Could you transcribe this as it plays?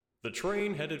The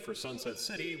train headed for Sunset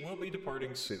City will be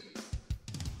departing soon.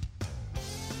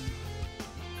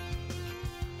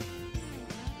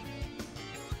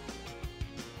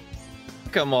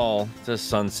 Welcome all to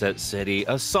Sunset City,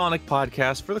 a Sonic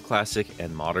podcast for the classic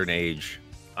and modern age.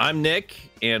 I'm Nick,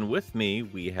 and with me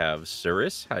we have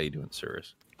Cirrus. How you doing,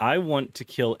 Cirrus? I want to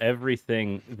kill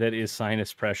everything that is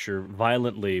sinus pressure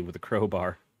violently with a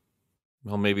crowbar.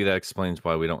 Well, maybe that explains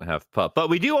why we don't have Pup,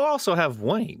 but we do also have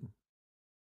Wayne.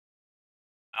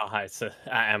 Oh, hi. So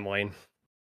I am Wayne.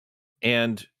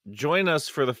 And join us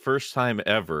for the first time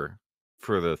ever,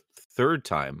 for the third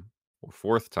time or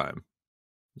fourth time.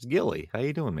 It's Gilly. How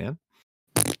you doing, man?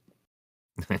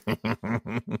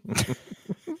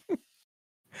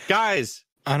 Guys,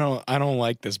 I don't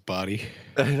like this body.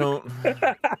 I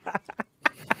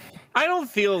don't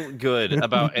feel good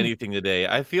about anything today.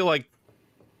 I feel like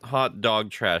hot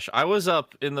dog trash. I was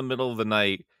up in the middle of the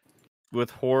night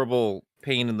with horrible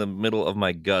pain in the middle of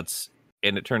my guts,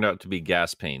 and it turned out to be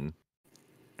gas pain.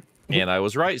 And I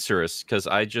was right, Cirrus, because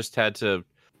I just had to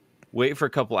wait for a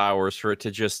couple hours for it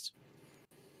to just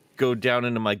go down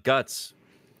into my guts.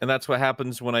 And that's what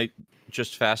happens when I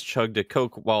just fast chugged a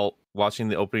Coke while watching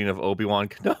the opening of Obi-Wan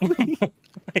Kenobi.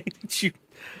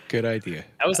 Good idea.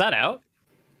 Oh, was that out?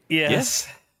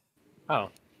 Yes.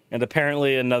 Oh. And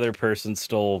apparently another person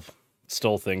stole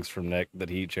things from Nick that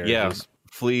he cherishes. Yeah,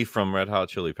 Flea from Red Hot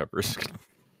Chili Peppers.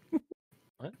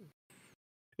 What?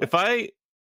 If I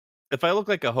look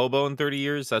like a hobo in 30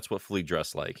 years, that's what Flea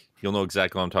dressed like. You'll know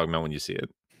exactly what I'm talking about when you see it.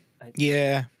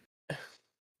 Yeah.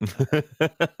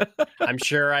 I'm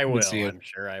sure I will. see it. I'm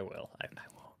sure I will. I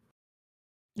will.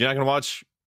 You're not gonna watch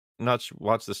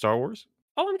the Star Wars?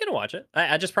 Oh, I'm gonna watch it.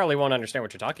 I just probably won't understand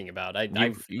what you're talking about. I've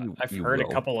heard will.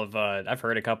 a couple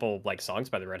of like songs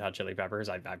by the Red Hot Chili Peppers.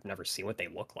 I've never seen what they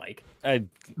look like.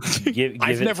 Give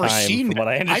I've it never time, seen. from what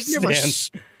I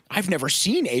understand. I've never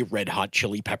seen a Red Hot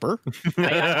Chili Pepper.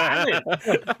 I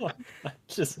haven't.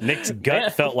 Just Nick's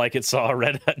gut felt like it saw a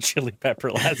Red Hot Chili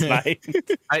Pepper last night.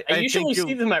 I usually think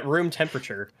see them at room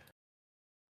temperature.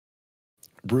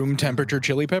 Room temperature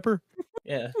chili pepper.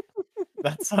 Yeah,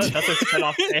 that's a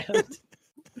spin-off band.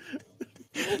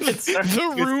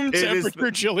 The room it is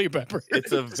temperature chili pepper.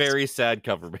 It's a very sad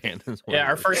cover band. Yeah,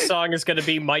 our first song is going to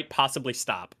be "Might Possibly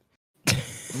Stop."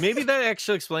 Maybe that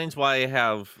actually explains why I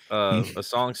have a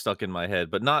song stuck in my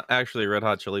head, but not actually a Red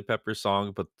Hot Chili Peppers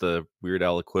song, but the Weird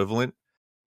Al equivalent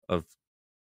of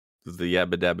the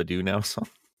Yabba Dabba Doo Now song.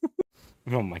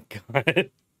 Oh my god.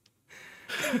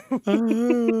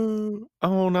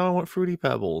 Oh, now I want Fruity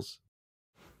Pebbles.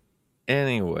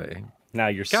 Anyway, Now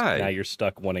you're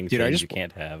stuck wanting Dude, things you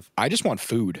can't have. I just want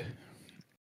food.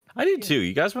 I did too.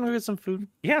 You guys want to get some food?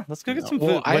 Yeah, let's go get some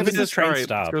Well, food. I When does haven't- this train All right,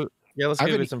 stop? let's I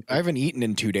go get haven't, some I food. haven't eaten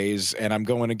in 2 days, and I'm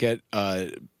going to get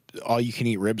all you can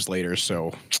eat ribs later.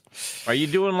 So, Are you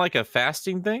doing like a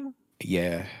fasting thing?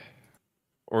 yeah.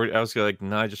 Or I was like,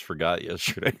 no, I just forgot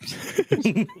yesterday.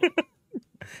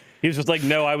 He was just like,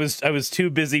 no, I was too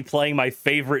busy playing my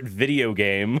favorite video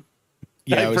game.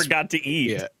 Yeah, I forgot to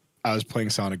eat. Yeah, I was playing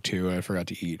Sonic 2. I forgot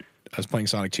to eat. I was playing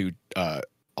Sonic 2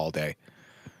 all day.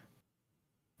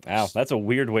 Wow, that's a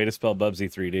weird way to spell Bubsy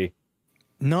 3D.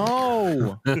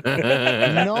 No,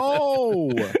 no,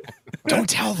 don't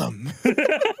tell them.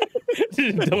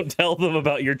 Don't tell them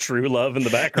about your true love in the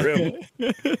back room.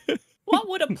 What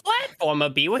would a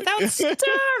platformer be without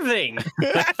starving?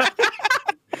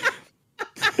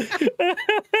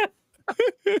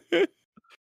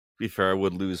 Be fair, I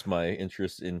would lose my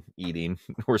interest in eating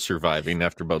or surviving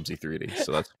after Bubsy 3D,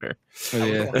 so that's fair.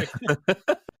 Yeah.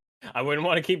 I wouldn't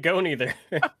want to keep going either.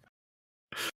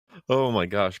 Oh my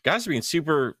gosh. Guys are being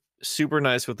super, super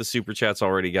nice with the super chats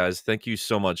already, guys. Thank you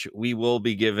so much. We will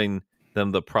be giving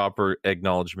them the proper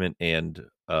acknowledgement and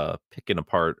picking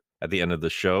apart at the end of the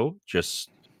show,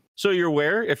 just so you're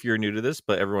aware if you're new to this,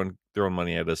 but everyone throwing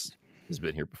money at us has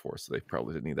been here before, so they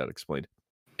probably didn't need that explained.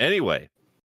 Anyway.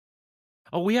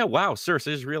 Oh yeah, wow, sir. So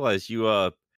I just realized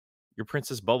your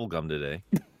Princess Bubblegum today.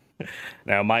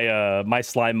 Now my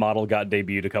slime model got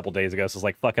debuted a couple days ago, so it's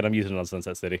like, fuck it, I'm using it on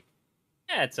Sunset City.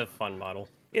 Yeah, it's a fun model.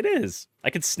 It is. I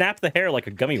could snap the hair like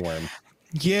a gummy worm.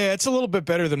 Yeah, it's a little bit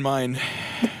better than mine.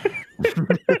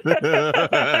 Man,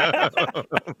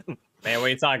 what are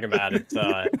you talking about? It's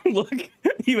Look,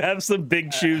 you have some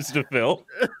big shoes to fill.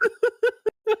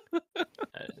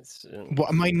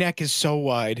 Well, my neck is so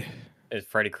wide. Is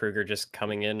Freddy Krueger just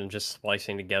coming in and just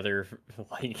splicing together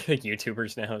like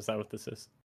YouTubers now? Is that what this is?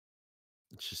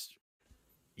 It's just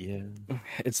yeah.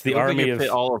 It's the It looked like army it of fit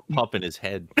all of Pup in his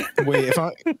head. Wait,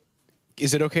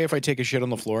 is it okay if I take a shit on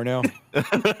the floor now?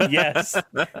 yes.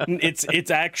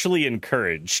 It's actually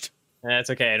encouraged. That's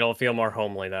okay. It'll feel more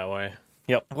homely that way.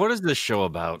 What is this show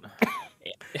about?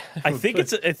 I think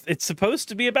it's supposed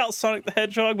to be about Sonic the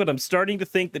Hedgehog, but I'm starting to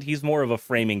think that he's more of a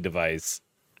framing device.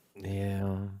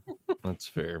 Yeah, that's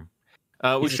fair.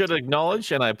 We should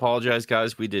acknowledge, and I apologize,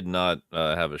 guys. We did not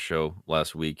have a show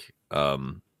last week.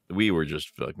 We were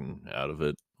just fucking out of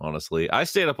it, honestly. I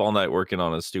stayed up all night working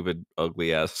on a stupid,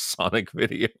 ugly ass Sonic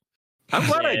video. I'm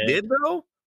glad I Yeah. did though.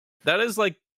 That is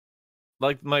like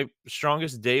my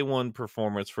strongest day one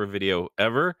performance for video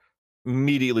ever.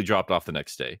 Immediately dropped off the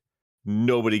next day.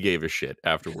 Nobody gave a shit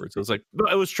afterwards. It was like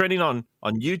it was trending on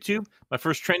YouTube. My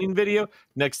first trending video.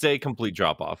 Next day, complete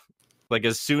drop off. Like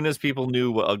as soon as people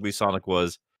knew what Ugly Sonic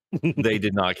was, they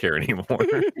did not care anymore.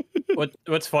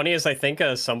 What's funny is I think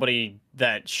somebody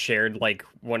that shared like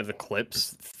one of the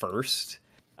clips first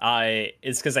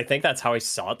is because I think that's how I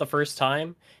saw it the first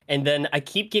time, and then I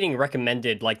keep getting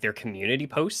recommended like their community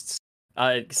posts.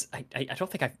 'Cause I don't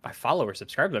think I follow or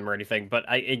subscribe to them or anything, but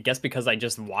I guess because I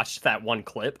just watched that one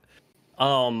clip,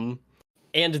 and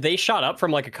they shot up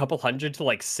from like a couple hundred to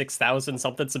like 6,000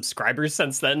 something subscribers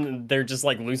since then. And they're just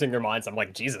like losing their minds. I'm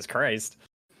like, Jesus Christ.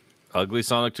 Ugly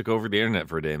Sonic took over the internet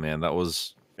for a day, man. That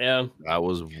was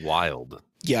wild.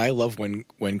 Yeah, I love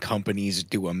when companies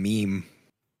do a meme.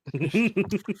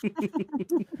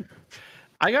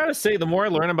 I gotta say, the more I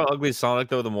learn about Ugly Sonic,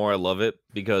 though, the more I love it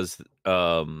because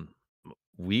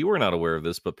we were not aware of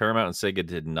this, but Paramount and Sega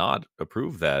did not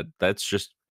approve that. That's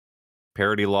just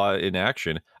parody law in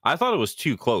action. I thought it was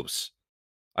too close.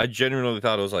 I genuinely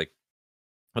thought it was like,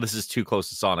 well, this is too close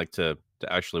to Sonic to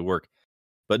actually work.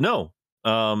 But no,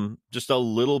 just a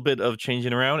little bit of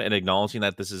changing around and acknowledging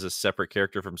that this is a separate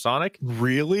character from Sonic.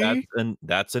 Really?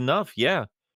 That's enough. Yeah,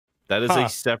 that is a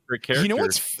separate character. You know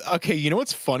what's okay? You know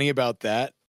what's funny about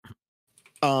that?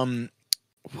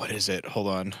 What is it? Hold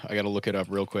on, I gotta look it up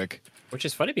real quick. Which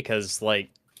is funny because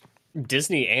like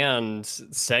Disney and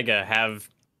Sega have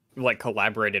like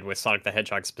collaborated with Sonic the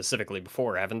Hedgehog specifically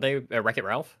before, haven't they? Wreck-It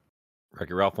Ralph.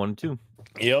 Wreck-It Ralph 1 and 2.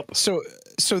 Yep. So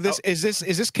this is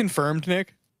this confirmed,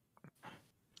 Nick?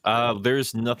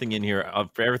 There's nothing in here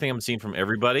for everything I'm seeing from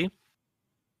everybody.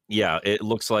 Yeah, it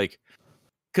looks like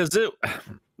because the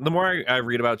more I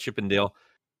read about Chip and Dale,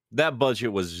 that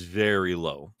budget was very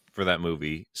low for that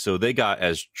movie, so they got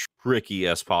as tricky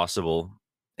as possible.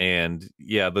 And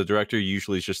yeah, the director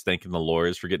usually is just thanking the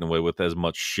lawyers for getting away with as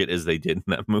much shit as they did in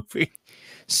that movie.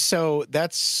 So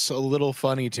that's a little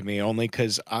funny to me, only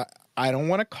because I don't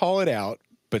want to call it out,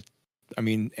 but I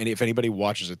mean, and if anybody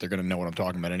watches it, they're going to know what I'm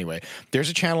talking about anyway. There's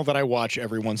a channel that I watch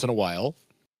every once in a while,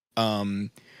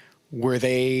 where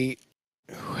they,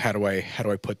 how do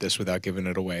I put this without giving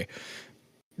it away?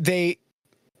 They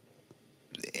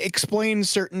explain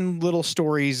certain little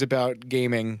stories about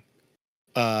gaming,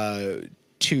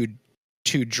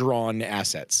 to drawn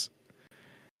assets.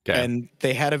 Okay. And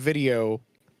they had a video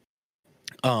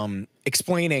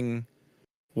explaining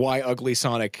why Ugly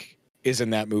Sonic is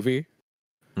in that movie.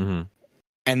 Mm-hmm.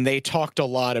 And they talked a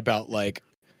lot about like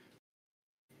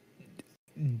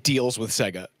deals with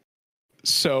Sega.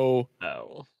 So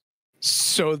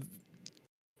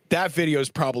that video is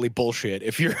probably bullshit.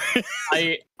 If you're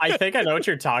I think I know what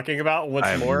you're talking about. What's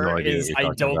I have more no idea what is you're I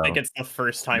talking don't think about. it's the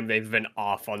first time they've been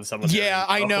off on some of their yeah,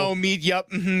 I info. know.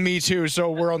 Me too. So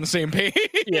we're on the same page.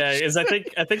 Yeah, is I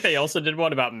think they also did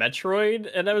one about Metroid,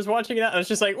 and I was watching that. I was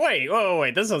just like, wait,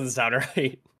 this doesn't sound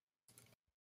right.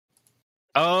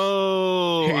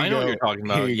 Oh, Here you I know what go. you're talking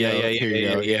about. Here you go. Here you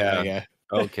go. Yeah.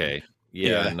 Okay.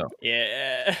 Yeah. Yeah. No.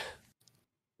 Yeah.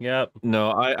 Yep.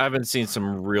 No, I've been seeing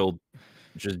some real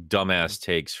just dumbass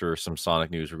takes for some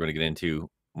Sonic news we're going to get into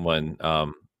when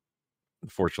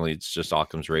unfortunately it's just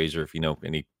Occam's razor if you know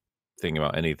anything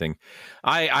about anything.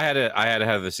 I had to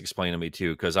have this explained to me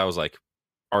too because I was like,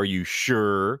 are you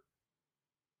sure?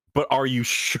 But are you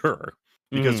sure?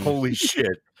 Because holy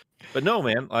shit. But no,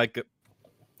 man, like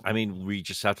I mean, we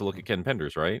just have to look at Ken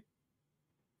Penders, right?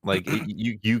 Like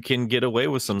you can get away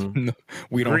with some. No,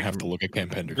 we don't have to look at Ken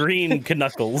Penders. Green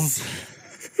Knuckles.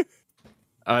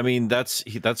 I mean, that's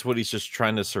what he's just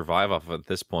trying to survive off of at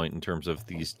this point in terms of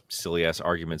these silly ass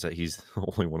arguments that he's the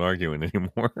only one arguing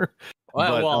anymore.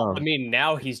 Well, I mean,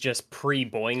 now he's just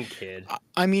pre-Boing Kid.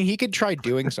 I mean, he could try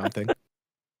doing something.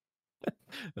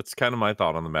 That's kind of my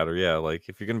thought on the matter. Yeah, like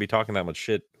if you're gonna be talking that much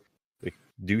shit, like,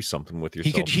 do something with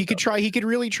yourself. He could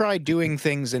really try doing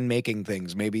things and making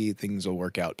things. Maybe things will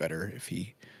work out better if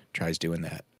he tries doing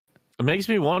that. It makes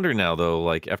me wonder now, though.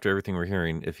 Like after everything we're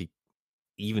hearing, if he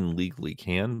even legally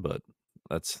can, but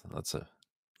that's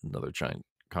another giant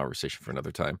conversation for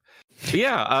another time. But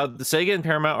yeah, the Sega and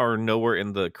Paramount are nowhere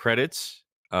in the credits.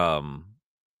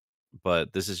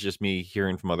 But this is just me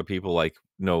hearing from other people. Like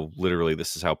no, literally,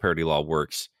 this is how parody law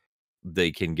works.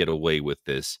 They can get away with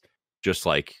this, just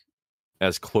like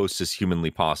as close as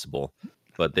humanly possible,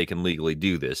 but they can legally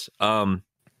do this.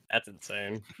 That's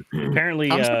insane.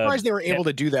 Apparently, I'm surprised they were able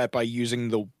to do that by using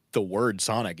the word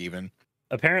Sonic even.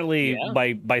 Apparently,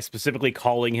 Yeah. by specifically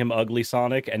calling him Ugly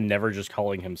Sonic and never just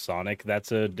calling him Sonic,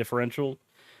 that's a differential.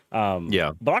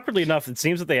 Yeah. But awkwardly enough, it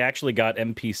seems that they actually got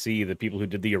MPC, the people who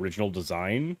did the original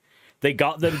design, they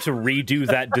got them to redo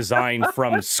that design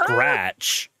from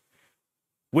scratch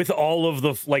with all of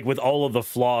the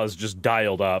flaws just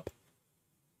dialed up.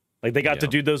 Like they got to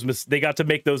do those they got to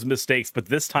make those mistakes, but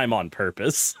this time on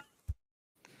purpose.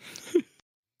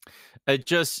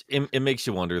 It makes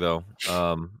you wonder though.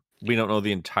 We don't know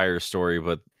the entire story,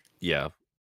 but yeah,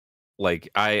 like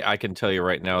I can tell you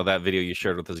right now, that video you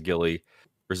shared with us, Gilly,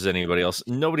 versus anybody else,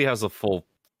 nobody has a full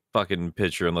fucking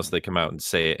picture unless they come out and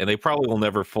say it, and they probably will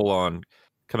never full on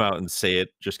come out and say it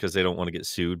just because they don't want to get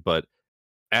sued. But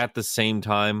at the same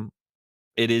time,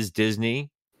 it is Disney,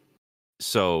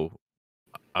 so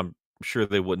I'm sure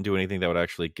they wouldn't do anything that would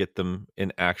actually get them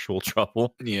in actual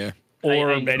trouble. Yeah.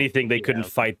 Or I anything they couldn't yeah.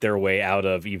 fight their way out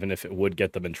of, even if it would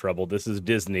get them in trouble. This is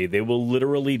Disney. They will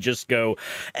literally just go,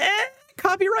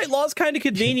 copyright law is kind of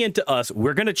convenient to us.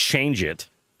 We're going to change it.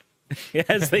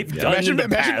 As they've done in the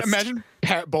past. Imagine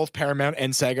both Paramount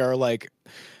and Sega are like,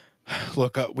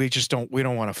 look, we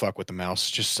don't want to fuck with the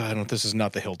mouse. Just, this is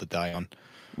not the hill to die on.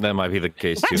 That might be the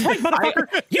case That's too. right,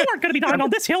 motherfucker. You aren't going to be dying on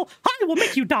this hill. I will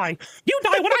make you die. You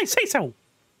die when I say so.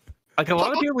 Like a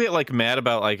lot of people get like mad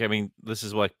about like, I mean, this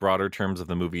is like broader terms of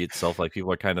the movie itself. Like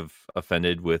people are kind of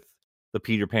offended with the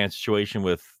Peter Pan situation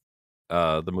with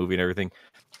the movie and everything.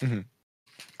 Mhm.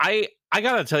 I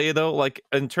gotta tell you though, like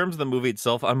in terms of the movie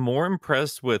itself, I'm more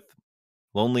impressed with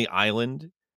Lonely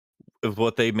Island of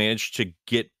what they managed to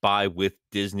get by with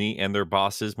Disney and their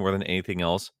bosses more than anything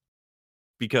else.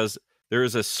 Because there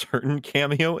is a certain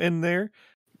cameo in there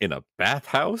in a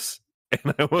bathhouse,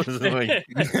 and I was like,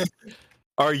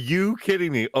 are you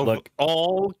kidding me? Of Look,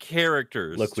 all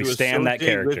characters, look, we to stand that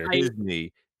associate with character.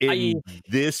 Disney in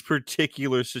this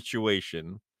particular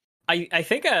situation. I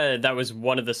think that was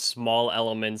one of the small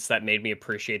elements that made me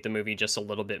appreciate the movie just a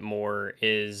little bit more.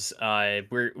 Is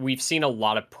we've seen a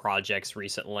lot of projects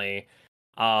recently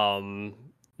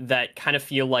that kind of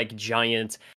feel like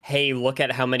giant, hey, look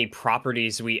at how many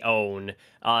properties we own,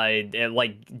 and,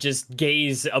 like just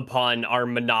gaze upon our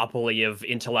monopoly of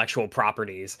intellectual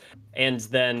properties. And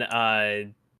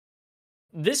then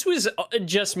this was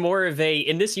just more of a,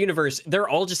 in this universe, they're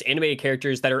all just animated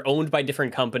characters that are owned by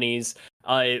different companies.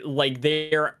 Like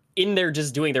they're in there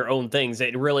just doing their own things.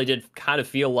 It really did kind of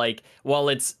feel like, while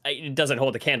it doesn't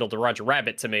hold a candle to Roger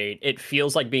Rabbit to me, it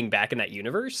feels like being back in that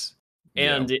universe.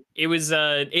 And it was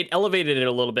it elevated it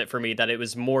a little bit for me, that it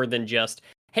was more than just,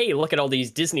 hey, look at all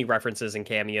these Disney references and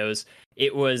cameos.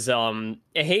 It was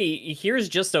hey, here's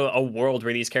just a world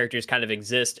where these characters kind of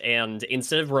exist, and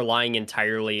instead of relying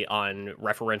entirely on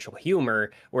referential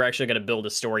humor, we're actually going to build a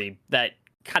story that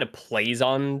kind of plays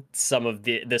on some of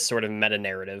this sort of meta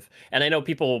narrative. And I know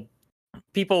people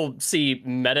see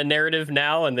meta narrative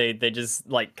now and they just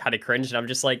like kind of cringe, and I'm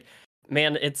just like,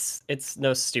 man, it's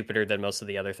no stupider than most of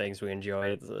the other things we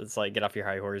enjoy. It's like, get off your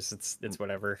high horse. It's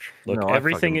whatever. Look, No,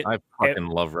 everything. I fucking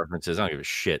love references. I don't give a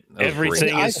shit. That was great.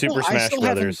 Everything I is still- Super I Smash still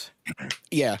haven't- Brothers.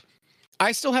 Yeah.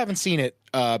 I still haven't seen it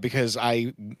because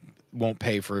I won't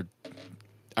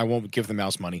give the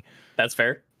mouse money. That's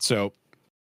fair. So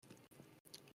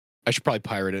I should probably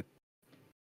pirate it.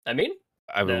 I mean,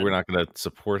 I mean, Yeah. we're not going to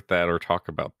support that or talk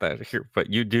about that here, but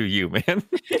you do you, man.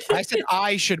 I said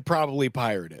I should probably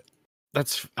pirate it.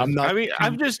 That's. I'm not I mean,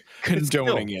 I'm just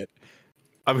condoning it.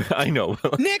 I mean, I know.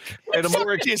 Nick, And a fuck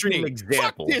more extreme Disney.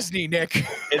 example. Fuck Disney, Nick.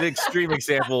 An extreme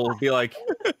example would be like,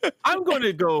 I'm going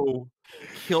to go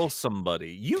kill somebody.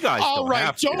 You guys All don't right,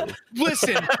 have don't to.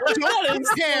 listen. Don't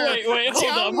compare wait,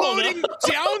 hold up.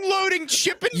 downloading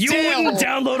Chip and You Dale wouldn't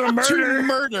download a to murder.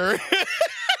 murder.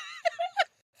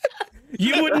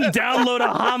 You wouldn't download a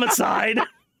homicide.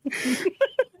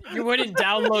 you wouldn't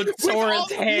download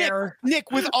Soren's hair. Nick,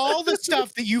 with all the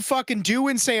stuff that you fucking do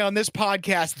and say on this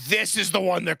podcast, this is the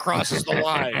one that crosses the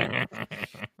line.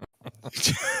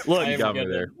 Look, You got me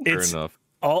there. Fair It's- enough.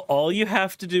 all you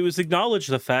have to do is acknowledge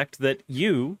the fact that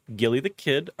you, Gilly the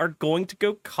Kid, are going to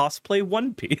go cosplay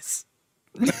One Piece.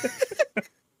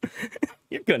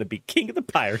 You're going to be king of the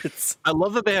pirates. I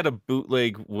love that they had a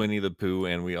bootleg Winnie the Pooh,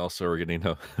 and we also are getting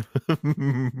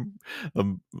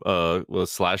a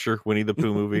slasher Winnie the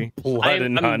Pooh movie. Blood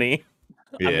and honey.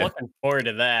 I'm Yeah. looking forward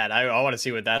to that. I want to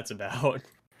see what that's about.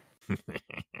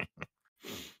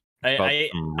 About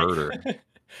some murder.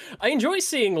 I enjoy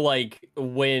seeing like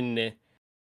when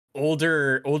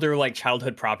older like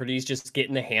childhood properties just get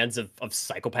in the hands of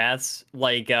psychopaths.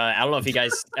 Like I don't know if you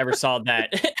guys ever saw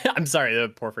that. I'm sorry, the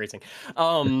poor phrasing.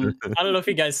 I don't know if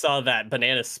you guys saw that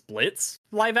Banana Splits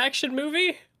live action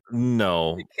movie.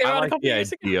 No, It came I out a like couple the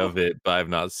years idea ago. of it, but I've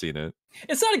not seen it.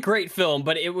 It's not a great film,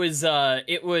 but it was better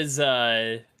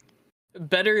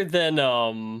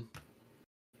than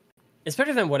it's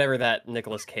better than whatever that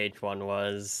Nicolas Cage one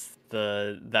was.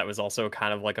 That was also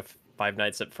kind of like a Five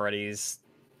Nights at Freddy's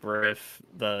riff.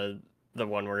 The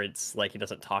one where it's like he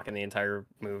doesn't talk in the entire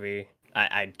movie.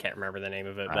 I can't remember the name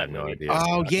of it. I That have no movie. idea.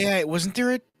 Oh yeah, wasn't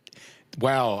there a?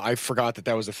 Wow, I forgot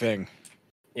that was a thing.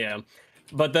 Yeah.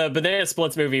 But the Banana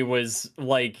Splits movie was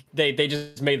like they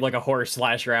just made like a horror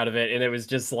slasher out of it, and it was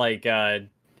just like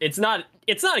it's not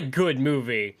a good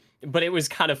movie, but it was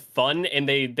kind of fun, and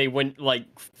they went like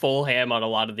full ham on a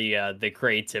lot of the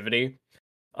creativity.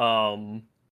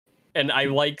 And I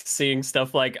like seeing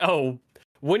stuff like, oh,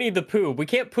 Winnie the Pooh, we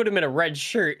can't put him in a red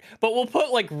shirt, but we'll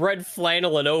put like red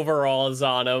flannel and overalls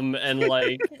on him and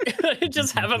like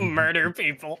just have him murder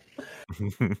people.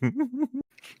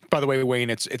 By the way, Wayne,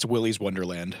 it's Willy's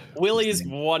Wonderland. Willy's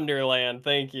Wonderland,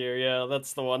 thank you. Yeah,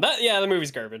 that's the one. The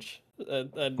movie's garbage. I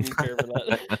didn't care for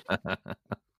that.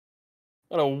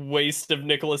 What a waste of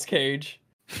Nicolas Cage.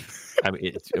 I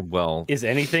mean, well, Is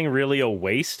anything really a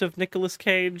waste of Nicolas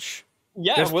Cage?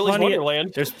 Yeah, There's Willy's plenty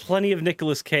Wonderland. There's plenty of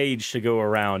Nicolas Cage to go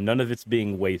around. None of it's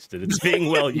being wasted. It's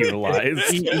being well utilized.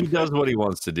 he does what he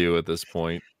wants to do at this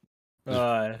point.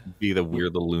 Uh, Be the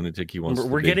weird little lunatic he wants to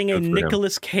be. We're getting a Good for him.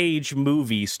 Nicolas Cage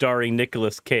movie starring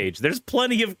Nicolas Cage. There's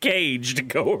plenty of Cage to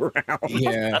go around. I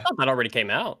Yeah, thought that already came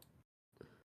out.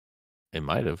 It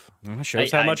might have.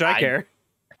 Shows how much I care.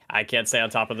 I can't stay on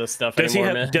top of this stuff Does he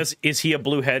anymore, have? man. Is he a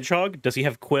blue hedgehog? Does he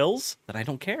have quills? Then I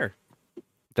don't care.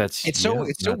 That's It's so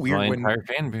that's weird my when- entire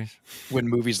fan base. when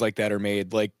movies like that are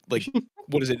made, like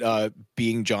what is it?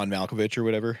 Being John Malkovich or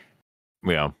whatever.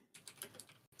 Yeah.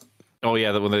 Oh yeah,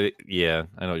 I know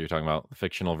what you're talking about. The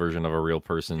fictional version of a real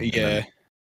person. and Yeah, then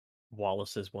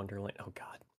Wallace's Wonderland. Oh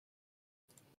God.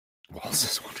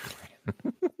 Wallace's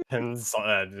Wonderland. And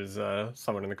there's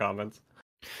someone in the comments.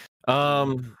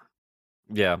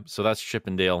 Yeah, so that's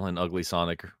Chippendale and Ugly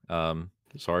Sonic.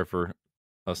 Sorry for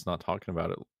us not talking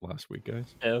about it last week, guys.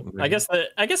 Yeah.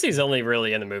 I guess he's only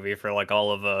really in the movie for like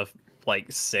all of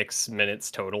like 6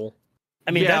 minutes total.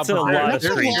 I mean, Yeah, that's a but lot of that's a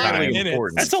screen lot of time.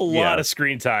 minutes. That's a lot of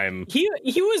screen time. He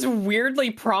was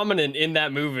weirdly prominent in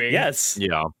that movie. Yes.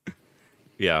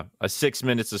 Yeah. 6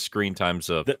 minutes of screen time's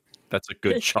that's a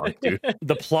good chunk, dude.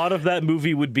 The plot of that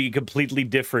movie would be completely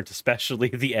different, especially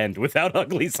the end, without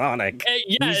Ugly Sonic. Yeah,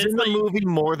 He's it's in the movie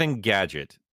more than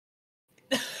Gadget.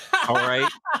 All right,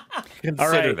 consider All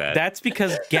right, that. that's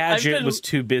because Gadget was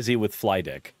too busy with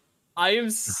Flydick. I'm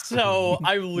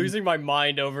losing my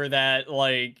mind over that.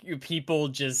 Like, people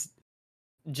just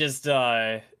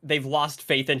they've lost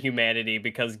faith in humanity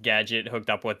because Gadget hooked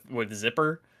up with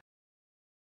Zipper.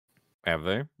 Have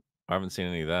they? I haven't seen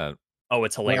any of that. Oh,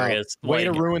 it's hilarious. Wow. Way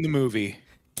to Like, ruin the movie.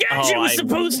 Gadget was I-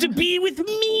 supposed to be with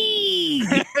me.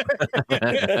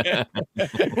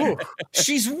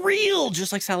 She's real,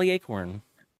 just like Sally Acorn.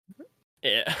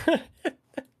 yeah. I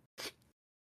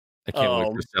can't wait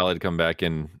Um, for Sally to come back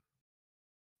and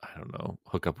I don't know,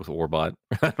 hook up with Orbot.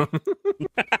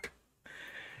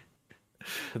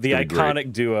 The gonna be iconic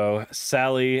great. duo,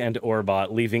 Sally and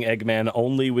Orbot, leaving Eggman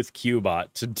only with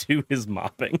Cubot to do his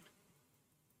mopping.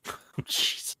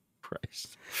 Jesus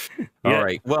Christ. Yeah. All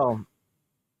right. Well,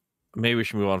 maybe we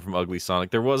should move on from Ugly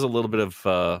Sonic. There was a little bit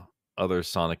of other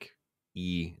Sonic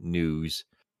E news.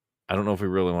 I don't know if we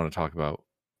really want to talk about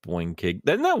Boing Kig.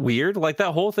 Isn't that weird? Like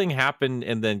that whole thing happened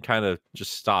and then kind of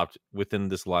just stopped within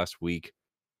this last week.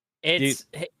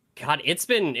 God, it's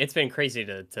been crazy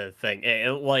to think.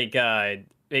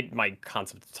 My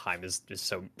concept of time is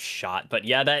so shot, but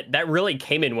yeah, that really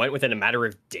came and went within a matter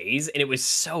of days, and it was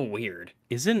so weird.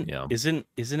 Isn't Yeah.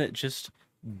 it just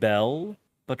Belle,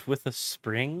 but with a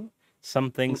spring?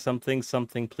 Something, something,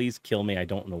 something. Please kill me. I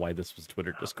don't know why this was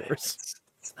Twitter discourse.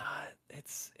 It's not.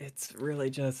 It's really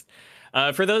just.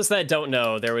 For those that don't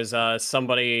know, there was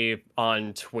somebody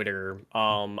on Twitter.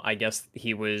 I guess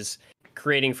he was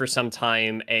creating for some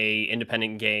time a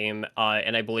independent game,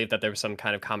 and I believe that there was some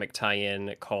kind of comic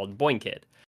tie-in called Boing Kid,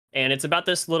 and it's about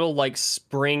this little like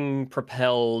spring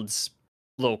propelled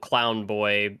little clown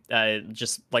boy,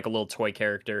 just like a little toy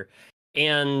character,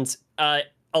 and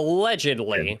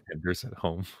allegedly, There's at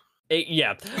home.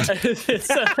 yeah,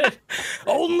 it's,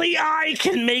 Only I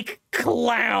can make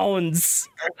clowns.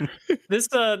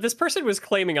 this person was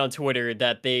claiming on Twitter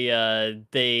that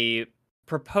they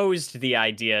proposed the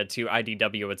idea to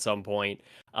IDW at some point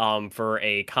for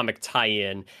a comic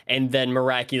tie-in, and then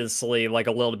miraculously, like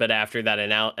a little bit after that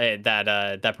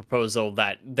that proposal,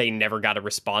 that they never got a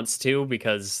response to,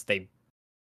 because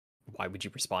why would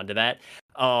you respond to that?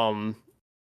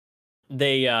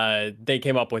 They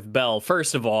came up with Belle.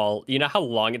 First of all, you know how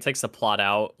long it takes to plot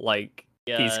out like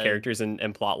these characters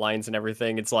and plot lines and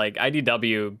everything? It's like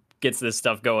IDW gets this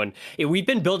stuff going. We've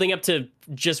been building up to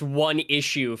just one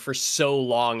issue for so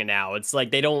long now. It's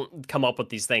like they don't come up with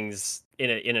these things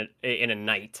in a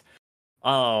night.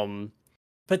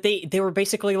 But they were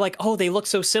basically like, oh, they look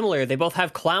so similar. They both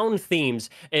have clown themes,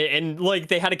 and like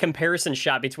they had a comparison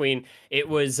shot between it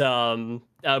was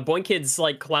Boing Kid's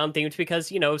like clown themed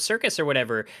because, you know, circus or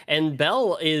whatever, and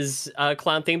Belle is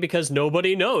clown themed because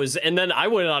nobody knows. And then I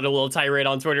went on a little tirade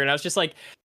on Twitter, and I was just like,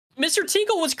 Mr.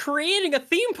 Tinkle was creating a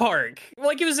theme park.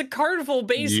 Like, it was a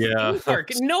carnival-based theme park.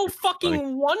 No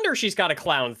fucking wonder she's got a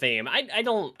clown theme. I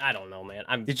don't know, man.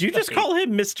 Did you just call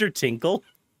him Mr. Tinkle?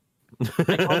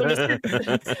 I called him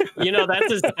Mr. You know,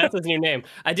 that's his new name.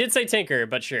 I did say Tinker,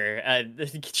 but sure.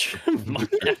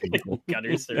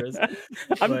 Gutter service.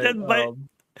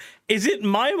 Is it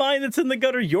my mind that's in the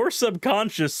gutter? Your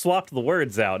subconscious swapped the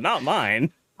words out, not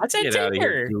mine. I said Get Tinker. out of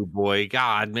here, goo boy.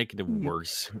 God, making it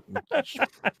worse.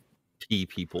 Pee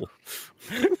people.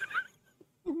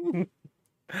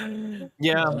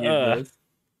 Yeah.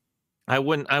 I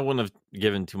wouldn't have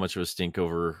given too much of a stink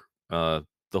over the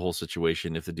whole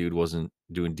situation if the dude wasn't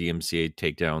doing DMCA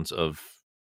takedowns of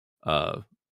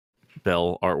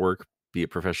Belle artwork, be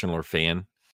it professional or fan.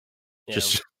 Yeah.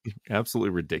 Just absolutely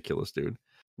ridiculous, dude.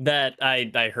 That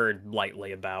I heard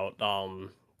lightly about.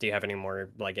 Do you have any more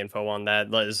like info on that?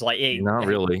 It's like, hey, not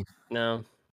really. No.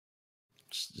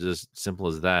 Just simple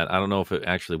as that. I don't know if it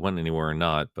actually went anywhere or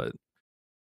not, but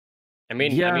I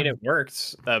mean, it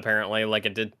worked apparently. Like,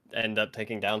 it did end up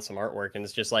taking down some artwork, and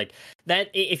it's just like that.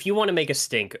 If you want to make a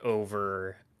stink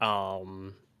over a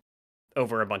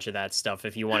bunch of that stuff,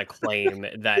 if you want to claim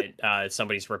that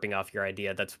somebody's ripping off your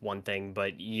idea, that's one thing.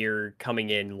 But you're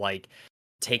coming in like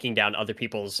taking down other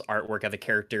people's artwork of a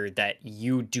character that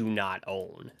you do not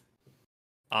own.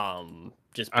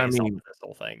 Just based on this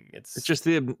whole thing, it's just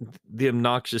the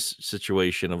obnoxious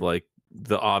situation of like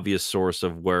the obvious source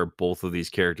of where both of these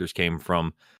characters came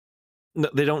from. No,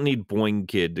 they don't need Boing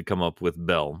Kid to come up with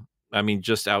Belle. I mean,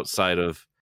 just outside of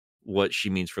what she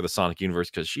means for the Sonic universe,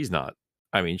 because she's not.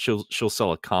 I mean, she'll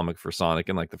sell a comic for Sonic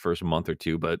in like the first month or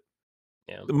two, but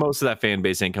most of that fan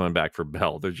base ain't coming back for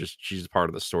Belle. She's part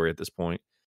of the story at this point.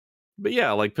 But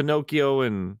yeah, like Pinocchio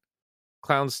and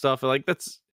clown stuff, like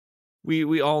that's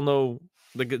we all know,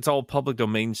 like it's all public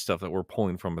domain stuff that we're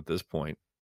pulling from at this point.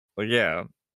 Like, yeah,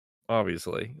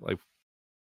 obviously. Like,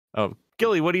 oh,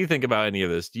 Gilly, what do you think about any of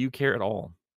this? Do you care at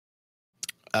all?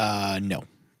 No.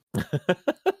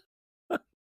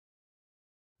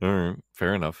 All right,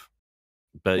 fair enough.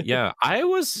 But yeah, I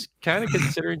was kind of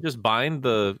considering just buying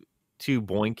the 2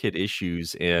 Boing Kid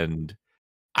issues, and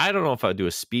I don't know if I'd do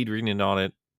a speed reading on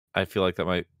it. I feel like that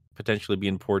might potentially be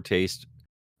in poor taste.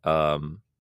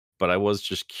 But I was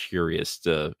just curious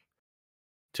to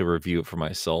review it for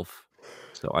myself.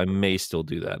 So I may still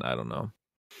do that. I don't know.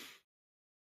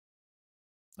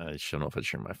 I just don't know if I'd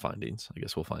share my findings. I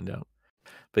guess we'll find out.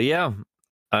 But yeah,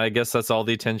 I guess that's all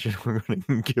the attention we're going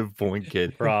to give Boing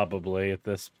Kid. Probably at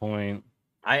this point.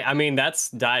 I mean, that's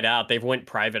died out. They've went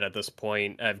private at this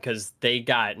point because they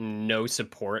got no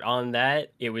support on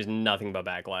that. It was nothing but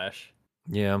backlash.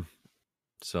 Yeah.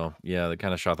 So, yeah, they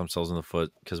kind of shot themselves in the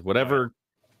foot because whatever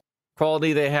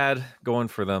quality they had going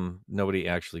for them, nobody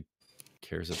actually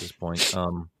cares at this point.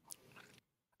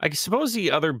 I suppose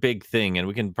the other big thing, and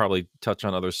we can probably touch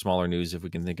on other smaller news if we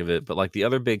can think of it, but like the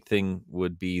other big thing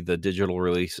would be the digital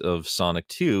release of Sonic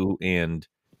 2 and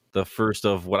the first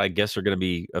of what I guess are going to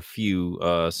be a few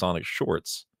Sonic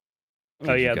shorts.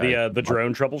 Oh yeah, the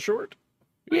drone trouble short.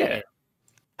 Yeah,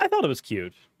 I thought it was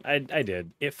cute. I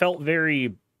did. It felt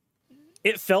very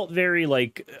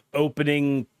like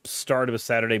opening start of a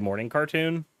Saturday morning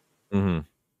cartoon. Mm-hmm.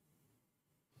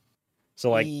 So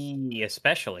like,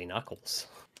 especially Knuckles.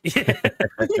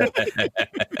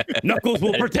 Knuckles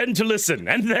will pretend to listen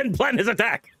and then plan his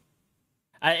attack.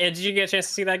 Did you get a chance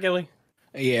to see that, Gilly?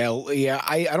 Yeah.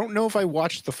 I don't know if I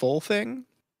watched the full thing.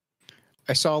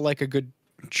 I saw like a good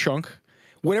chunk.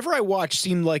 Whatever I watched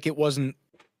seemed like it wasn't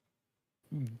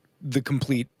the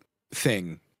complete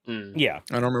thing. Yeah,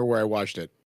 I don't remember where I watched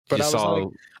it, but I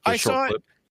saw it.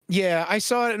 Yeah, I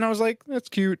saw it, and I was like, "That's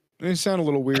cute." It sounded a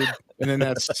little weird, and then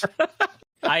that's.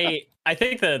 I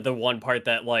think the one part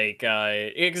that like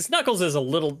because Knuckles is a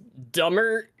little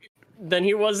dumber than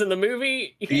he was in the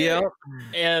movie. Yeah.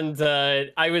 And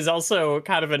I was also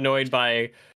kind of annoyed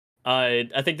by.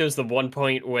 I think there was the one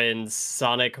point when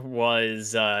Sonic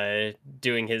was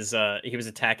doing his. He was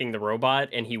attacking the robot,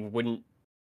 and he wouldn't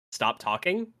stop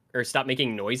talking or stop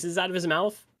making noises out of his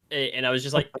mouth. And I was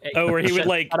just like, hey, Oh, where he would shut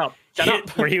like up, shut hit,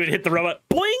 up. where he would hit the robot,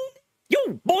 boing, yo,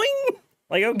 boing.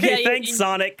 Like, okay, Yeah, thanks,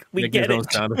 Sonic. We Make get his own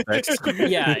it. sound effects.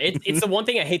 Yeah, it's the one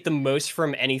thing I hate the most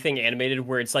from anything animated,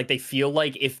 where it's like they feel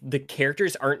like if the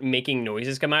characters aren't making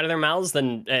noises come out of their mouths,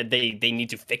 then they need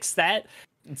to fix that.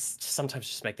 It's sometimes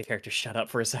just make the characters shut up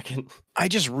for a second. I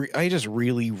just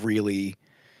really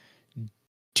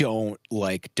don't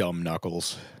like dumb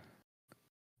Knuckles.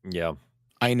 Yeah.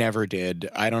 I never did.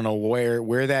 I don't know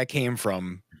where that came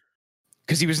from,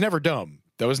 because he was never dumb.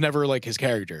 That was never like his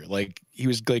character. Like, he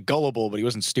was like gullible, but he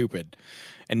wasn't stupid.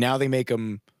 And now they make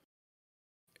him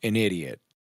an idiot.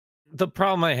 The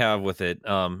problem I have with it,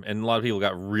 and a lot of people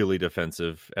got really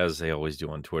defensive, as they always do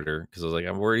on Twitter, because I was like,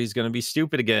 I'm worried he's going to be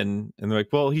stupid again. And they're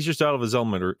like, well, he's just out of his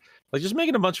element, or like just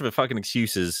making a bunch of fucking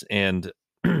excuses. And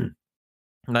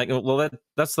like, well,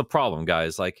 that's the problem,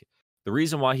 guys. Like, the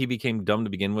reason why he became dumb to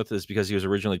begin with is because he was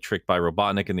originally tricked by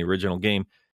Robotnik in the original game.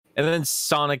 And then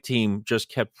Sonic Team just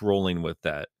kept rolling with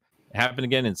that. It happened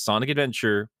again in Sonic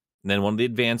Adventure. And then one of the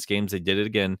advanced games, they did it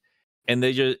again. And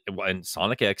they just, and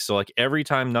Sonic X. So, like, every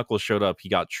time Knuckles showed up, he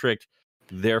got tricked.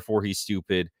 Therefore, he's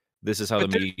stupid. This is how the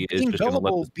media is just going to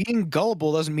let this. Being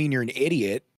gullible doesn't mean you're an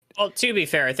idiot. Well, to be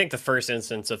fair, I think the first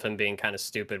instance of him being kind of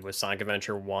stupid was Sonic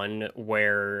Adventure 1,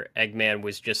 where Eggman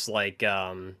was just like, he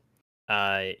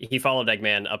followed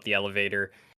Eggman up the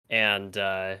elevator, and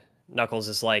Knuckles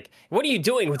is like, what are you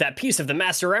doing with that piece of the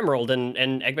Master Emerald? And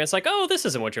Eggman's like, oh, this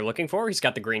isn't what you're looking for. He's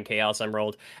got the green Chaos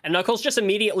Emerald. And Knuckles just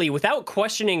immediately, without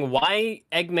questioning why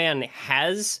Eggman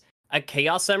has a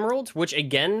Chaos Emerald, which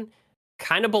again,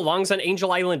 kind of belongs on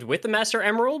Angel Island with the Master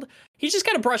Emerald, he just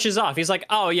kind of brushes off. He's like,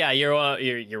 oh yeah,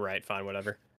 you're right, fine,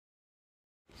 whatever.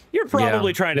 You're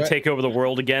probably trying to take over the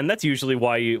world again. That's usually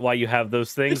why you have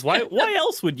those things. Why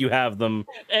else would you have them?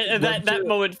 And that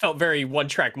moment felt very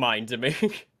One-Track Mind to me.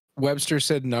 Webster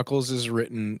said Knuckles is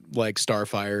written like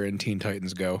Starfire in Teen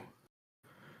Titans Go.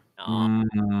 No,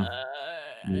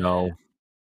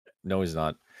 he's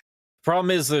not.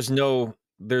 Problem is, there's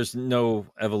no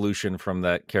evolution from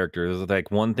that character. There's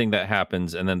like one thing that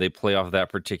happens, and then they play off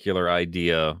that particular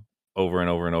idea over and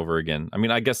over and over again. I mean,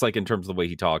 I guess like in terms of the way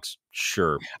he talks,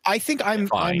 sure. I think I'm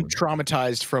Fine.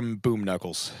 traumatized from Boom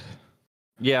Knuckles.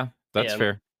 Yeah, that's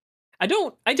fair. I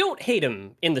don't hate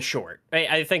him in the short.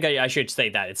 I think I should say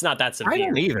that it's not that severe. I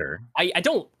don't either.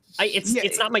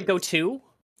 It's not my go-to.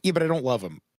 Yeah, but I don't love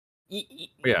him.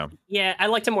 Yeah, I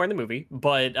liked him more in the movie,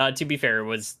 but to be fair, it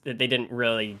was they didn't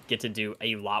really get to do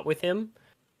a lot with him.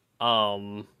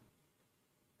 I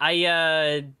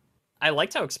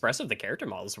liked how expressive the character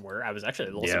models were. I was actually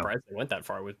a little surprised they went that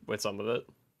far with some of it.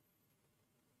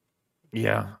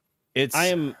 Yeah,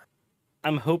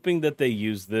 I'm hoping that they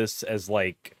use this as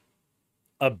like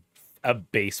a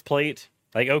base plate.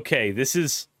 Like, okay, this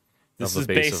is the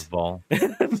base of ball.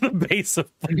 The base of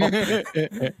ball.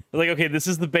 Like, okay, this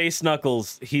is the base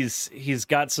Knuckles. He's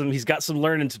got some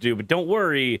learning to do, but don't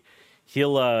worry,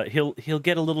 he'll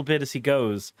get a little bit as he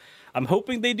goes. I'm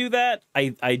hoping they do that.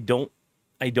 I don't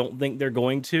think they're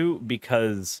going to,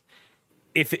 because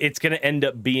if it's going to end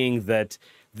up being that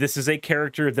this is a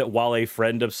character that, while a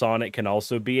friend of Sonic, can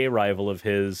also be a rival of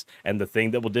his, and the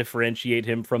thing that will differentiate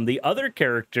him from the other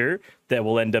character that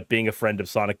will end up being a friend of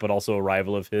Sonic but also a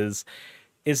rival of his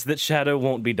is that Shadow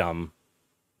won't be dumb.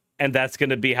 And that's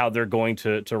going to be how they're going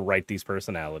to write these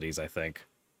personalities, I think.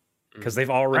 Because they've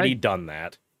already done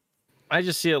that. I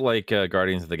just see it like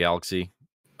Guardians of the Galaxy.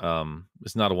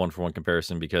 It's not a one-for-one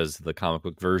comparison because the comic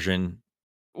book version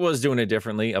was doing it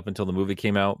differently up until the movie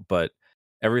came out, but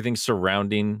everything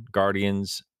surrounding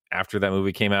Guardians after that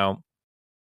movie came out,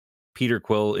 Peter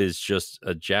Quill is just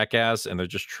a jackass, and they're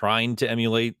just trying to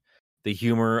emulate the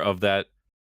humor of that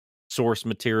source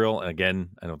material. And again,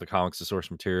 I know the comics is source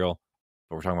material,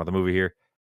 but we're talking about the movie here.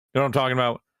 You know what I'm talking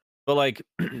about? But like,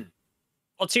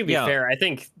 well, to be fair, I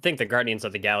think the Guardians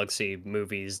of the Galaxy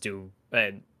movies do.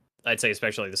 I'd say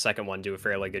especially the second one do a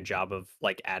fairly good job of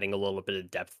like adding a little bit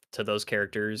of depth to those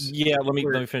characters. Yeah, let me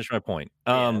finish my point.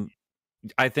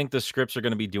 I think the scripts are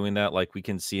going to be doing that. Like, we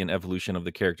can see an evolution of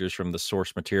the characters from the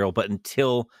source material, but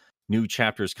until new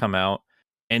chapters come out,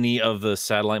 any of the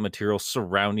satellite material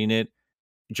surrounding it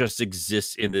just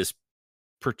exists in this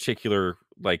particular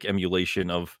like emulation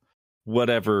of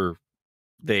whatever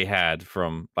they had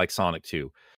from like Sonic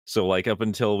 2. So like up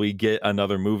until we get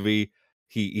another movie,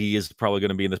 he is probably going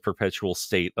to be in this perpetual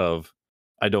state of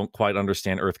I don't quite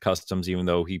understand Earth customs, even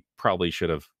though he probably should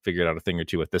have figured out a thing or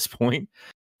two at this point.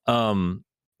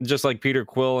 Just like Peter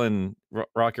Quill and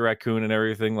Rocky Raccoon and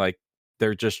everything, like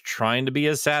they're just trying to be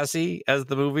as sassy as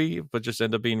the movie, but just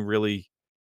end up being really,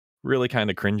 really kind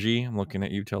of cringy. I'm looking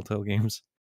at you, Telltale Games.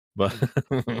 But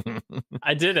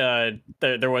I did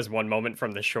there was one moment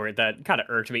from the short that kind of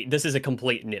irked me. This is a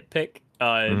complete nitpick.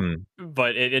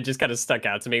 But it just kind of stuck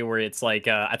out to me where it's like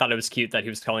I thought it was cute that he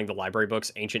was calling the library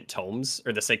books ancient tomes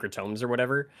or the sacred tomes or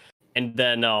whatever. And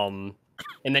then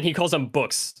he calls them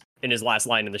books in his last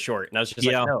line in the short. And I was just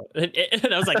like, no.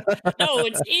 And I was like, no,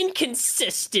 it's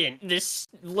inconsistent. This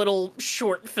little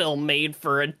short film made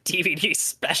for a DVD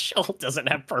special doesn't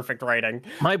have perfect writing.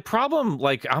 My problem,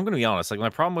 like, I'm going to be honest, like, my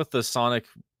problem with the Sonic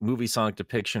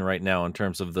depiction right now in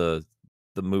terms of the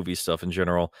movie stuff in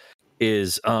general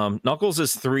is Knuckles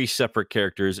is 3 separate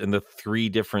characters in the 3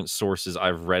 different sources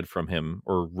I've read from him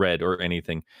or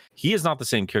anything. He is not the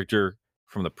same character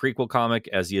from the prequel comic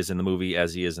as he is in the movie,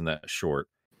 as he is in that short.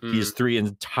 He is 3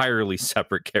 entirely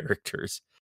separate characters.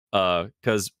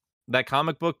 Because that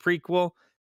comic book prequel,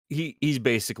 he's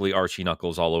basically Archie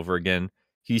Knuckles all over again.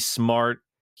 He's smart.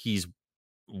 He's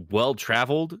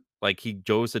well-traveled. Like, he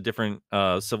goes to different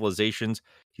civilizations.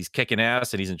 He's kicking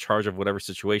ass, and he's in charge of whatever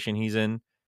situation he's in.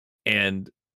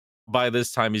 And by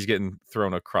this time, he's getting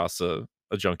thrown across a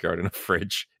junkyard in a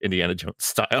fridge, Indiana Jones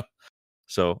style.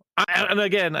 So, and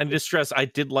again, I need to stress, I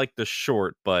did like the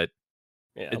short, but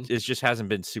it just hasn't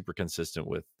been super consistent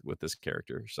with this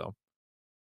character. So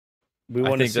we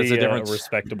want to see a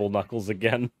respectable Knuckles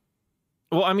again.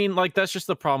 Well, I mean, like, that's just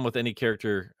the problem with any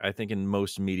character, I think, in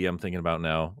most media I'm thinking about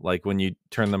now. Like, when you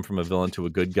turn them from a villain to a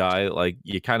good guy, like,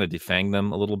 you kind of defang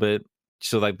them a little bit.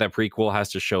 So, like, that prequel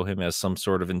has to show him as some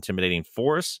sort of intimidating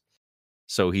force.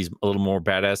 So he's a little more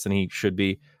badass than he should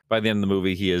be. By the end of the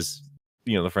movie, he is,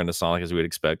 the friend of Sonic, as we would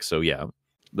expect. So, yeah,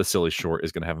 the silly short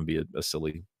is going to have him be a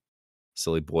silly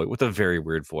boy with a very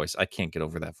weird voice. I can't get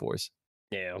over that voice.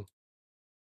 Yeah.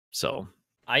 So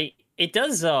it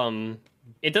does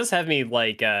have me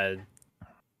like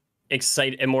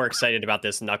more excited about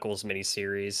this Knuckles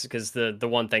miniseries, because the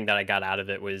one thing that I got out of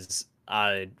it was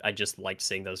I just liked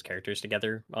seeing those characters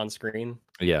together on screen.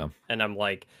 Yeah. And I'm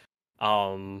like,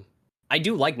 I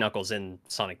do like Knuckles in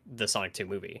the Sonic 2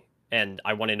 movie. And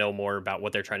I want to know more about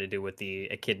what they're trying to do with the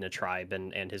Echidna tribe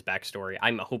and his backstory.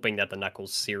 I'm hoping that the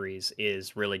Knuckles series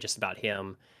is really just about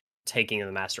him taking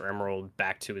the Master Emerald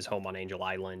back to his home on Angel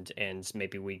Island, and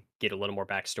maybe we get a little more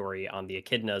backstory on the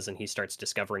Echidnas, and he starts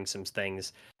discovering some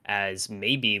things as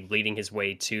maybe leading his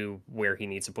way to where he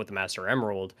needs to put the Master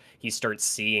Emerald. He starts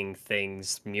seeing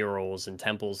things, murals and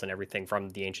temples and everything from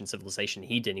the ancient civilization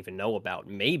he didn't even know about.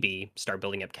 Maybe start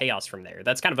building up chaos from there.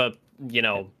 That's kind of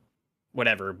a,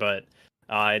 whatever, but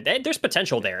there's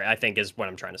potential there, I think, is what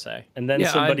I'm trying to say. And then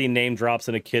somebody name drops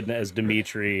an Echidna as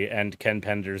Dimitri, and Ken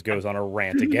Penders goes on a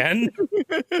rant again.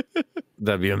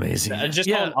 That'd be amazing. Just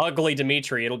call him Ugly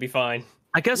Dimitri. It'll be fine.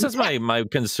 I guess that's my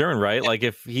concern, right? Like,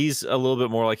 if he's a little bit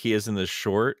more like he is in the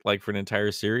short, like for an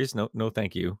entire series, no,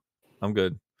 thank you. I'm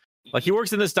good. Like, he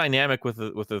works in this dynamic with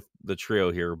the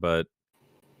trio here, but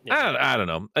I don't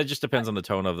know. It just depends on the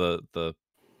tone of the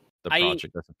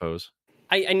project, I suppose.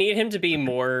 I need him to be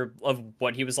more of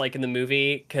what he was like in the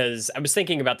movie, because I was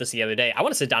thinking about this the other day. I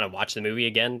want to sit down and watch the movie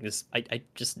again, because I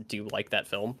just do like that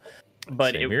film.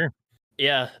 But Same here.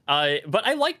 Yeah, but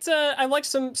I liked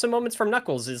some moments from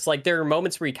Knuckles. It's like there are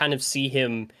moments where you kind of see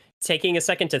him taking a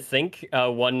second to think.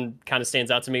 One kind of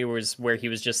stands out to me was where he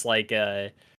was just like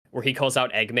where he calls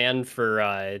out Eggman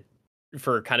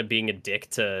for kind of being a dick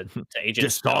to Agent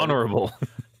Dishonorable.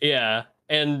 Yeah.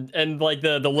 And like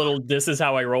the little "this is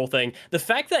how I roll" thing. The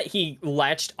fact that he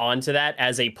latched onto that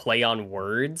as a play on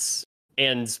words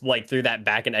and like threw that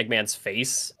back in Eggman's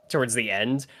face towards the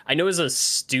end, I know is a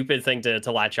stupid thing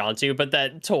to latch onto, but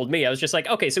that told me, I was just like,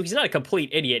 okay, so he's not a complete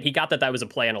idiot. He got that was a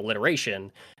play on alliteration,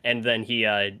 and then he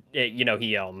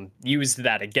used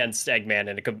that against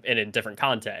Eggman in a different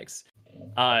context.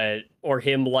 Or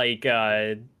him like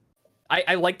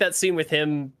I like that scene with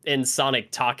him and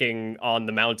Sonic talking on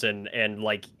the mountain, and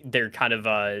like they're kind of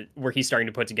where he's starting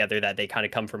to put together that they kind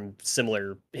of come from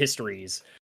similar histories,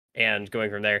 and going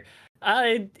from there.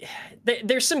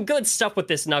 There's some good stuff with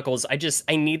this Knuckles.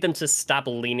 I need them to stop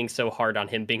leaning so hard on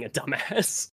him being a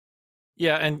dumbass.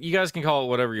 Yeah, and you guys can call it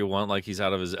whatever you want, like he's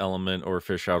out of his element or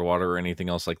fish out of water or anything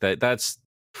else like that. That's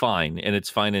fine, and it's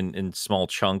fine in small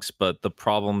chunks, but the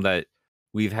problem that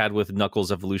we've had with Knuckles'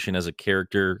 evolution as a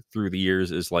character through the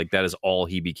years is like that is all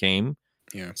he became.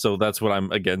 Yeah. So that's what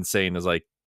I'm again saying is like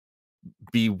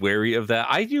be wary of that.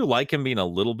 I do like him being a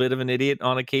little bit of an idiot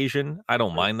on occasion. I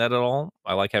don't mind that at all.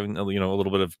 I like having a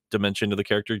little bit of dimension to the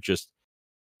character. Just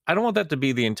I don't want that to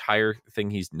be the entire thing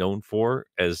he's known for.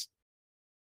 As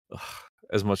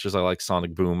much as I like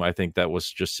Sonic Boom, I think that was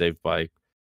just saved by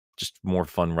just more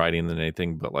fun writing than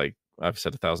anything. But like I've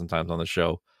said 1,000 times on the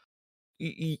show,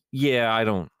 yeah, I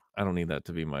don't need that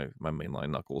to be my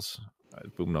mainline Knuckles.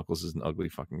 Boom Knuckles is an ugly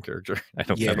fucking character. I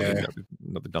don't need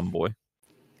another dumb boy.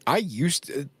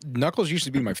 Knuckles used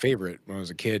to be my favorite when I was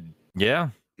a kid. Yeah.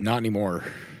 Not anymore.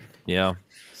 Yeah.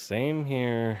 Same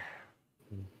here.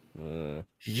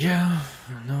 Yeah.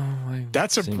 No.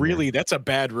 That's a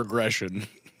bad regression.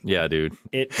 Yeah, dude.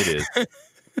 It is.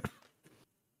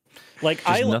 Like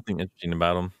There's nothing interesting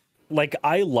about him. Like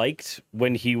I liked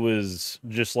when he was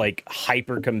just like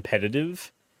hyper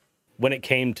competitive when it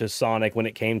came to Sonic, when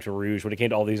it came to Rouge, when it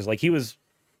came to all these. Like he was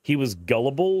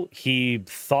gullible. He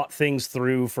thought things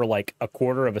through for like a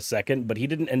quarter of a second, but he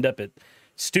didn't end up at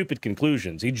stupid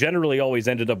conclusions. He generally always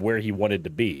ended up where he wanted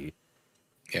to be.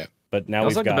 Yeah. But now that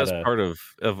was we've like got the best part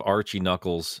of Archie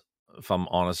Knuckles, if I'm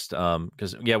honest.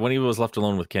 Because when he was left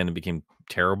alone with Ken, it became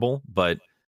terrible. But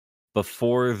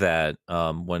before that,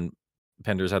 when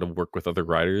Penders had to work with other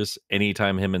writers,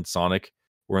 anytime him and Sonic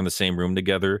were in the same room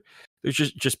together, they're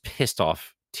just pissed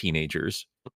off teenagers,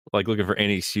 like looking for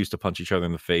any excuse to punch each other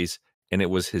in the face, and it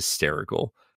was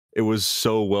hysterical. It was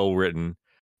so well written,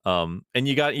 and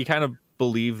you kind of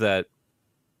believe that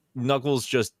Knuckles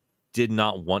just did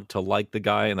not want to like the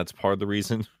guy, and that's part of the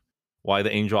reason why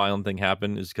the Angel Island thing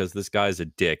happened, is because this guy's a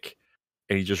dick,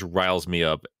 and he just riles me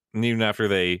up. And even after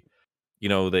they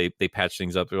patch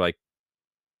things up, they're like,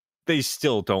 they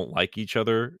still don't like each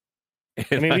other.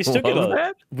 I mean, we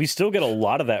still get a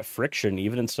lot of that friction,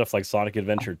 even in stuff like Sonic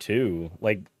Adventure 2.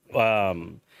 Like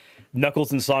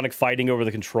Knuckles and Sonic fighting over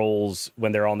the controls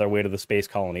when they're on their way to the Space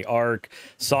Colony Arc.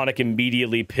 Sonic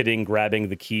immediately grabbing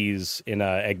the keys in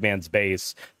Eggman's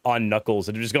base on Knuckles,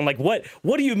 and they're just going like, "What?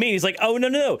 What do you mean?" He's like, "Oh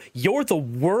no, you're the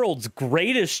world's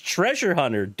greatest treasure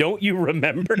hunter. Don't you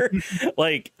remember?"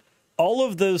 Like all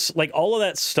of those, like all of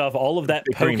that stuff, all of that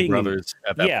poking brothers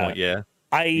at that point. Yeah.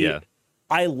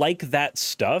 I like that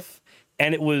stuff,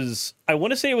 and I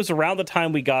want to say it was around the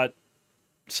time we got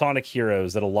Sonic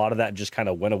Heroes that a lot of that just kind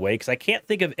of went away, because I can't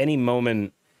think of any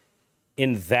moment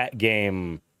in that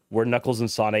game where Knuckles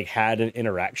and Sonic had an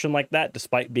interaction like that,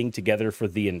 despite being together for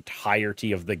the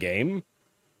entirety of the game.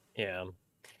 Yeah.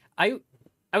 I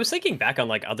was thinking back on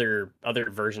like other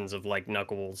versions of like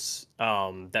Knuckles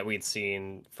that we'd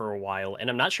seen for a while, and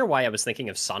I'm not sure why I was thinking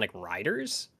of Sonic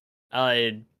Riders.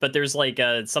 But there's like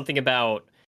something about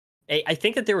I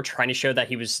think that they were trying to show that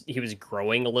he was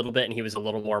growing a little bit, and he was a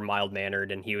little more mild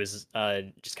mannered, and he was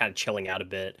just kind of chilling out a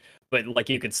bit. But like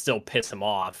you could still piss him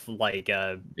off, like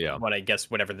when I guess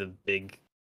whatever the big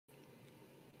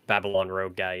Babylon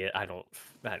Rogue guy. I don't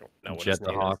know what his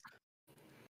name is.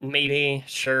 Maybe,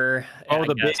 sure. Oh,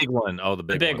 the big one. Oh, the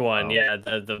big one. Yeah,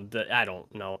 the I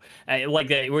don't know. Like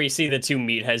where you see the two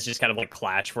meatheads just kind of like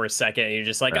clash for a second, and you're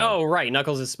just like, oh right,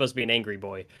 Knuckles is supposed to be an angry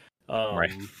boy.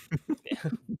 Right.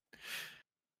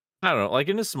 I don't know. Like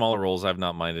in his smaller roles, I've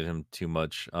not minded him too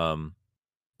much.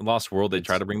 Lost World, they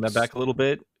try to bring that back a little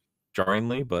bit,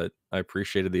 jarringly, but I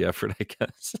appreciated the effort, I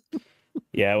guess.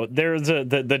 Yeah, there's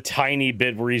the tiny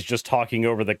bit where he's just talking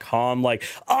over the comm, like,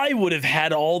 I would have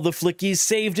had all the flickies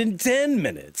saved in 10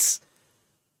 minutes.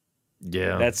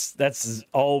 Yeah. That's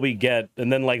all we get.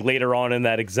 And then like later on in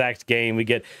that exact game, we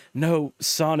get, no,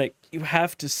 Sonic, you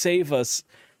have to save us.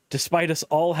 Despite us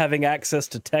all having access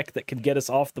to tech that can get us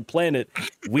off the planet,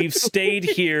 we've stayed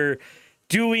here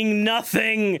doing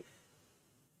nothing.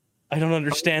 I don't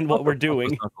understand what we're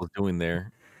doing. Knuckles doing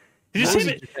there? Just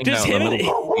him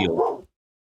field.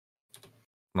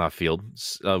 Not field.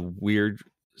 A weird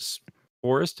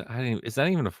forest. Is that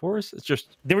even a forest? It's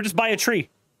just they were just by a tree.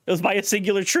 It was by a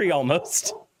singular tree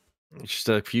almost. Just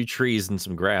a few trees and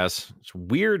some grass. It's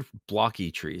weird, blocky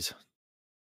trees.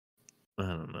 I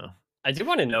don't know. I do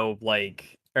want to know,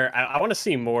 like, or I want to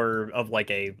see more of like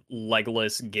a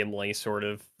Legolas Gimli sort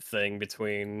of thing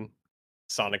between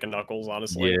Sonic and Knuckles.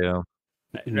 Honestly, yeah.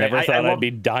 Never thought I'd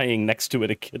be dying next to an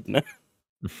echidna.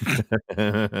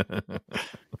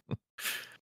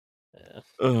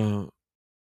 How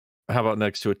about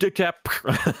next to a dick tap?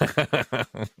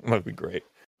 That'd be great.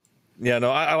 Yeah,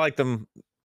 no, I like them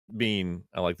being.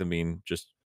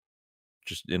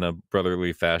 Just in a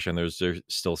brotherly fashion. There's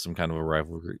still some kind of a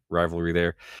rivalry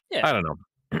there. Yeah. I don't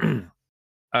know.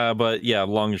 But yeah,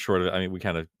 long and short of it, I mean, we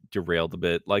kind of derailed a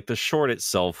bit. Like the short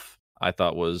itself, I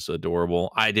thought was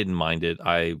adorable. I didn't mind it.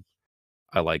 I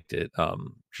liked it.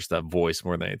 Just that voice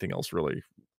more than anything else really,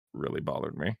 really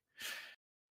bothered me.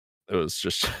 It was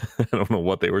just I don't know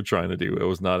what they were trying to do. It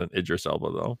was not an Idris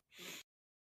Elba though.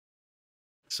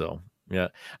 So yeah,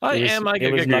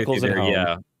 It was Knuckles at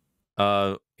home.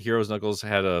 Yeah, Heroes Knuckles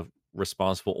had a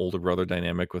responsible older brother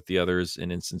dynamic with the others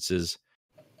in instances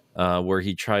where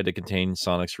he tried to contain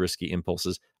Sonic's risky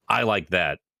impulses. I like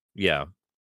that. Yeah,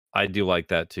 I do like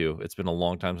that too. It's been a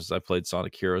long time since I played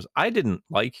Sonic Heroes. I didn't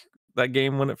like that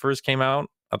game when it first came out.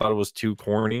 I thought it was too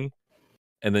corny.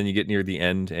 And then you get near the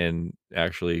end and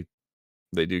actually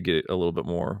they do get a little bit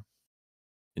more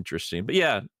interesting. But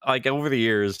yeah, like over the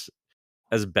years,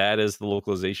 as bad as the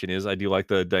localization is, I do like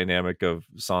the dynamic of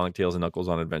Sonic, Tails, and Knuckles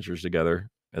on adventures together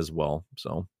as well.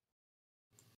 So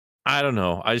I don't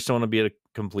know. I just don't want to be a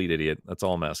complete idiot. That's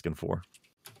all I'm asking for.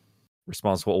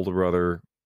 Responsible older brother.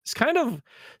 It's kind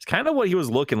of what he was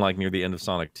looking like near the end of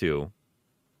Sonic 2.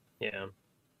 Yeah.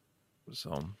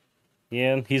 So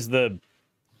Yeah, he's the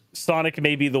Sonic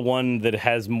may be the one that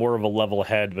has more of a level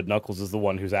head, but Knuckles is the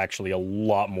one who's actually a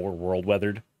lot more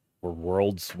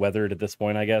worlds weathered at this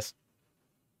point, I guess.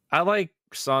 I like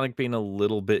Sonic being a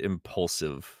little bit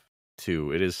impulsive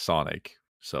too. It is Sonic,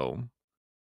 so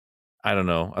I don't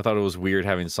know. I thought it was weird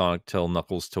having Sonic tell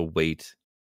Knuckles to wait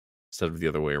instead of the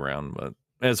other way around, but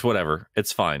it's whatever.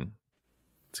 It's fine.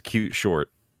 It's a cute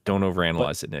short. Don't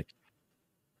overanalyze it, Nick.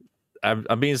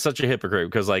 I'm being such a hypocrite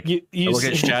because like I look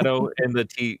at Shadow in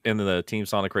the Team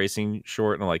Sonic Racing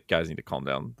short and I'm like, guys need to calm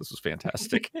down. This was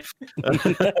fantastic.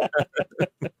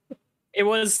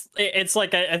 It's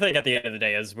like I think at the end of the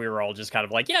day, as we were all just kind of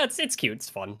like, yeah, it's cute, it's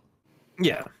fun.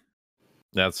 Yeah,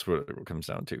 that's what it comes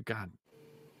down to. God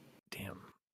damn,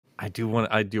 I do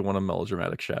want a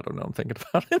melodramatic Shadow. Now I'm thinking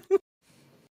about it.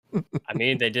 I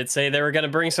mean, they did say they were going to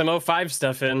bring some 05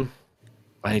 stuff in.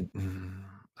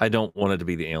 I don't want it to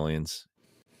be the aliens.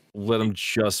 Let them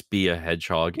just be a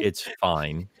hedgehog. It's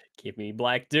fine. Give me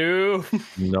Black Dew.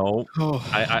 No,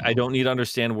 I don't need to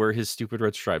understand where his stupid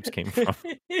red stripes came from.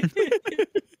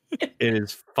 It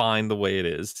is fine the way it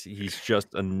is. He's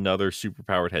just another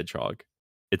superpowered hedgehog.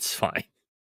 It's fine.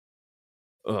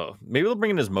 Maybe they'll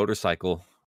bring in his motorcycle.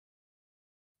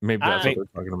 Maybe that's what they're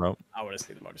talking about. I want to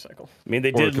see the motorcycle. I mean,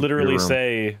 they did literally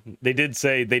say they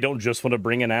don't just want to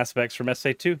bring in aspects from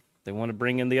SA2. They want to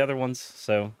bring in the other ones.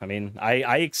 So, I mean,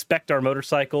 I expect our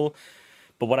motorcycle,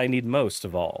 but what I need most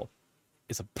of all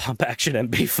is a pump action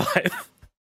MP5.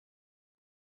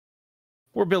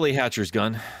 Or Billy Hatcher's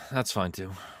gun. That's fine too.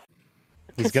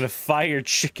 He's going to fire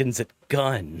chickens at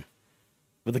gun.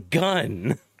 With a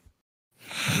gun.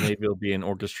 Maybe it'll be an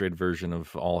orchestrated version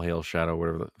of All Hail Shadow,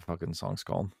 whatever the fucking song's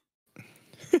called.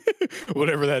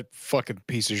 Whatever that fucking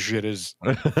piece of shit is.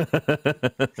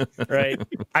 Right.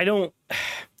 I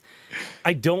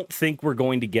don't think we're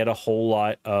going to get a whole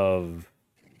lot of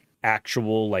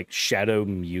actual like Shadow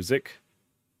music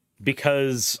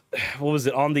because what was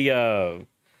it on the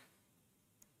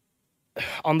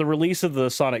release of the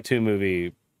Sonic 2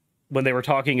 movie when they were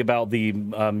talking about the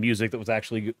music that was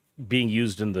actually being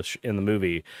used in the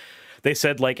movie, they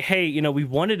said like, hey, you know, we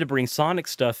wanted to bring Sonic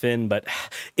stuff in, but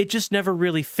it just never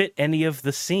really fit any of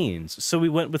the scenes. So we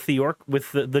went with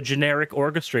the generic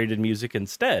orchestrated music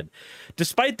instead,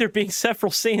 despite there being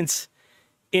several scenes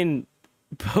in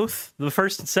both the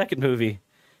first and second movie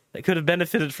that could have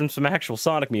benefited from some actual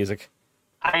Sonic music.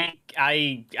 I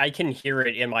can hear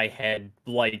it in my head,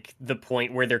 like the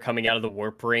point where they're coming out of the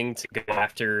warp ring to go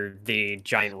after the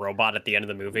giant robot at the end of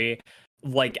the movie.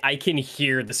 Like, I can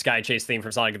hear the Sky Chase theme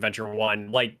from Sonic Adventure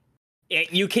 1. Like,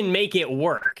 you can make it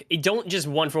work. Don't just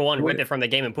one for one rip it from the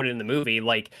game and put it in the movie,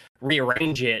 like,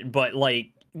 rearrange it, but, like,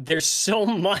 there's so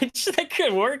much that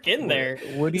could work in there.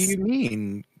 What do you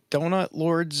mean? Donut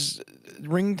Lord's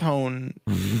ringtone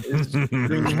is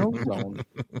Green Hill Zone.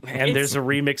 And there's a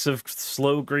remix of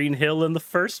Slow Green Hill in the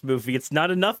first movie. It's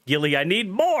not enough, Gilly. I need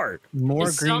more.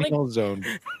 More Green Hill Zone.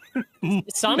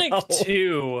 Sonic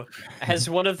 2 has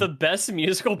one of the best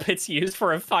musical bits used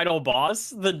for a final boss.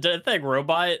 The Death Egg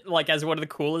Robot, like, has one of the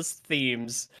coolest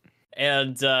themes.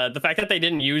 And the fact that they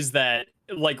didn't use that,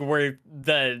 like, where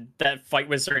that fight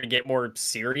was starting to get more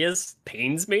serious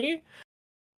pains me.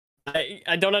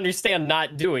 I don't understand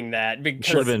not doing that because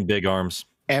Should have been Big Arms.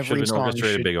 Every song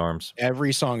Big Arms.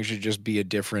 Every song should just be a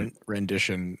different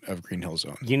rendition of Green Hill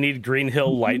Zone. You need Green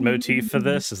Hill leitmotif for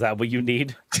this? Is that what you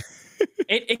need?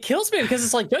 It kills me because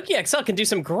it's like Donkey XL can do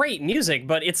some great music,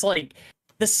 but it's like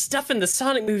the stuff in the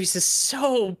Sonic movies is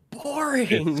so boring.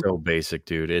 It's so basic,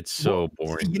 dude. It's so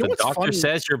boring. You know the what's doctor funny?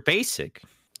 says you're basic.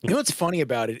 You know what's funny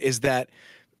about it is that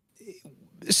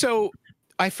so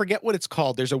I forget what it's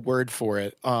called. There's a word for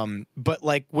it. But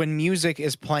like when music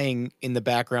is playing in the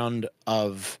background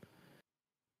of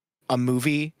a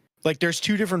movie, Like there's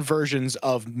two different versions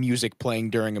of music playing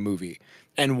during a movie.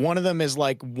 And one of them is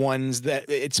like ones that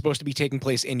it's supposed to be taking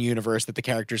place in universe that the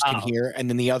characters can hear. And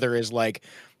then the other is like,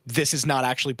 this is not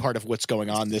actually part of what's going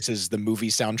on. This is the movie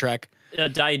soundtrack.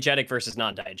 Diegetic versus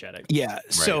non-diegetic. Yeah.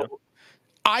 Right. So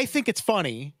I think it's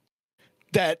funny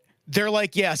that they're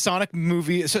like, yeah, Sonic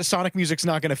music's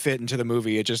not going to fit into the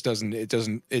movie. It just doesn't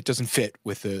fit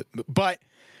with the, but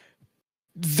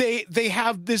they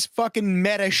have this fucking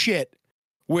meta shit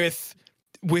with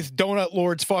Donut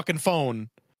Lord's fucking phone,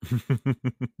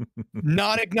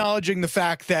 not acknowledging the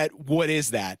fact that what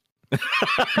is that?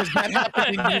 Because that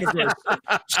happened in universe.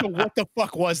 So what the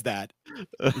fuck was that?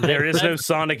 There is no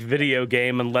Sonic video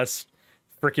game unless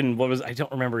freaking I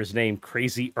don't remember his name.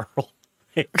 Crazy Earl.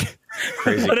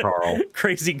 Crazy Carl.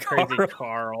 Crazy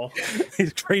Carl.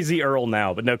 He's Crazy Earl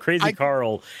now, but no,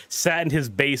 Carl sat in his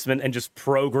basement and just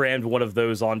programmed one of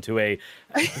those onto a.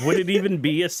 Would it even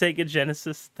be a Sega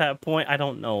Genesis at that point? I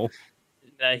don't know.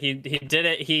 He did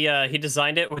it. He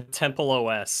designed it with Temple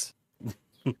OS.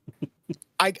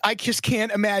 I just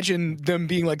can't imagine them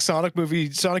being like Sonic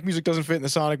music doesn't fit in the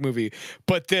Sonic movie,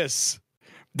 but this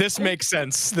makes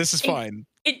sense. This is fine.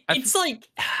 It's like,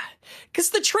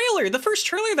 because the first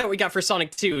trailer that we got for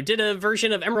Sonic 2 did a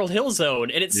version of Emerald Hill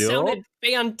Zone, and it sounded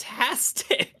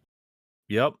fantastic.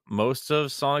 Yep, most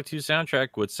of Sonic 2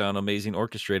 soundtrack would sound amazing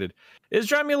orchestrated. It's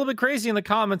driving me a little bit crazy in the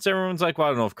comments. Everyone's like, well, I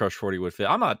don't know if Crush 40 would fit.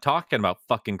 I'm not talking about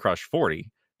fucking Crush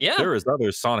 40. Yeah. There is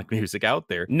other Sonic music out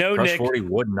there. No, Crush Nick, 40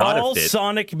 would not all have fit.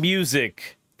 Sonic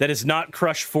music that is not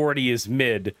Crush 40 is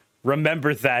mid.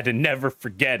 Remember that and never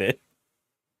forget it.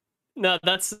 No,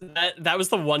 that was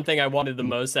the one thing I wanted the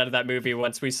most out of that movie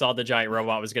once we saw the giant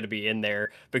robot was going to be in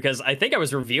there, because I think I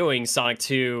was reviewing Sonic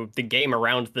 2, the game,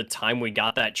 around the time we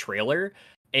got that trailer,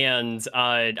 and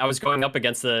I was going up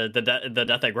against the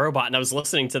Death Egg robot, and I was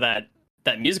listening to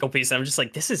that musical piece, and I'm just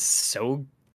like, this is so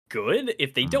good.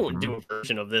 If they don't do a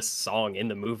version of this song in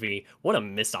the movie, what a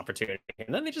missed opportunity.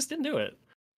 And then they just didn't do it.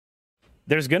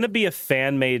 There's going to be a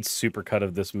fan-made supercut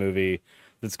of this movie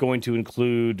that's going to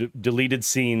include deleted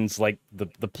scenes like the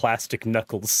plastic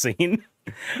knuckles scene.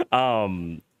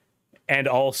 And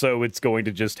also it's going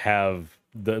to just have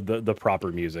the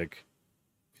proper music.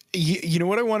 You know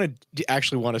what I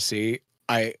actually want to see?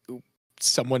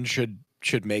 Someone should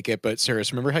make it, but Sarah,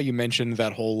 remember how you mentioned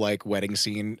that whole like wedding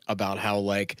scene about how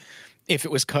like if it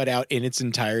was cut out in its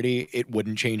entirety, it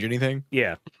wouldn't change anything?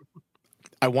 Yeah.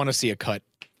 I want to see a cut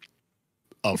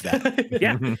of that.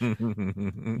 Yeah.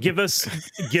 give us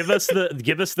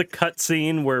the cut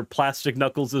scene where Plastic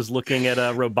Knuckles is looking at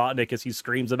Robotnik as he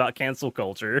screams about cancel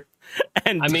culture,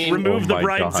 and remove the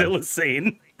Bridezilla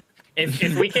scene.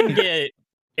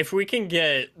 If we can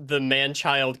get the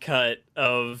man-child cut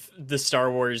of the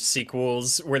Star Wars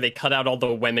sequels where they cut out all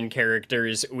the women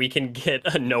characters, we can get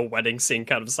a no wedding scene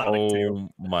cut of Sonic 2. Oh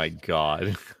my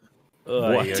god.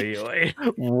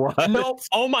 What? No,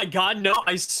 oh my god, no,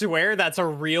 I swear that's a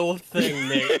real thing,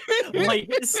 Nick.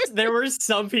 Like, there were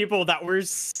some people that were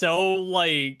so,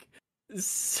 like,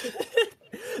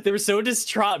 they were so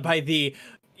distraught by the,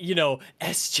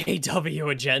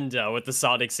 SJW agenda with the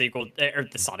Sonic sequel, or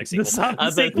the Sonic sequel.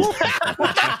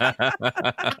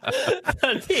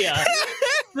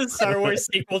 The Star Wars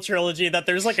sequel trilogy, that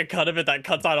there's, like, a cut of it that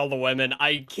cuts out all the women.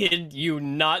 I kid you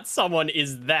not, someone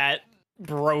is that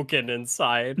broken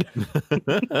inside.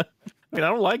 I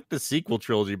don't like the sequel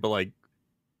trilogy, but like,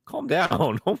 calm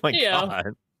down. Oh my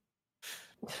god.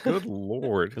 Good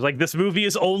lord. It's like, this movie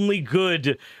is only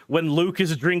good when Luke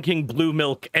is drinking blue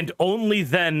milk, and only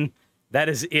then. That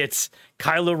is it.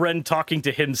 Kylo Ren talking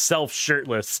to himself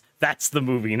shirtless. That's the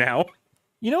movie now.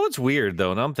 You know what's weird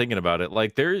though, and I'm thinking about it,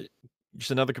 like there's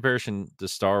just another comparison to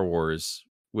Star Wars,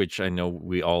 which I know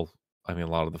a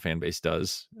lot of the fan base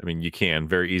does. I mean, you can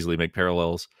very easily make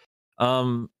parallels.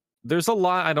 There's a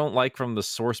lot I don't like from the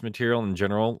source material in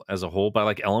general as a whole, but I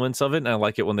like elements of it, and I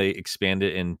like it when they expand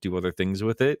it and do other things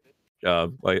with it.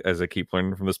 Like, as I keep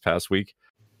learning from this past week,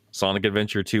 Sonic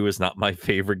Adventure 2 is not my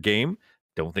favorite game.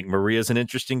 Don't think Maria's an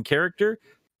interesting character.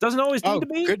 Doesn't always need to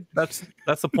be. Good. That's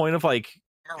the point of like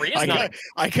Maria's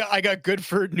I got good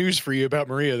news for you about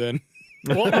Maria then.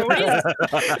 Well,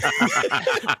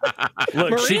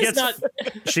 look,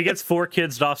 she gets 4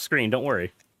 kids off screen. Don't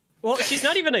worry. Well, she's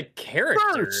not even a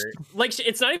character. Like,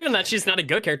 it's not even that she's not a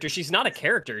good character. She's not a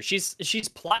character. She's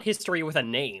plot history with a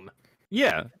name.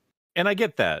 Yeah, and I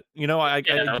get that. I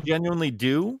genuinely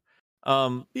do.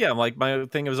 Like, my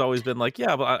thing has always been like,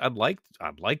 yeah, but I'd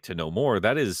like to know more.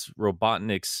 That is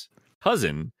Robotnik's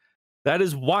cousin. That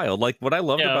is wild. Like, what I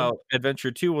loved about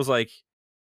Adventure 2 was like,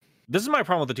 this is my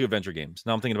problem with the 2 Adventure games.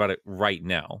 Now I'm thinking about it right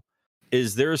now.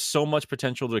 is there's so much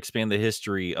potential to expand the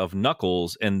history of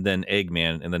Knuckles and then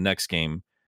Eggman in the next game,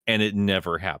 and it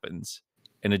never happens,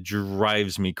 and it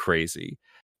drives me crazy.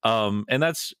 And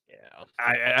that's Yeah.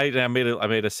 I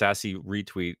made a sassy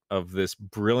retweet of this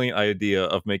brilliant idea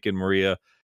of making Maria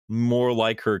more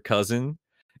like her cousin.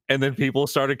 And then people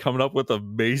started coming up with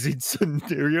amazing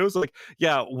scenarios. Like,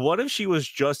 yeah, what if she was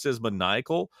just as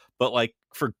maniacal, but like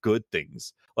for good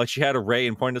things? Like she had a ray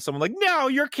and pointed at someone like, "No,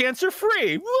 you're cancer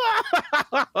free."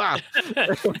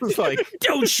 It was like,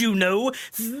 Don't you know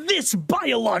this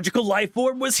biological life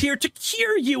form was here to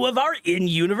cure you of our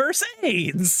in-universe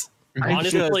AIDS?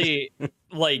 Honestly,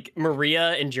 like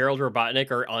Maria and Gerald Robotnik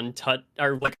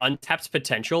are like untapped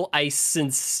potential. I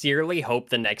sincerely hope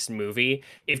the next movie,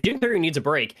 if Jim Carrey needs a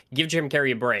break, give Jim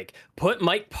Carrey a break. Put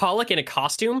Mike Pollock in a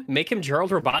costume, make him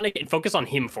Gerald Robotnik, and focus on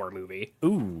him for a movie.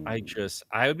 Ooh.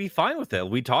 I would be fine with that.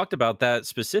 We talked about that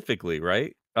specifically,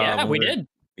 right? Yeah, we did.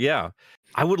 Yeah.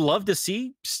 I would love to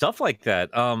see stuff like that.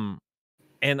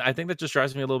 And I think that just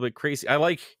drives me a little bit crazy.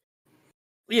 Like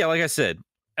I said,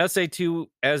 SA2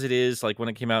 as it is, like when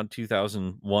it came out in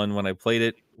 2001, when I played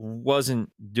it,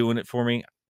 wasn't doing it for me.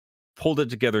 Pulled it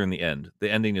together in the end. The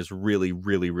ending is really,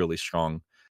 really, really strong.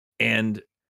 And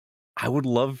I would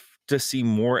love to see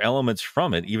more elements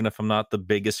from it, even if I'm not the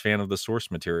biggest fan of the source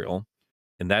material.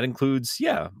 And that includes,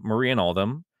 Marie and all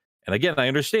them. And again, I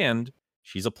understand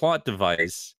she's a plot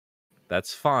device.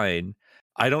 That's fine.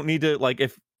 I don't need to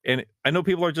and I know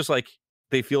people are just like,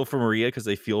 they feel for Maria because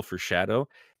they feel for Shadow.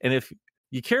 And if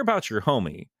you care about your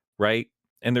homie, right?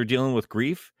 And they're dealing with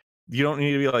grief, you don't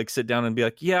need to be like, sit down and be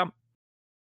like, yeah,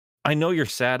 I know you're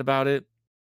sad about it,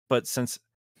 but since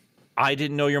I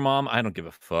didn't know your mom, I don't give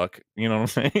a fuck. You know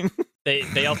what I'm saying?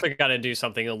 They also got to do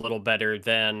something a little better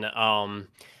than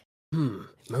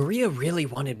Maria really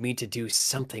wanted me to do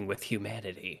something with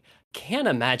humanity. Can't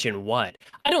imagine what.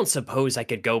 I don't suppose I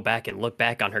could go back and look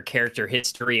back on her character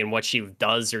history and what she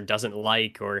does or doesn't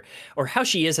like, or how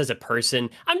she is as a person.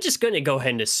 I'm just going to go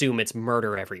ahead and assume it's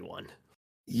murder everyone.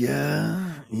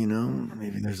 Yeah,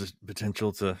 maybe there's a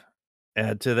potential to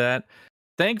add to that.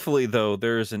 Thankfully, though,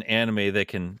 there's an anime that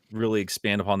can really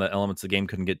expand upon the elements the game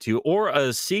couldn't get to, or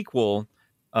a sequel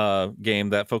game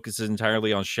that focuses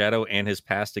entirely on Shadow and his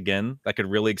past again that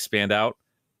could really expand out.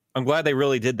 I'm glad they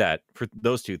really did that for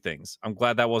those two things. I'm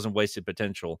glad that wasn't wasted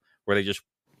potential where they just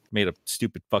made a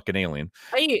stupid fucking alien.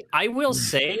 I will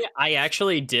say I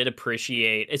actually did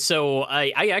appreciate it. So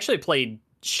I actually played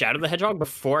Shadow the Hedgehog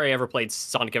before I ever played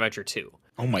Sonic Adventure 2.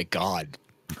 Oh my god.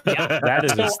 Yeah. That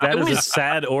is a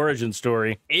sad origin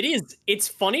story. It is. It's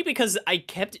funny because I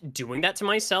kept doing that to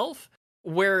myself,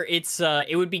 where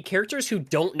it would be characters who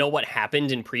don't know what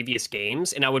happened in previous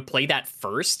games, and I would play that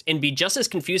first and be just as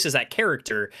confused as that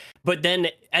character. But then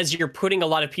as you're putting a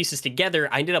lot of pieces together,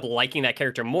 I ended up liking that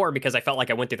character more because I felt like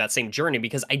I went through that same journey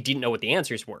because I didn't know what the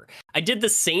answers were. I did the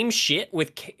same shit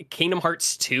with Kingdom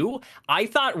Hearts 2. I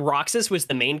thought Roxas was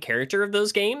the main character of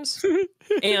those games.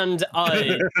 And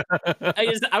I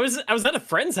was at a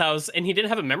friend's house and he didn't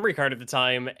have a memory card at the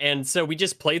time, and so we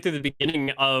just played through the beginning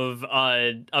of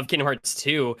Kingdom Hearts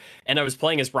 2, and I was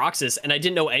playing as Roxas, and I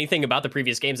didn't know anything about the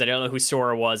previous games. I didn't know who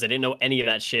Sora was. I didn't know any of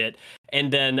that shit.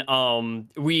 And then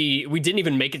we didn't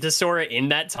even make it to Sora in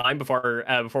that time before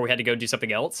we had to go do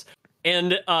something else.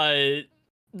 And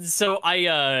so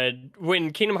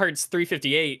when Kingdom Hearts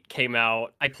 358 came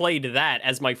out, I played that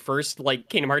as my first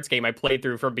Kingdom Hearts game I played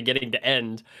through from beginning to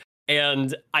end.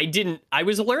 And I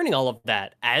was learning all of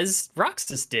that as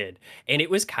Roxas did. And it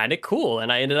was kind of cool.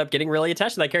 And I ended up getting really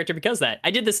attached to that character because of that.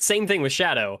 I did the same thing with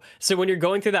Shadow. So when you're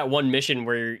going through that one mission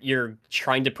where you're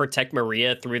trying to protect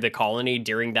Maria through the colony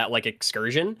during that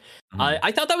excursion, I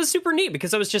thought that was super neat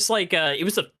because I was just it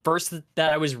was the first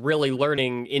that I was really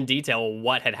learning in detail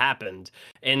what had happened.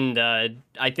 And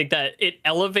I think that it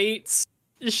elevates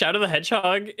Shadow the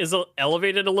Hedgehog is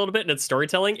elevated a little bit in its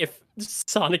storytelling if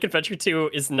Sonic Adventure 2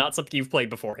 is not something you've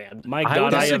played beforehand. My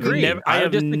God, I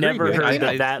have never heard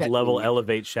that level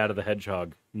elevates Shadow the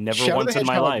Hedgehog. Never Shadow once in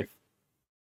my life.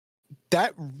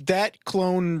 That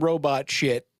clone robot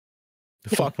shit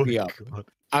fucked me up. God.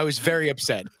 I was very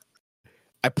upset.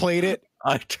 I played it.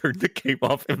 I turned the game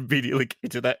off and immediately came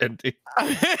to that ending.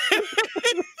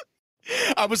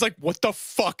 I was like, what the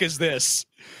fuck is this?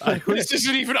 This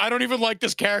isn't even, I don't even like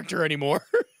this character anymore.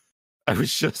 I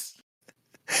was just,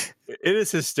 it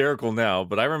is hysterical now,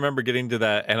 but I remember getting to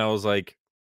that and I was like,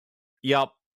 yep,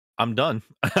 I'm done.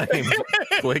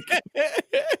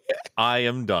 I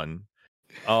am done.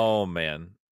 Oh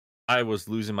man. I was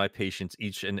losing my patience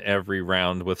each and every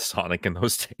round with Sonic in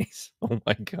those days. Oh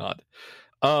my God.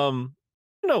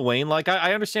 No, Wayne,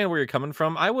 I understand where you're coming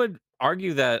from. I would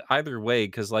argue that either way,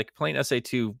 because like playing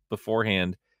SA2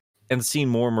 beforehand and seeing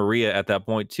more Maria at that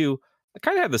point too, it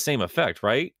kind of had the same effect,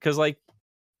 right? Because like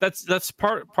that's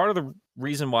part of the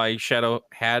reason why Shadow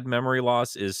had memory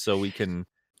loss is so we can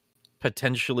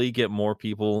potentially get more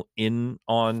people in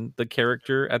on the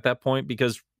character at that point,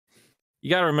 because you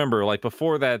got to remember, like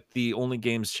before that, the only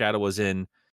games Shadow was in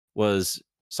was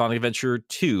Sonic Adventure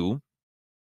 2,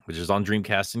 which is on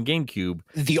Dreamcast and GameCube.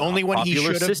 The only one he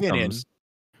Popular should have been in.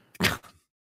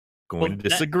 Going to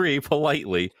disagree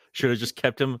politely. Should have just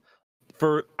kept him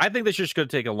for. I think they just could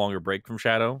take a longer break from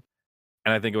Shadow,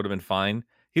 and I think it would have been fine.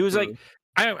 He was like,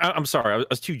 I'm sorry, I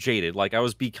was too jaded. Like I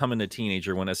was becoming a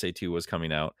teenager when SA2 was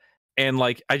coming out, and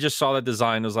like I just saw that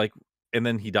design. Was like, and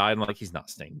then he died. And like he's not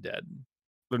staying dead.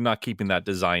 They're not keeping that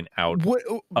design out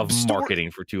of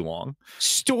marketing for too long.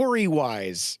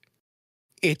 Story-wise,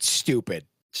 it's stupid.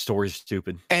 Story's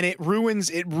stupid. And it ruins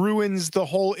the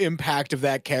whole impact of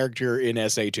that character in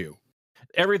SA2.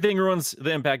 Everything ruins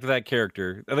the impact of that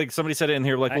character. I think somebody said it in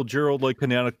here, like, well, Gerald like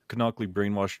canonically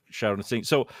brainwashed Shadow and Sing.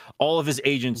 So all of his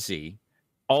agency,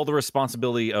 all the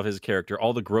responsibility of his character,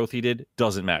 all the growth he did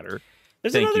doesn't matter.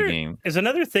 Thank you, game. There's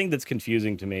another thing that's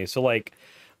confusing to me. So like,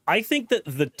 I think that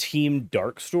the Team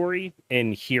Dark story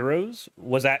in Heroes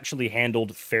was actually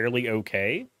handled fairly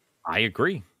okay. I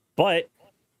agree. But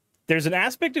there's an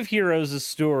aspect of Heroes'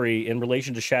 story in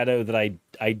relation to Shadow that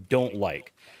I don't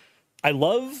like. I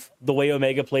love the way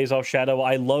Omega plays off Shadow.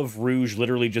 I love Rouge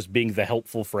literally just being the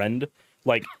helpful friend.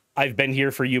 Like, I've been here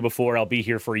for you before, I'll be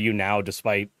here for you now,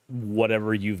 despite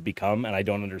whatever you've become, and I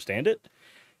don't understand it.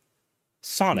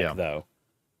 Sonic, though.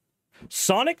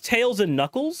 Sonic, Tails, and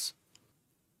Knuckles...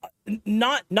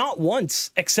 Not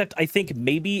once, except I think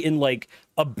maybe in like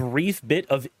a brief bit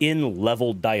of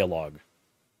in-level dialogue,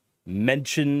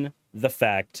 mention the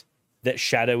fact that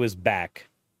Shadow is back,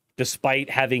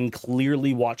 despite having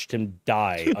clearly watched him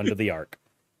die under the arc.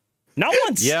 Not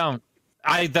once. Yeah,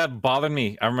 that bothered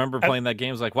me. I remember playing that game.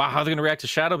 I was like, wow, how are they gonna react to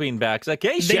Shadow being back? It's like,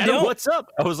 hey, Shadow, what's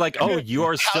up? I was like, oh, you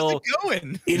are still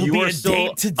going. It'll you be are a still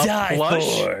date to die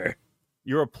for.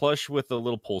 You're a plush with a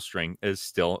little pull string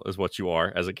is what you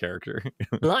are as a character.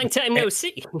 Long time no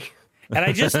see. And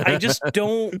I just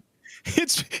don't.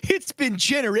 It's been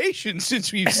generations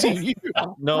since we've seen you.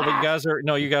 No, but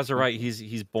you guys are right.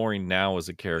 He's boring now as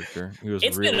a character.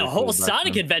 It's really been a whole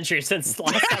Sonic adventure since the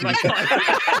last time I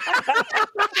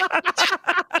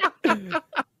played.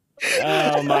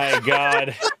 Oh my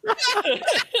god.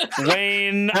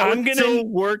 Wayne, I'm gonna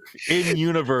work in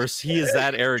universe. He is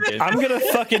that arrogant. I'm gonna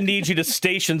fucking need you to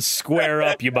station square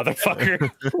up, you motherfucker.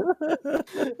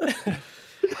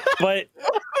 But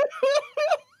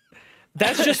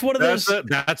that's just one of those.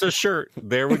 That's a shirt.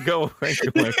 There we go.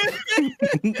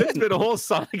 It's been a whole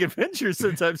Sonic adventure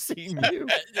since I've seen you.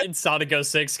 And Sonic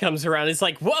 06 comes around. It's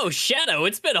like, whoa, Shadow!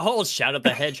 It's been a whole Shadow the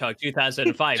Hedgehog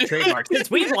 2005 trademark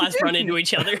since we've last run into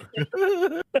each other.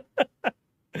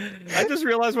 I just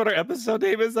realized what our episode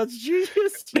name is. That's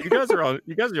genius. You guys are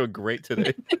doing great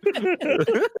today.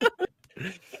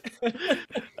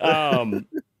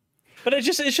 But it's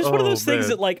just one of those things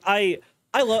that like I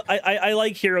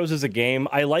like Heroes as a game.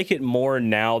 I like it more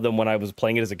now than when I was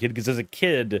playing it as a kid, because as a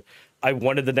kid, I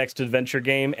wanted the next adventure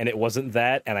game, and it wasn't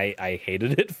that, and I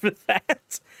hated it for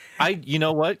that. You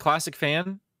know what? Classic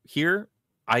fan here.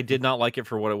 I did not like it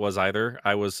for what it was either.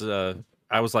 I was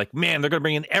like, man, they're gonna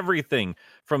bring in everything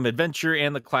from adventure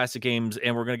and the classic games,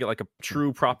 and we're gonna get like a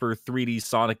true proper 3D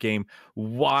Sonic game.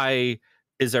 Why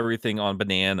is everything on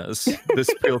bananas? This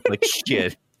feels like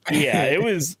shit. Yeah, it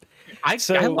was. I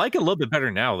like it a little bit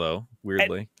better now, though.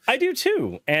 Weirdly, I do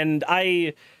too. And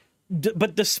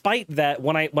but despite that,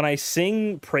 when I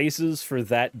sing praises for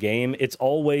that game, it's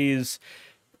always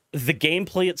the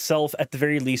gameplay itself, at the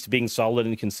very least, being solid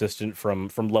and consistent from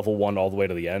level 1 all the way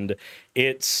to the end.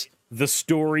 It's the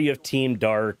story of Team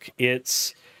Dark.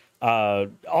 It's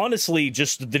honestly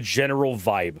just the general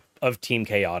vibe of Team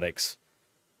Chaotix.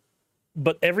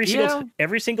 But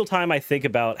every single time I think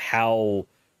about how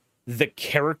the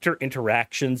character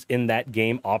interactions in that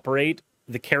game operate,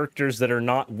 the characters that are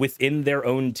not within their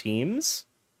own teams,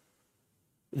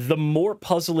 the more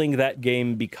puzzling that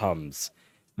game becomes.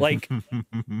 Like,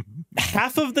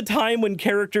 half of the time when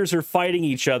characters are fighting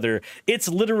each other, it's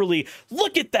literally,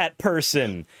 look at that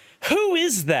person. Who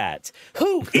is that?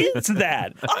 Who is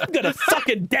that? I'm gonna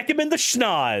fucking deck him in the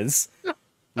schnoz.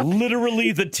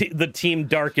 Literally, the Team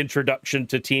Dark introduction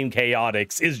to Team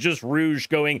Chaotix is just Rouge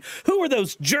going, who are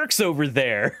those jerks over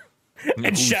there? And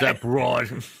who's that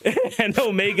broad? And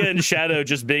Omega and Shadow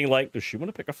just being like, does she want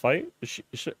to pick a fight?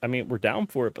 I mean, we're down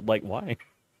for it, but like, why?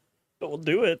 But we'll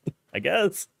do it, I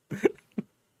guess.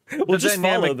 the just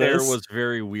follow dynamic there this. was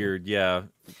very weird. Yeah,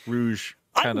 Rouge.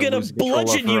 I'm kinda gonna losing control of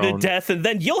bludgeon her you to own- death, and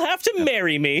then you'll have to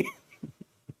marry me.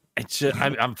 It's just,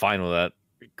 I'm fine with that.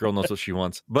 Girl knows what she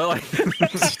wants, but like,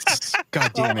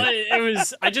 God damn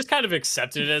it. I just kind of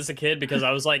accepted it as a kid because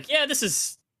I was like, yeah, this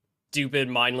is stupid,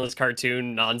 mindless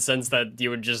cartoon nonsense that you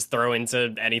would just throw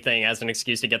into anything as an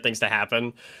excuse to get things to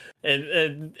happen. I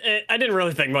didn't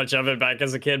really think much of it back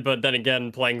as a kid, but then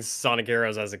again, playing Sonic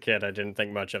Heroes as a kid, I didn't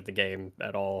think much of the game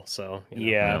at all. So you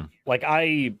know. Yeah, like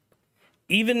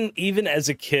even as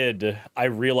a kid, I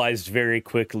realized very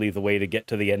quickly the way to get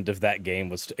to the end of that game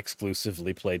was to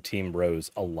exclusively play Team Rose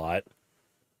a lot.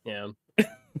 Yeah.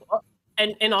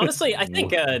 and honestly, I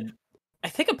think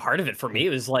a part of it for me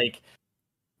was like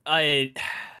I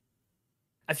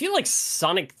feel like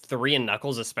Sonic 3 and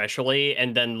Knuckles especially,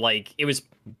 and then like it was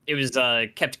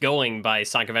kept going by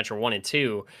Sonic Adventure 1 and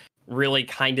 2, really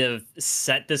kind of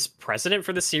set this precedent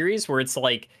for the series where it's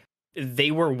like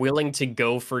they were willing to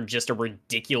go for just a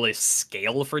ridiculous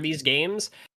scale for these games,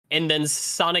 and then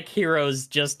Sonic Heroes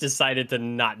just decided to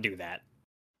not do that.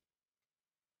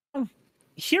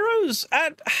 Heroes,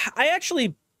 I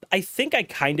think I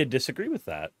kind of disagree with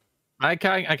that. I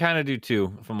kind of do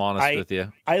too, if I'm honest with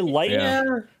you. I like Yeah.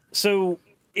 So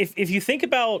if you think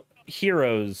about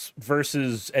Heroes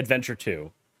versus Adventure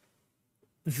 2,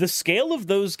 the scale of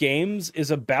those games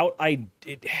is about Like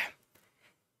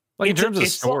in It's- terms of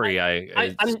it's- story,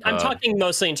 I'm talking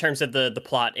mostly in terms of the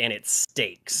plot and its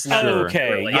stakes. not Sure.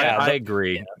 Okay, really- yeah, I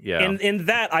agree. Yeah. in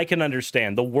that I can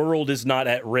understand. The world is not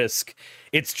at risk.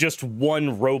 It's just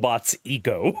one robot's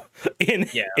ego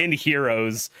in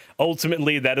Heroes.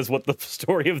 Ultimately, that is what the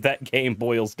story of that game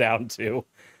boils down to.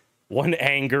 One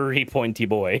angry, pointy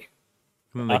boy.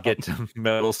 When they get to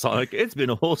Metal Sonic, it's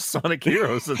been a whole Sonic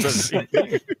Heroes since I've seen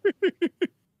it.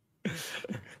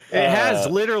 It has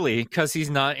literally, because he's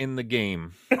not in the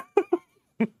game.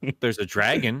 There's a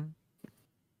dragon.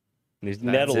 He's That's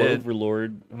Nettle it.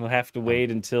 Overlord. We'll have to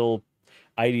wait until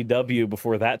IDW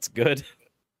before that's good.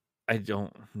 I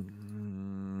don't.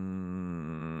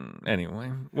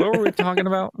 Anyway, what were we talking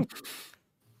about?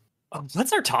 Oh,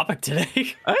 what's our topic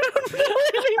today? I don't know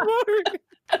anymore.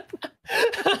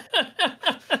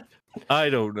 I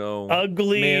don't know.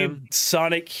 Ugly Man.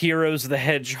 Sonic Heroes the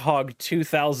Hedgehog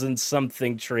 2000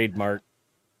 something trademark.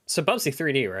 So Bubsy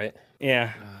 3D, right?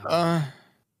 Yeah.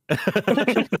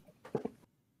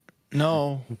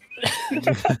 No.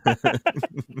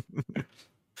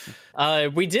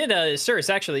 We did, Sirs,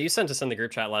 actually, you sent us in the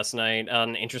group chat last night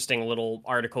an interesting little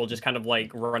article, just kind of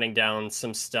like running down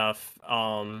some stuff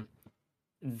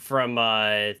from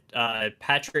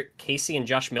Patrick Casey and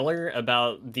Josh Miller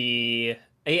about the.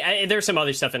 There's some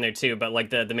other stuff in there too, but like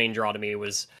the main draw to me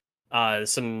was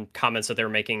some comments that they were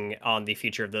making on the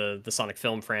future of the Sonic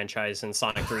film franchise and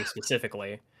Sonic 3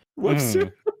 specifically. Whoops.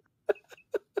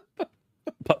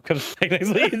 Pup comes back next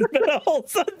week. It's been a whole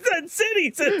Sunset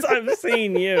City since I've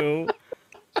seen you.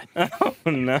 Oh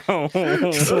no.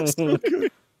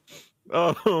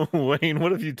 Oh, Wayne,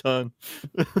 what have you done?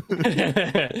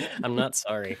 I'm not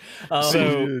sorry.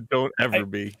 So don't ever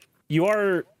be. you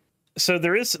are so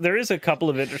there is a couple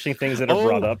of interesting things that are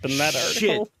brought up in that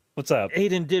article. Shit. What's up?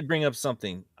 Aiden did bring up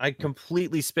something. I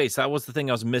completely spaced. That was the thing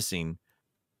I was missing.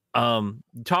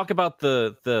 Talk about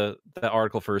the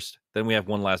article first, then we have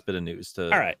one last bit of news to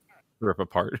All right. rip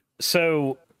apart.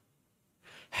 So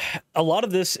a lot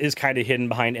of this is kind of hidden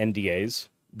behind NDAs.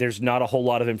 There's not a whole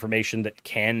lot of information that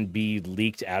can be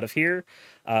leaked out of here,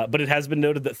 but it has been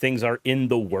noted that things are in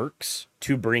the works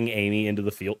to bring Amy into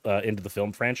the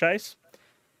film franchise.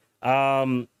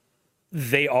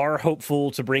 They are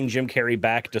hopeful to bring Jim Carrey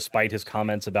back despite his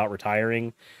comments about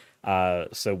retiring.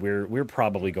 So we're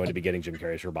probably going to be getting Jim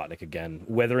Carrey as Robotnik again,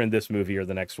 whether in this movie or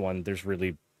the next one.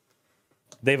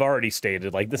 They've already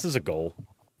stated like this is a goal.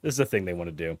 This is a thing they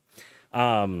want to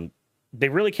do. They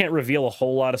really can't reveal a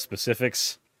whole lot of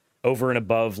specifics over and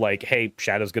above like, hey,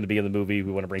 Shadow's going to be in the movie.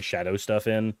 We want to bring Shadow stuff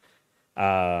in.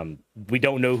 We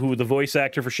don't know who the voice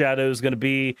actor for Shadow is going to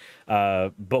be,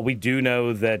 but we do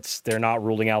know that they're not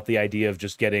ruling out the idea of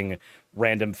just getting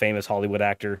random famous Hollywood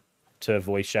actor to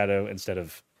voice Shadow instead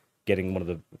of getting one of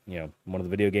the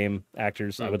video game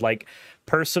actors. I would like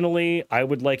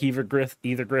either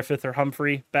Griffith or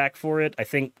Humphrey back for it. I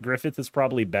think Griffith is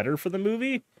probably better for the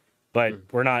movie, but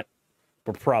we're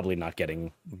probably not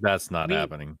getting That's not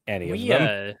happening. any of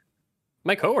them.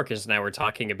 My coworkers and I were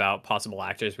talking about possible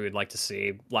actors we would like to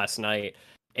see last night,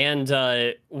 and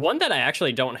one that I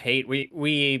actually don't hate.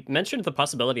 We mentioned the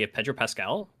possibility of Pedro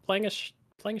Pascal playing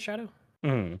a Shadow.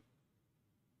 Mhm.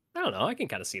 I don't know. I can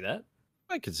kind of see that.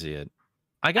 I could see it.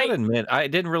 I gotta admit, I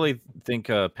didn't really think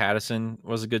Pattinson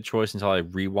was a good choice until I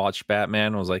rewatched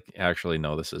Batman. I was like, actually,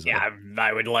 no, this is Yeah,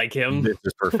 I would like him. this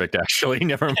is perfect. Actually,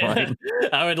 never mind.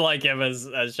 I would like him as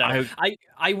Shadow.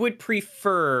 I would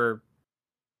prefer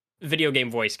video game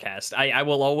voice cast. I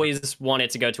will always want it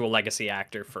to go to a legacy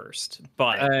actor first,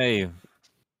 but Hey,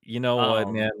 you know what,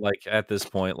 Um, man? Like at this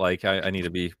point, like I need to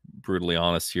be brutally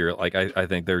honest here. Like I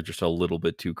think they're just a little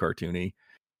bit too cartoony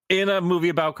in a movie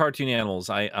about cartoon animals.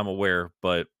 I'm aware,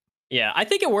 but yeah, I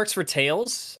think it works for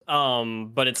Tails.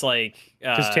 But it's like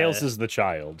Because Tails is the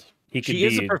child. He could she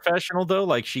is a be. professional though.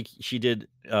 Like she did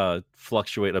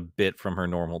fluctuate a bit from her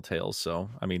normal Tails. So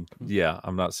I mean, yeah,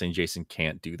 I'm not saying Jason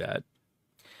can't do that.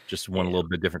 Just went a little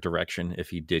bit different direction if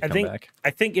he did come back. I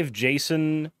think if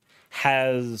Jason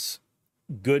has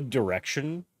good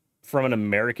direction from an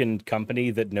American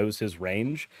company that knows his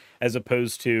range, as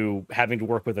opposed to having to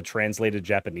work with a translated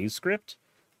Japanese script,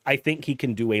 I think he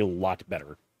can do a lot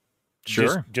better.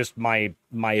 Sure. Just my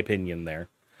opinion there.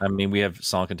 I mean, we have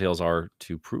Sonic and Tails are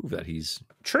to prove that he's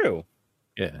True.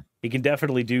 yeah. He can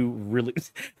definitely do really.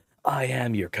 I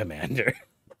am your commander.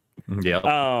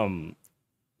 Yeah.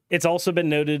 It's also been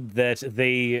noted that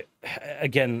they,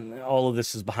 again, all of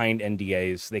this is behind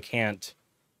NDAs. They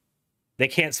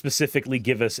can't specifically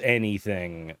give us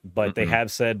anything, but they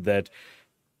have said that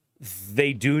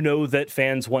they do know that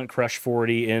fans want Crush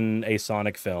 40 in a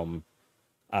Sonic film,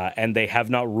 and they have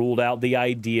not ruled out the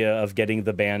idea of getting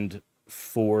the band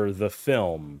for the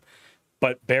film.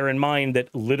 But bear in mind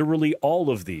that literally all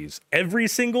of these, every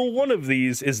single one of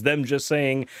these is them just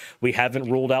saying, we haven't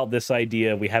ruled out this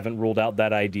idea, we haven't ruled out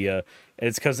that idea. And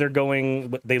it's because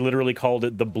they literally called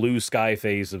it the blue sky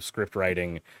phase of script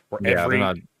writing, where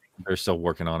they're still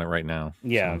working on it right now.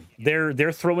 Yeah, So.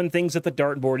 they're throwing things at the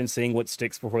dartboard and seeing what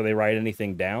sticks before they write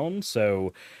anything down.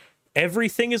 So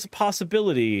everything is a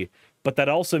possibility, but that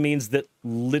also means that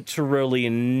literally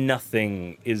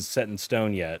nothing is set in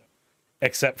stone yet.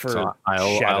 Except for So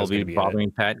I'll Shadow's be gonna be bothering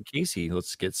Pat and Casey.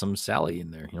 Let's get some Sally in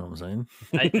there. You know what I'm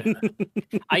saying?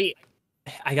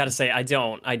 I gotta say I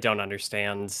don't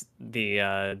understand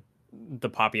the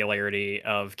popularity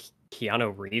of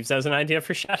Keanu Reeves as an idea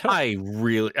for Shadow.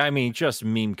 I mean, just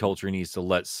meme culture needs to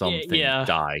let something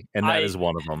die, and that is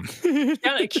one of them.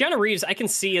 Keanu Reeves, I can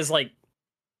see as like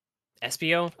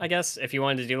SBO, I guess, if you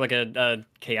wanted to do like a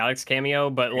Chaotix cameo,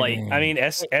 but like, I mean,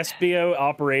 SBO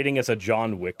operating as a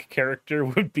John Wick character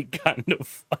would be kind of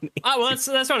funny. Well, that's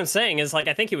what I'm saying. Is like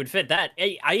I think he would fit that.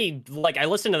 I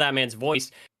listened to that man's voice.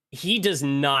 He does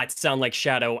not sound like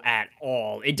Shadow at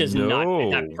all. It does not fit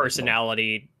that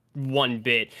personality one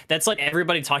bit. That's like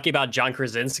everybody talking about John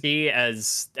Krasinski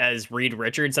as Reed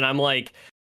Richards, and I'm like,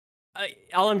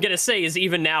 all I'm gonna say is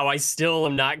even now I still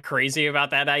am not crazy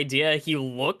about that idea. He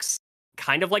looks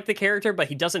kind of like the character, but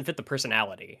he doesn't fit the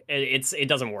personality. It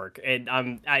doesn't work.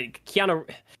 Keanu,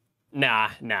 nah.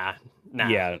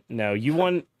 Yeah, no. You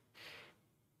want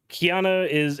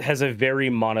Keanu has a very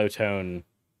monotone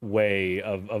way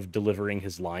of delivering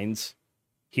his lines.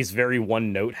 He's very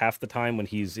one note half the time when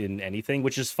he's in anything,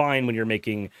 which is fine when you're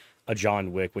making a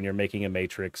John Wick, when you're making a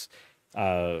Matrix.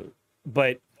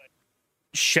 But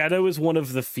Shadow is one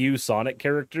of the few Sonic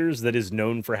characters that is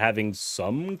known for having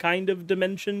some kind of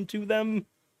dimension to them.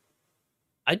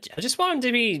 I just want him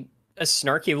to be a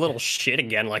snarky little shit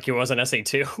again, like he was in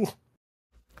SA2.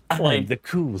 I'm the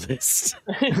coolest.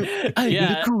 I'm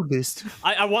the coolest.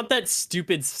 I want that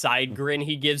stupid side grin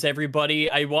he gives everybody.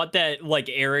 I want that like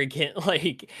arrogant,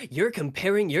 like you're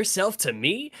comparing yourself to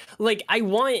me. Like I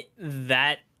want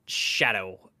that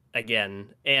Shadow again.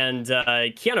 And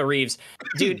Keanu Reeves,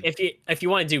 dude, if you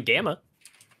want to do Gamma,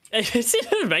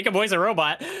 make a voice a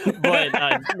robot. But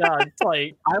no, it's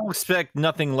like I will expect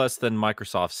nothing less than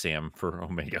Microsoft Sam for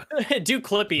Omega. do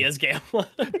Clippy as Gamma.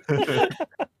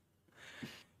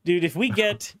 Dude,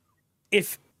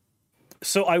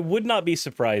 so I would not be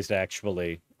surprised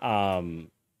actually,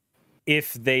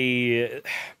 if they,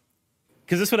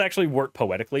 because this would actually work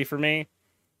poetically for me,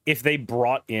 if they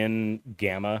brought in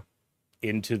Gamma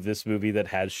into this movie that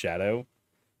has Shadow,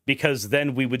 because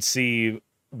then we would see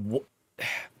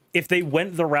if they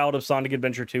went the route of Sonic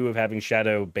Adventure 2 of having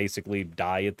Shadow basically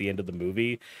die at the end of the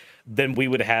movie, then we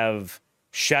would have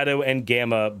Shadow and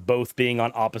Gamma both being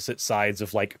on opposite sides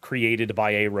of like created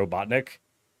by a Robotnik,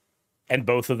 and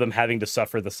both of them having to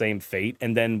suffer the same fate.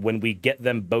 And then when we get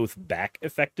them both back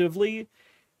effectively,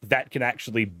 that can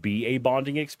actually be a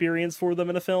bonding experience for them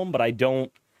in a film. But I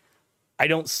don't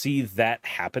see that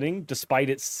happening, despite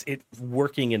it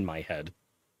working in my head.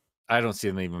 I don't see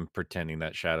them even pretending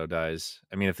that Shadow dies.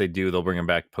 I mean, if they do, they'll bring him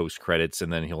back post credits,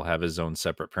 and then he'll have his own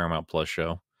separate Paramount Plus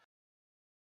show.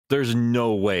 There's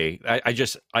no way.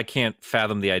 I can't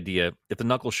fathom the idea. If the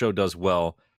Knuckles show does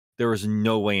well, there is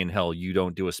no way in hell you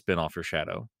don't do a spin-off for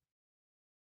Shadow.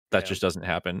 That just doesn't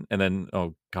happen. And then,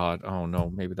 oh god, oh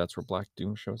no, maybe that's where Black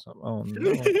Doom shows up. Oh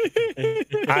no.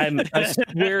 I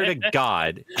swear to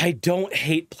God. I don't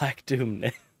hate Black Doom,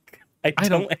 Nick. I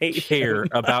don't care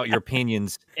about your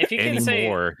opinions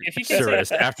anymore,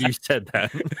 Cirrus, after you said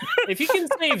that. If you can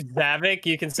save Zavik,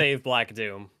 you can save Black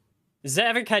Doom.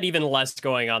 Zavik had even less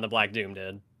going on than Black Doom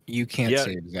did. You can't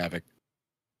save Zavik.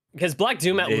 Because Black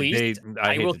Doom, at least,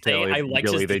 I will say, I liked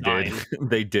his design.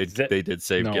 They did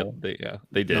save. No.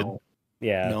 They did. No.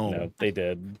 Yeah, No. They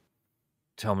did.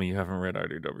 Tell me you haven't read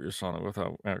IDW Sonic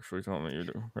without actually telling me you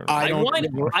do. I want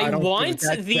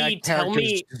the tell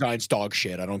me designs dog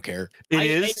shit. I don't care. It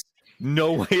is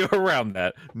no way around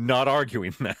that. Not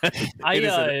arguing that. It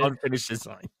is an unfinished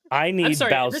design. I need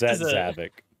Bowsette Zavik.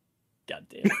 God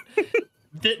damn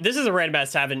it. This is a random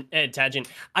ass tangent.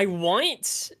 I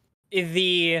want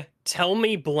the tell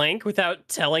me blank without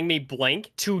telling me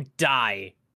blank to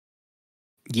die.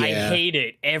 Yeah. I hate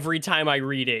it every time I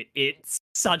read it. It's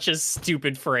such a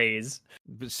stupid phrase.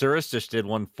 But Cirrus just did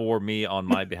one for me on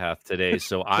my behalf today,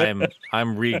 so I'm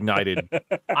reignited.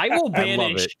 I will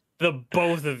banish the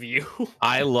both of you.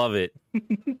 I love it.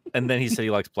 And then he said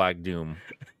he likes Black Doom.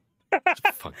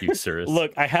 Fuck you, Cirrus.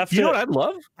 Look, I have to. You know what I'd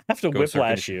love? I have to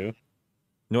whiplash you. You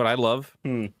know what I'd love?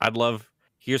 I'd love.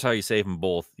 Here's how you save them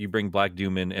both. You bring Black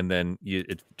Doom in, and then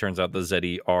it turns out the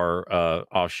Zeti are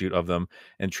offshoot of them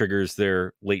and triggers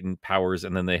their latent powers,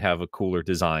 and then they have a cooler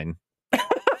design.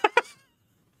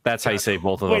 That's how you save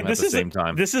both of them at the same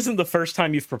time. This isn't the first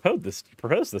time you've proposed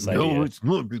this idea. No, it's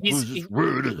not, because it's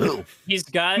weird as hell. He's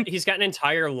got an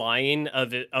entire line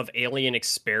of alien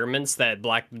experiments that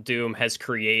Black Doom has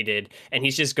created, and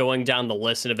he's just going down the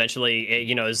list, and eventually,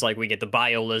 it's like we get the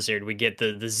Bio Lizard, we get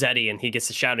the Zeti, and he gets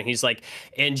to shout, and he's like,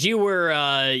 and you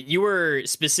were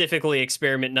specifically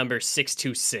experiment number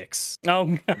 626.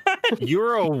 Oh, God.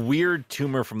 You're a weird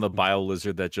tumor from the Bio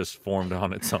Lizard that just formed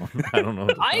on its own. I don't know.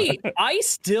 I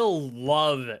still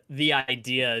love the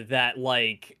idea that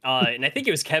and I think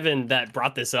it was Kevin that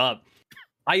brought this up.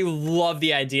 I love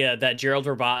the idea that Gerald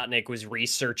Robotnik was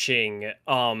researching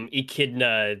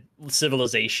Echidna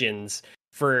civilizations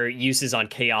for uses on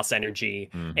chaos energy,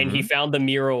 and he found the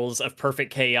murals of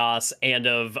perfect chaos and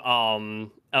of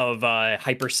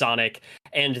hypersonic,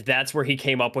 and that's where he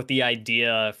came up with the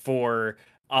idea for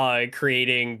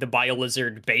creating the Bio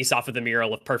Lizard based off of the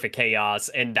mural of perfect chaos,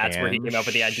 and that's where he came up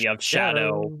with the idea of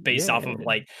Shadow based off of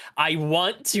I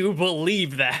want to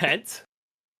believe that.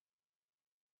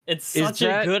 It's such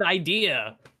a good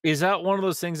idea. Is that one of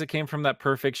those things that came from that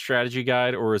perfect strategy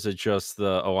guide, or is it just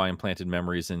the I implanted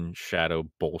memories in Shadow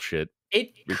bullshit?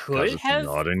 It could have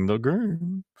not in the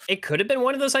game. It could have been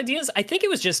one of those ideas. I think it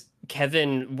was just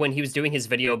Kevin when he was doing his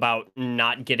video about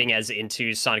not getting as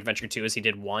into Sonic Adventure 2 as he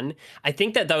did 1. I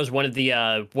think that was one of the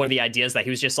ideas that he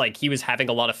was just he was having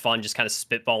a lot of fun just kind of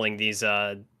spitballing these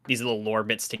little lore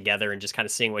bits together and just kind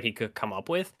of seeing what he could come up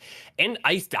with. And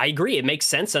I agree, it makes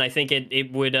sense, and I think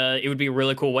it would be a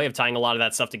really cool way of tying a lot of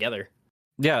that stuff together.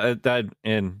 Yeah, that,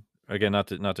 and again, not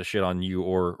to shit on you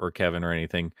or Kevin or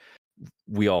anything.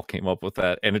 We all came up with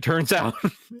that, and it turns out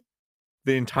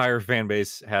the entire fan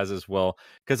base has as well.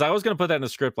 Because I was going to put that in a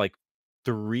script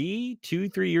 3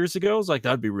 years ago. I was like,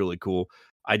 that'd be really cool.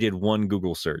 I did one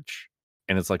Google search,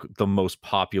 and it's the most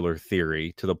popular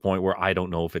theory, to the point where I don't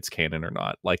know if it's canon or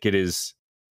not. It is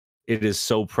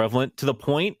so prevalent, to the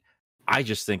point I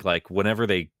just think whenever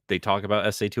they talk about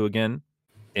SA2 again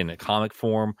in a comic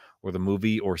form or the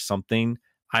movie or something,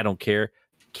 I don't care.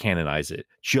 Canonize it.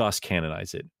 Just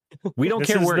canonize it. We don't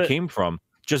care where it came from.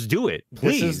 Just do it,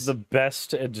 please. This is the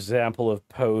best example of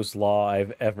Poe's Law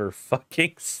I've ever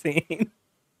fucking seen.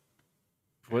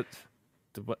 What?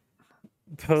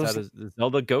 Does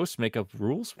Zelda Ghost make up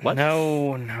rules? What?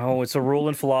 No. It's a rule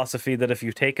in philosophy that if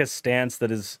you take a stance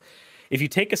that is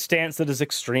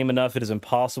extreme enough, it is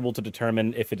impossible to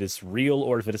determine if it is real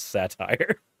or if it is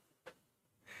satire.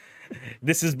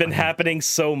 This has been happening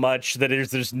so much that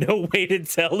there's no way to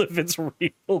tell if it's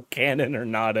real canon or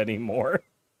not anymore.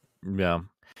 Yeah.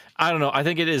 I don't know. I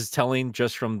think it is telling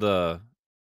just from the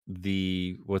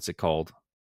what's it called?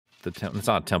 It's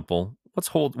not a temple. What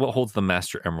holds the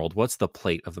Master Emerald? What's the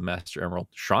plate of the Master Emerald?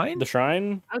 Shrine? The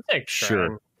shrine? I would say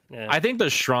sure. Yeah. I think the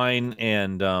shrine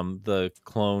and the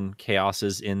clone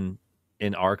chaoses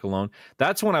in Ark alone.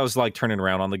 That's when I was turning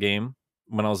around on the game,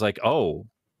 when I was like, oh,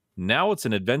 now it's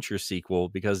an adventure sequel,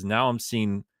 because now I'm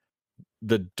seeing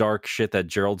the dark shit that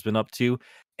Gerald's been up to,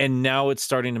 and now it's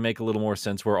starting to make a little more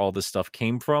sense where all this stuff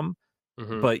came from.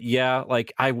 But yeah,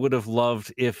 I would have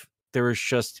loved if there is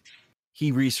just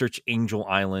he researched Angel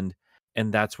Island,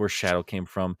 and that's where Shadow came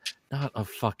from, not a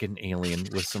fucking alien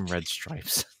with some red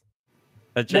stripes.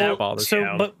 That just bothers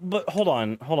me. But hold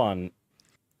on.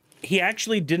 He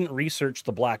actually didn't research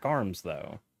the Black Arms,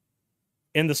 though.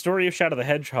 In the story of Shadow the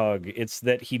Hedgehog, it's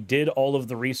that he did all of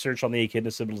the research on the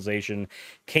Echidna civilization,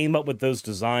 came up with those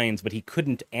designs, but he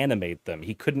couldn't animate them.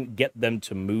 He couldn't get them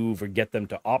to move or get them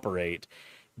to operate.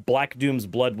 Black Doom's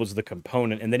blood was the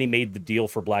component, and then he made the deal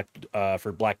for Black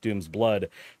Doom's blood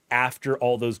after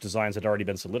all those designs had already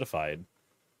been solidified.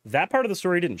 That part of the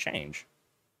story didn't change.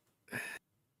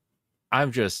 I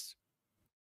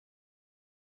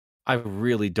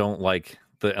really don't like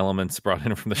the elements brought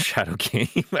in from the Shadow game.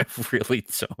 I really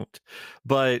don't.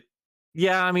 But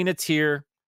yeah, I mean, it's here.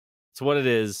 It's what it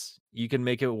is. You can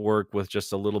make it work with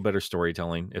just a little better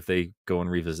storytelling if they go and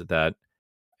revisit that.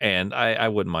 And I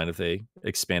wouldn't mind if they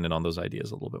expanded on those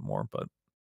ideas a little bit more. But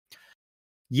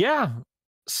yeah,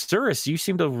 Cirrus, you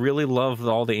seem to really love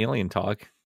all the alien talk.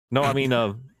 No, I mean,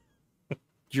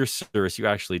 you're Cirrus. You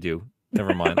actually do.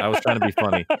 Never mind. I was trying to be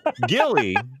funny.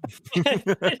 Gilly.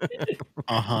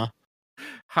 Uh-huh.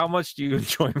 How much do you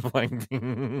enjoy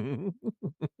playing?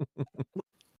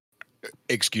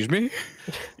 Excuse me?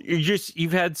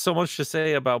 You've had so much to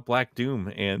say about Black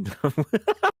Doom and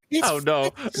oh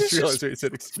no. I just realized you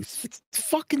said excuse me. It's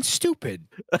fucking stupid.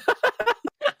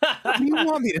 What do you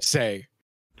want me to say?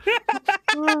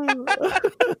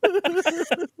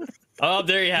 Oh,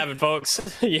 there you have it, folks.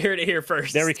 You heard it here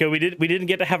first. There we go. We didn't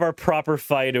get to have our proper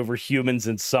fight over humans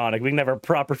and Sonic. We can have our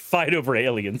proper fight over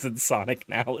aliens and Sonic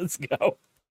now. Let's go.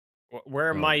 Where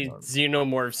are my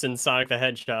xenomorphs in Sonic the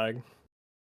Hedgehog?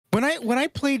 When I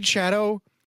played Shadow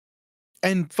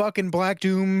and fucking Black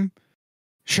Doom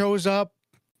shows up,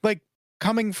 like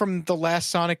coming from the last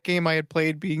Sonic game I had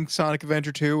played being Sonic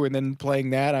Adventure 2 and then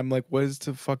playing that, I'm like, what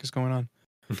the fuck is going on?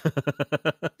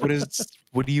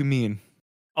 What do you mean?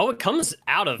 Oh, it comes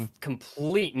out of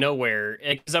complete nowhere.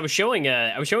 Because I was showing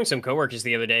some coworkers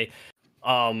the other day.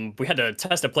 We had to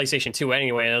test a PlayStation 2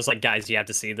 anyway, and I was like, guys, you have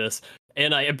to see this.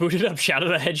 And I booted up Shadow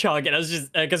the Hedgehog, and I was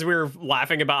just because we were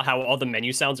laughing about how all the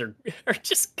menu sounds are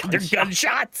just gunshots. They're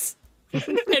gunshots. And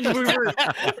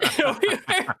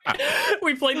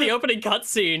we played the opening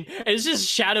cutscene, and it's just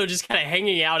Shadow just kind of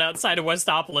hanging out outside of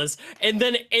Westopolis, and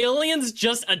then aliens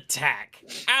just attack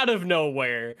out of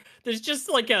nowhere. There's just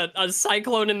like a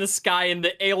cyclone in the sky, and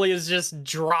the aliens just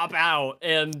drop out,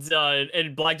 and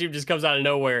Black Doom just comes out of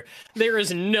nowhere. There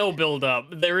is no build up.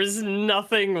 There is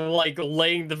nothing like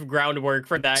laying the groundwork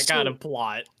for that kind of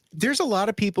plot. There's a lot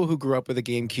of people who grew up with a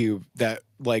GameCube that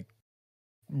like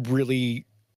really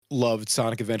loved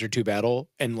Sonic Adventure 2 Battle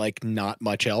and like not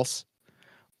much else.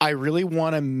 I really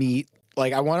want to meet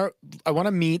like I want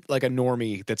to meet like a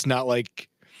normie that's not like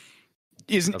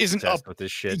isn't up with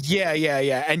this shit. Yeah,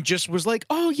 and just was like,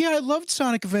 "Oh yeah, I loved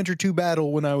Sonic Adventure 2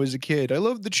 Battle when I was a kid. I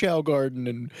loved the Chow Garden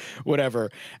and whatever."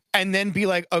 And then be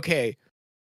like, "Okay,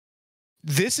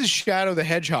 this is Shadow the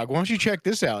Hedgehog. Why don't you check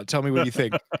this out? Tell me what you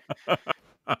think."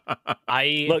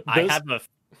 I have a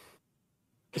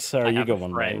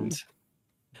friend. Ryan.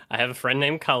 I have a friend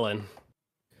named Cullen,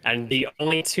 and the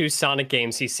only two Sonic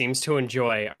games he seems to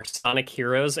enjoy are Sonic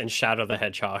Heroes and Shadow the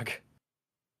Hedgehog.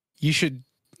 You should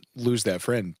lose that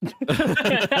friend.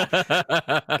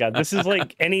 God, this is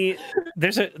like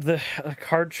there's a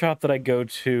card shop that I go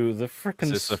to. The frickin'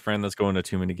 Is this a friend that's going to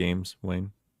too many games,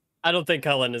 Wayne? I don't think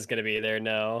Cullen is going to be there,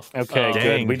 no. Okay,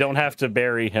 good. We don't have to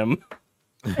bury him.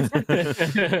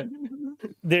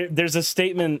 There's a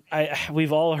statement,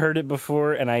 we've all heard it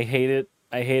before, and I hate it.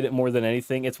 I hate it more than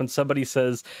anything. It's when somebody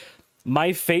says,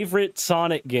 my favorite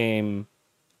Sonic game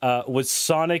was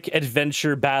Sonic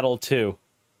Adventure Battle 2.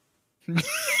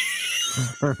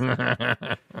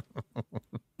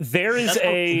 There is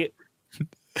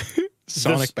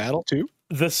Sonic Battle 2?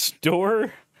 The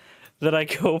store that I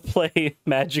go play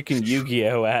Magic and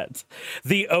Yu-Gi-Oh at.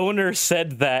 The owner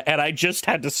said that, and I just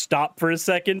had to stop for a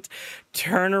second,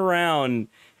 turn around,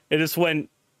 and just went,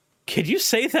 could you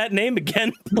say that name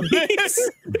again,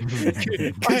 please?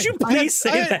 Could you please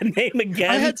say that name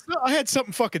again? I had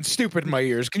something fucking stupid in my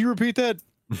ears. Can you repeat that?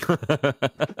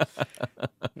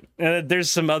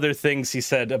 There's some other things he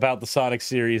said about the Sonic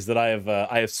series that I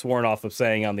have sworn off of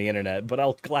saying on the internet, but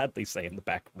I'll gladly say in the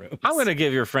back room. I'm going to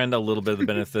give your friend a little bit of the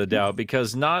benefit of the doubt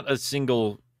because not a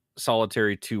single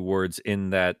solitary 2 words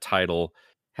in that title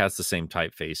has the same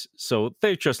typeface. So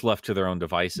they're just left to their own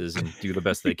devices and do the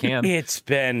best they can. It's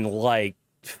been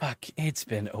it's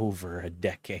been over a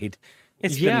decade.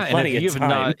 It's been plenty of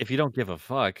time. If you don't give a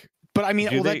fuck. But I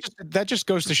mean, that just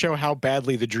goes to show how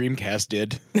badly the Dreamcast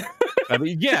did. I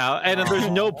mean, yeah, and then there's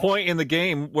no point in the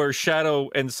game where Shadow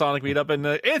and Sonic meet up and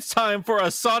it's time for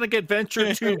a Sonic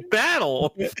Adventure 2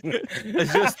 battle.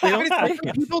 It's just they don't say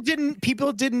it.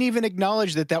 People didn't even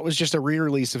acknowledge that was just a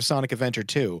re-release of Sonic Adventure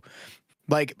 2.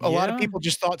 Like a lot of people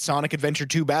just thought Sonic Adventure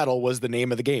 2 Battle was the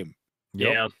name of the game.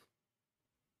 Yeah.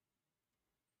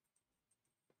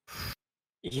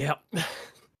 Yep.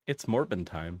 It's Morbin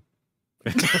time.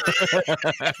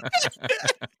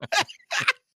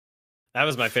 That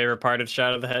was my favorite part of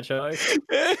Shadow the Hedgehog.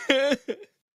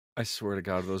 I swear to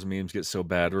God, those memes get so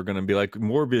bad. We're gonna be like,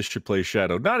 Morbius should play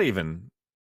Shadow. Not even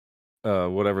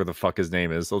whatever the fuck his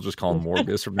name is. They'll just call him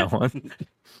Morbius from now on.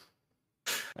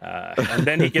 And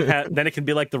then he can then it can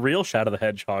be like the real Shadow the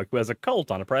Hedgehog who has a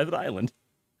cult on a private island.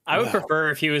 I would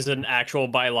prefer if he was an actual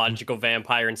biological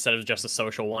vampire instead of just a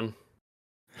social one.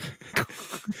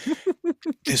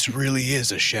 This really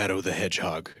is a Shadow the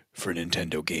Hedgehog for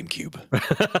Nintendo GameCube.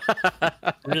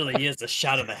 Really is a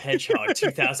Shadow the Hedgehog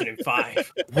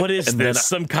 2005. What is this?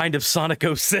 Some kind of Sonic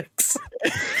 06?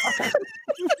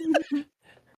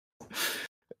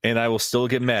 And I will still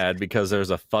get mad because there's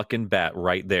a fucking bat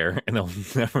right there, and they'll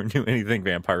never do anything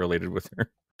vampire related with her.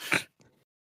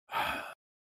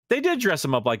 They did dress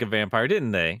him up like a vampire,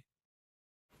 didn't they?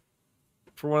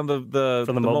 For one of the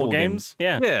mobile games?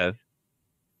 Yeah.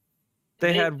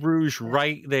 They had Rouge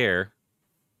right there.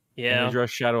 Yeah. And they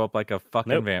dressed Shadow up like a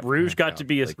fucking vampire. Rouge got to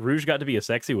be a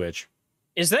sexy witch.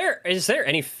 Is there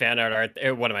any fan art?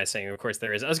 What am I saying? Of course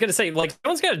there is. I was gonna say, like,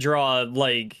 someone's got to draw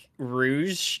like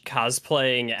Rouge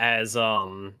cosplaying as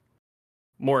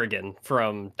Morrigan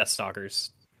from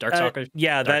Darkstalkers.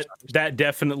 That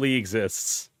definitely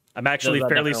exists. I'm actually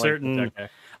fairly certain. Okay.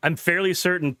 I'm fairly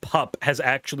certain Pup has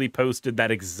actually posted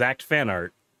that exact fan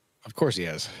art. Of course he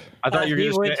has. I thought you were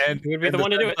just going to end. He would be the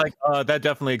one to do it. Like, that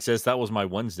definitely exists. That was my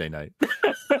Wednesday night.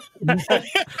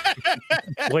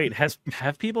 Wait, have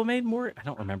people made more? I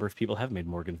don't remember if people have made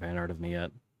Morgan fan art of me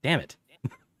yet. Damn it.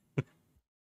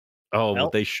 Oh, well,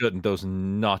 they shouldn't. Those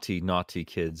naughty, naughty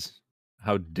kids.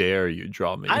 How dare you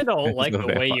draw me? I don't like the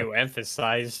vampire. way you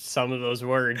emphasized some of those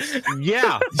words.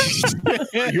 Yeah.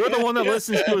 You're the one that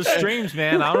listens to his streams,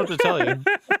 man. I don't have to tell you.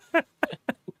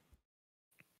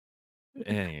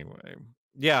 Anyway.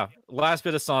 Yeah. Last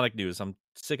bit of Sonic news. I'm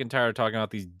sick and tired of talking about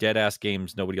these dead-ass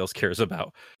games nobody else cares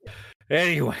about.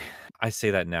 Anyway. I say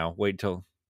that now. Wait till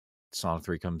Sonic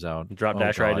 3 comes out. Drop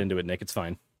dash right into it, Nick. It's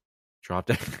fine. Drop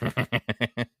dash.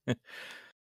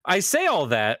 I say all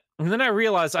that, and then I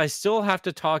realize I still have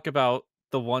to talk about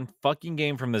the one fucking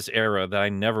game from this era that I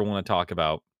never want to talk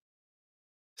about.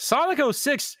 Sonic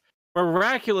 06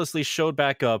 miraculously showed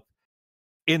back up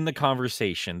in the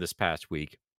conversation this past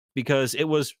week because it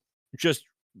was just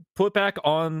put back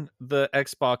on the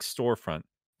Xbox storefront,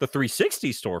 the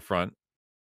 360 storefront,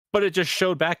 but it just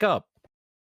showed back up.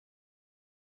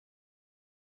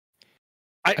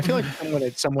 I feel like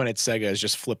someone at Sega is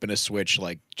just flipping a switch,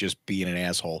 like just being an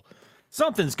asshole.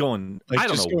 Something's going. Like, I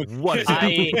don't know what is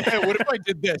happening. What if I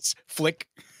did this? Flick.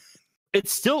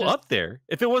 It's still up there.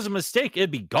 If it was a mistake,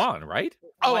 it'd be gone, right?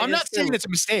 Oh, I'm not saying it's a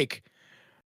mistake.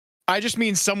 I just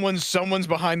mean someone's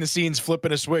behind the scenes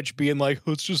flipping a switch, being like,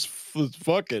 "Let's just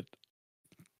fuck it.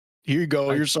 Here you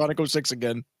go. You're Sonic 06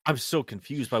 again." I'm so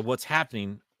confused by what's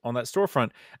happening on that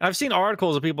storefront. And I've seen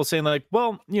articles of people saying like,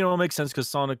 well, it makes sense because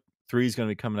Sonic 3 is going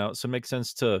to be coming out, so it makes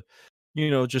sense to,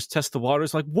 just test the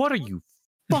waters. Like, what are you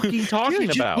fucking talking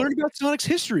about? Learn about Sonic's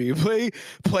history.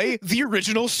 Play the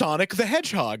original Sonic the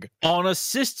Hedgehog on a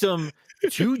system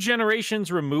 2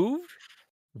 generations removed.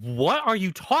 What are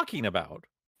you talking about?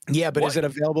 Yeah, but is it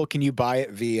available? Can you buy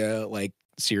it via like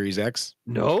Series X?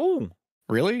 No.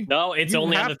 Really? No, it's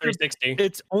only on the 360.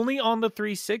 It's only on the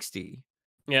 360.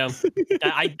 Yeah,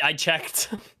 I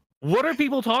checked. What are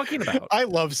people talking about? I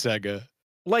love Sega.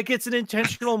 Like it's an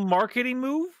intentional marketing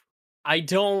move? I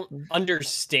don't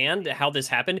understand how this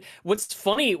happened. What's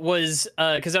funny was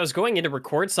because I was going in to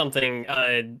record something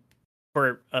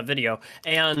for a video,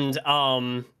 and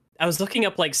I was looking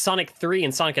up like Sonic 3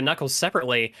 and Sonic and Knuckles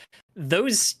separately.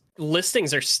 Those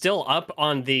listings are still up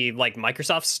on the like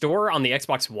Microsoft Store on the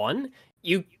Xbox One.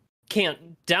 You can't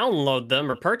download them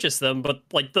or purchase them, but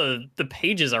like the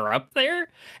pages are up there,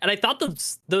 and I thought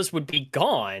those would be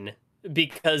gone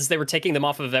because they were taking them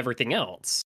off of everything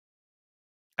else.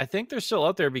 I think they're still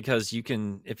out there because you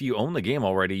can, if you own the game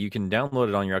already, you can download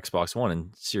it on your Xbox One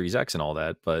and Series X and all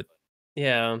that, but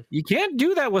yeah, you can't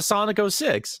do that with Sonic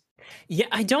 06. Yeah,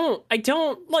 I don't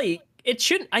like it.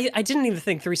 Shouldn't I didn't even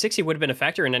think 360 would have been a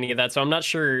factor in any of that, so I'm not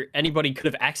sure anybody could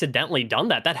have accidentally done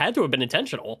that. That had to have been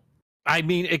intentional. I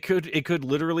mean, it could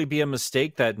literally be a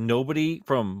mistake that nobody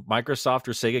from Microsoft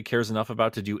or Sega cares enough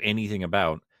about to do anything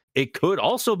about. it could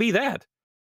also be that.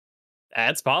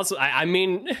 That's possible. I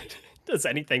mean, does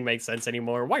anything make sense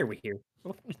anymore? Why are we here?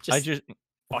 I just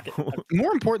fuck it.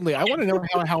 More importantly, I want to know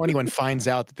how anyone finds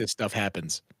out that this stuff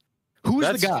happens.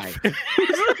 Who's the guy? Who's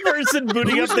the person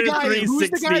booting Who's up the their guy? Who's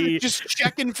the guy 360? that's just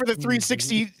checking for the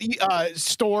 360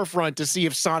 storefront to see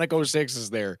if Sonic 06 is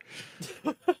there?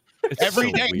 it's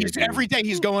Every so day, weird, dude. every day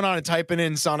he's going on and typing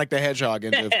in Sonic the Hedgehog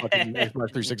into fucking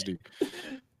Xbox 360. God,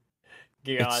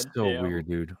 It's so damn. weird,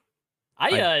 dude.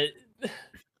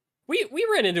 We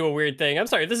ran into a weird thing. I'm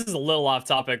sorry, this is a little off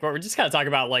topic, but we're just kind of talking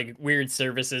about like weird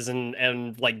services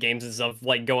and like games and stuff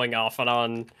like going off and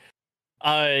on.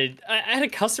 I had a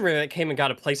customer that came and got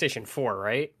a PlayStation 4,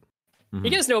 right? Mhm. You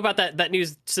guys know about that new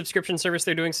subscription service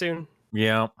they're doing soon?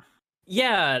 Yeah.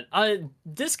 Yeah,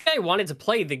 this guy wanted to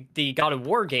play the God of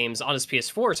War games on his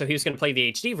PS4, so he was going to play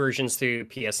the HD versions through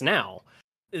PS Now.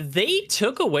 They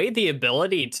took away the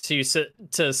ability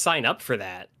to sign up for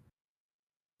that.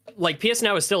 Like PS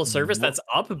Now is still a service that's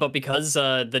up, but because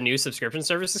the new subscription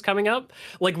service is coming up,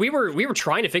 like we were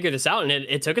trying to figure this out, and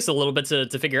it took us a little bit to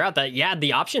figure out that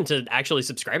the option to actually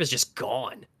subscribe is just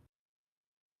gone.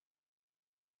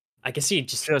 I guess you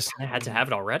just had to have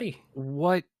it already.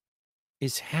 What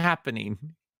is happening?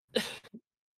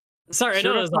 Sorry, I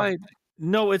know it was Certified,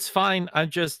 no, it's fine.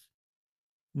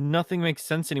 Nothing makes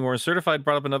sense anymore. Certified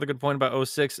brought up another good point about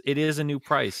 06. It is a new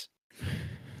price.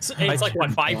 it's like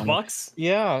what, $5?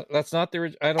 Yeah, that's not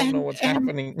the. I don't know what's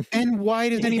happening. And why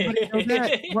does anybody know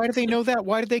that? Why do they know that?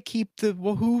 Why did they keep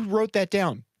who wrote that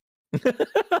down?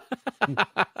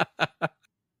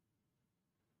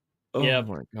 Oh Yeah.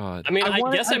 my god. I mean, I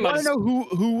guess I want must to know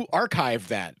who archived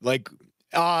that. Like,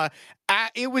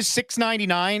 it was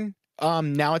 $6.99.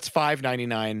 Now it's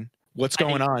 $5.99. What's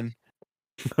going on?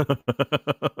 Guys,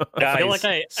 I feel like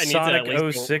I need to Sonic at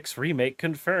least 06 remake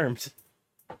confirmed.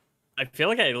 I feel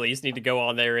like I at least need to go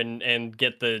on there and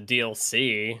get the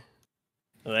DLC.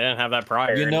 They didn't have that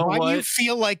prior. You know Why do you what?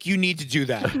 feel like you need to do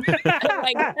that?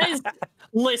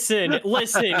 Listen,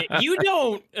 you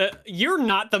don't. You're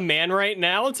not the man right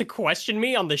now to question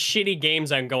me on the shitty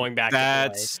games I'm going back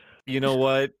That's you know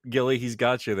what, Gilly, he's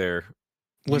got you there.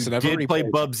 Listen, you I've did already play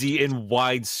played. Bubsy in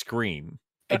widescreen.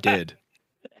 I did.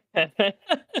 to play.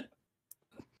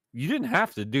 You didn't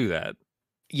have to do that.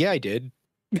 Yeah, I did.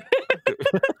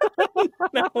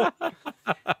 No.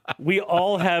 We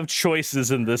all have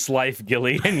choices in this life,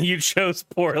 Gilly, and you chose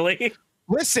poorly.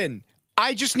 Listen,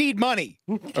 I just need money.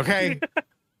 Okay.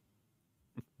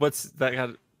 What's that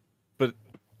got? But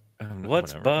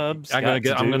What's whatever. Bubs? I'm got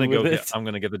gonna to I'm gonna do go. with Get, it? I'm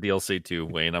gonna get the DLC too,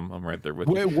 Wayne. I'm right there with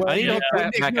Wait, you. I need to hook that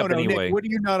Nick, back up anyway. Nick, what are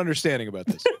you not understanding about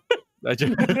this? I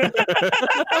just-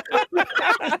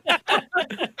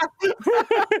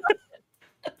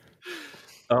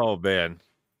 oh man.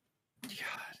 God,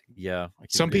 yeah. I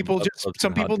keep Some getting people Bubs some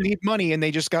and hot people take. need money and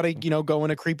they just gotta go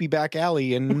in a creepy back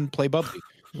alley and play Bubsy.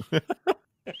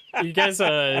 You guys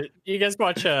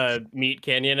watch Meat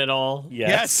Canyon at all?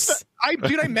 Yes. I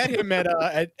met him at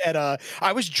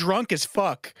I was drunk as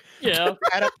fuck Yeah.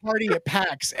 at a party at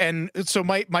PAX, and so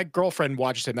my girlfriend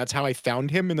watched him. That's how I found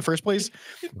him in the first place.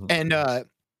 And I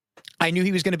knew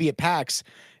he was going to be at PAX,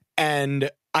 and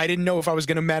I didn't know if I was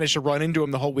going to manage to run into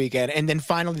him the whole weekend. And then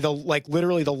finally,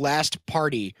 literally the last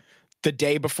party, the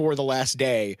day before the last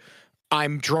day,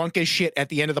 I'm drunk as shit at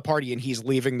the end of the party, and he's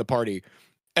leaving the party.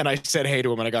 And I said hey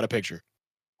to him, and I got a picture.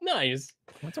 Nice.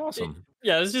 That's awesome.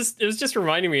 Yeah, it was just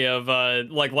reminding me of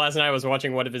like last night I was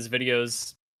watching one of his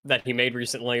videos that he made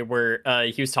recently where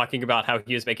he was talking about how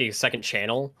he was making a second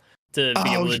channel to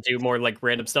be able to do more like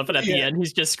random stuff, and at the end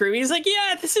he's just screaming. He's like,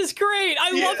 "Yeah, this is great!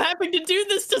 I love having to do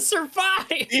this to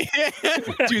survive." Yeah.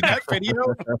 Dude,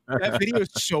 that video is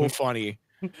so funny.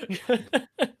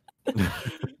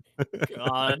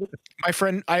 God. My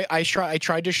friend, I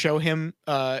tried to show him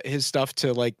his stuff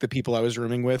to like the people I was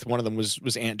rooming with. One of them was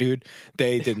Ant Dude.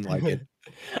 They didn't like it.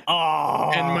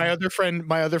 Oh. And my other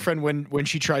friend, when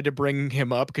she tried to bring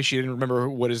him up because she didn't remember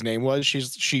what his name was, she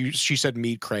said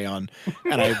Meat Crayon,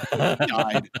 and I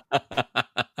died.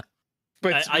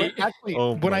 But actually,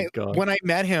 Oh when my God. I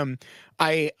met him,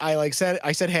 I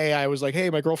said hey, I was like, hey,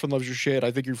 my girlfriend loves your shit.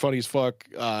 I think you're funny as fuck.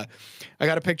 I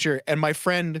got a picture, and my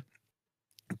friend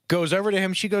goes over to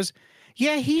him. She goes,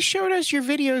 yeah, he showed us your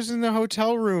videos in the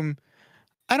hotel room.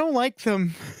 I don't like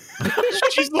them.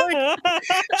 She's like,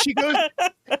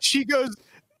 she goes,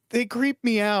 they creep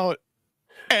me out.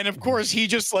 And of course he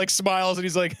just like smiles and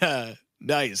he's like,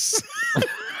 nice.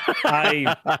 One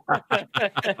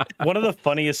of the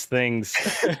funniest things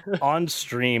on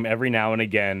stream every now and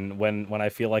again when I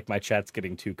feel like my chat's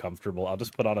getting too comfortable, I'll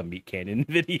just put on a Meat Canyon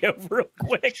video real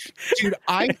quick. Dude,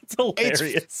 It's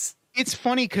hilarious. it's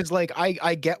funny because like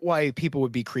I get why people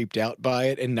would be creeped out by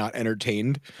it and not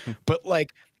entertained, but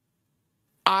like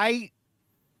I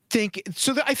think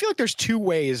so. I feel like there's two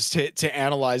ways to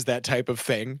analyze that type of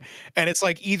thing, and it's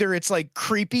like either it's like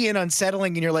creepy and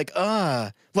unsettling, and you're like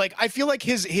like I feel like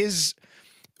his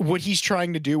what he's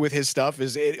trying to do with his stuff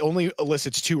is it only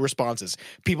elicits two responses: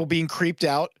 people being creeped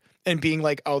out and being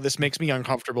like, oh, this makes me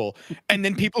uncomfortable, and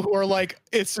then people who are like,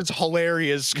 it's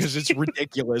hilarious because it's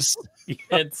ridiculous.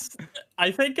 It's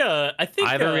I think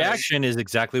Either reaction is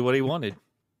exactly what he wanted.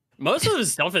 most of the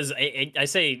stuff is I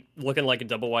say looking like a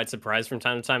double wide surprise from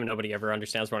time to time, and nobody ever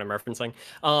understands what I'm referencing.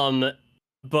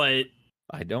 But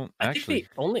I don't I think actually. the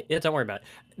only don't worry about it.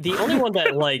 The only one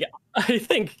that like I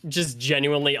think just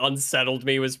genuinely unsettled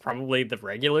me was probably the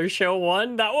regular show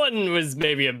one. That one was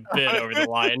maybe a bit over the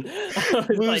line.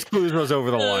 Blue's Clues was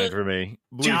over the line for me.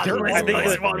 Blue's God, Clues the was I over the think Restless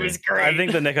line for one me. was great. I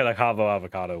think the Nicaraguava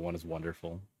avocado one is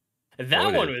wonderful.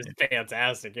 that it one is. was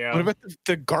fantastic. Yeah. What about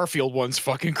the Garfield one's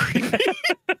fucking creepy?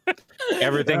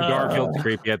 Everything Garfield's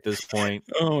creepy at this point.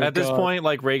 Oh, At this God. point,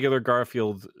 like regular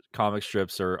Garfield comic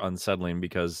strips are unsettling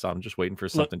because I'm just waiting for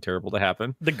something terrible to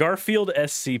happen. The Garfield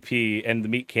SCP and the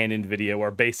Meat Canyon video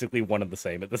are basically one and the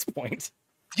same at this point.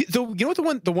 You know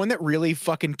what the one that really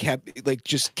fucking kept like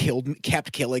just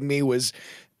kept killing me was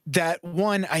that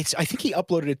one. I think he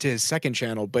uploaded it to his second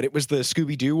channel, but it was the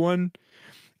Scooby Doo one,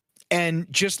 and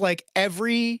just like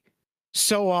every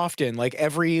so often, like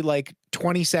every like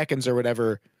 20 seconds or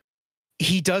whatever,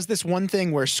 he does this one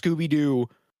thing where Scooby Doo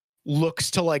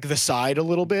looks to like the side a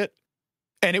little bit,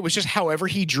 and it was just however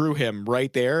he drew him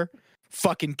right there,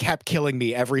 fucking kept killing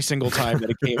me every single time that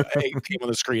it came on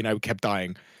the screen. I kept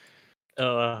dying.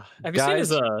 Have you seen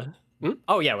his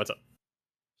Oh yeah, what's up?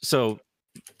 So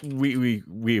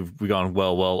we've gone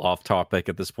well off topic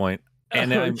at this point,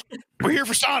 and We're here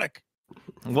for Sonic.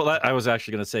 well, I was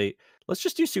actually going to say let's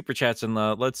just do super chats and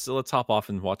let's hop off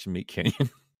and watch Meat Canyon.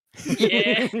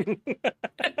 Yeah.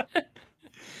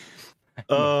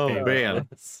 Oh man,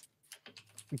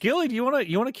 Gilly, do you want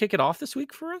to kick it off this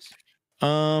week for us?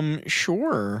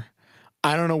 Sure.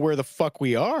 I don't know where the fuck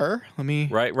we are. Let me.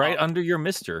 Right under your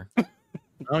Mister.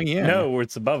 Oh yeah. No,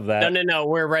 it's above that. No.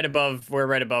 We're right above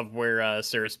where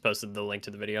Cirrus posted the link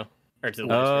to the video or to the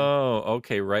live stream. Oh,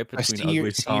 okay, right between see your-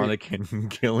 Ugly Sonic and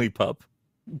Gilly Pup.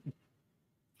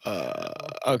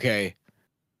 Okay.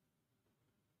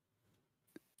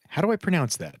 How do I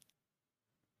pronounce that?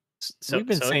 So, We've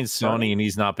been saying Sony, and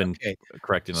he's not been Okay.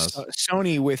 correcting us.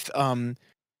 Sony with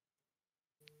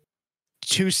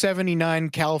 279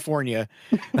 California.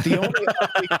 The only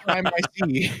ugly crime I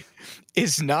see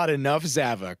is not enough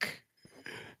Zavok.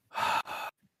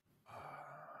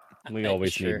 We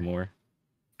always Sure. need more.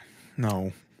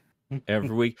 No.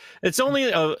 Every week, it's only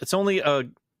a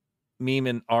meme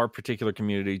in our particular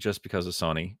community just because of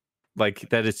Sony. Like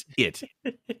that is it.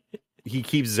 He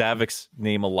keeps Zavok's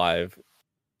name alive,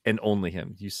 and only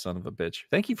him. You son of a bitch.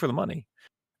 Thank you for the money,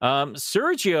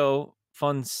 Sergio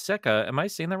Fonseca. Am I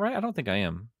saying that right? I don't think I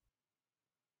am.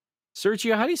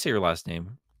 Sergio, how do you say your last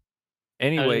name?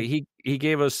 Anyway, he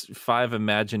gave us 5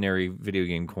 imaginary video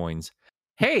game coins.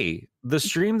 Hey, the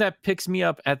stream that picks me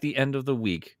up at the end of the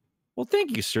week. Well,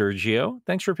 thank you, Sergio.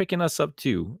 Thanks for picking us up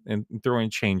too and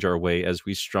throwing change our way as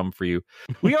we strum for you.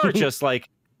 We are just like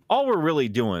all we're really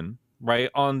doing, right?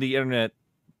 On the internet,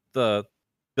 the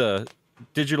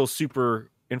digital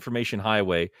super information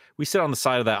highway. We sit on the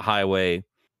side of that highway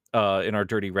in our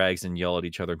dirty rags and yell at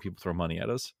each other and people throw money at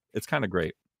us. It's kind of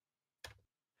great.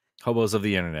 Hobos of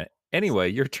the internet. Anyway,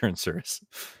 your turn, Cirrus.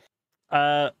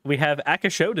 We have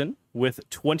Akashodan with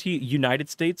 20 United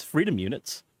States Freedom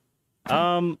Units.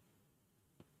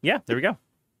 Yeah, there we go.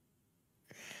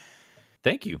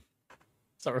 Thank you.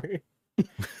 Sorry.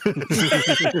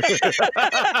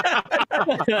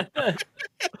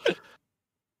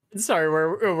 Sorry,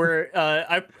 we're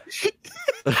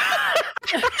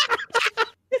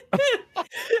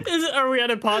are we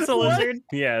at a pasta lizard?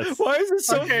 Yes. Why is it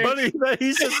so Okay. funny that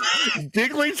he's just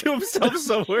giggling to himself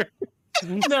somewhere?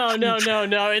 No.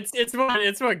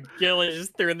 It's what Gilly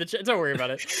just threw in the chat. Don't worry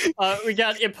about it. We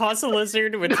got Impasta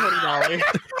Lizard with $20.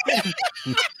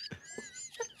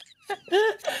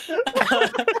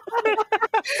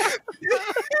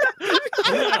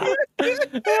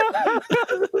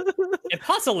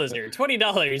 Impasta Lizard,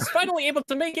 $20. Finally able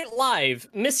to make it live.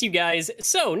 Miss you guys.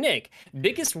 So, Nick,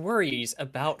 biggest worries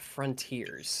about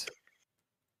Frontiers?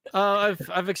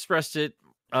 I've expressed it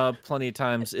plenty of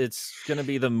times. It's going to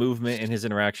be the movement and his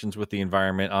interactions with the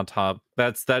environment on top.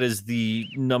 That is the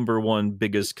number one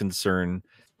biggest concern.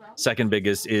 Second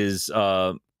biggest is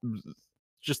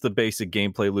just the basic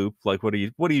gameplay loop. Like what are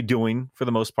you doing for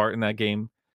the most part in that game?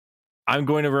 I'm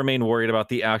going to remain worried about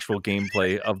the actual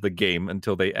gameplay of the game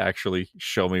until they actually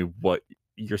show me what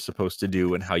you're supposed to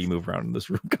do and how you move around in this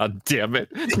room. God damn it.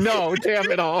 No,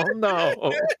 damn it all.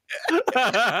 No.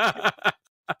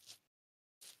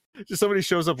 Just somebody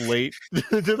shows up late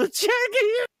to the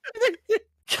check.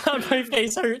 God, my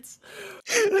face hurts.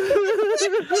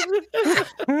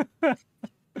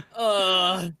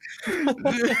 So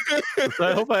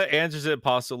I hope that answers it,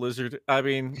 Pasta Lizard. I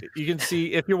mean, you can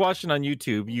see if you're watching on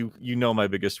YouTube, you know my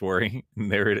biggest worry.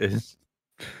 And there it is.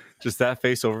 Just that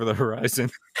face over the horizon.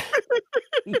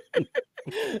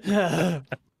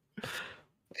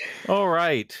 All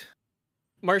right.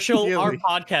 Marshall, Really? our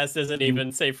podcast isn't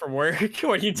even safe from work.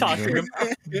 What are you talking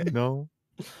about?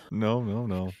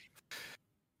 No.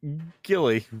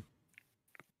 Gilly.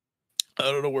 I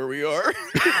don't know where we are.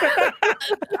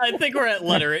 I think we're at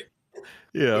lettering.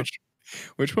 Yeah.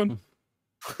 Which one?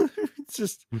 It's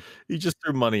just he just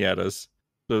threw money at us.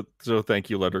 So thank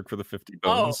you, Ledric, for the 50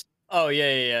 bones. Oh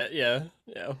yeah.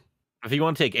 If you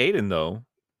want to take Aiden, though.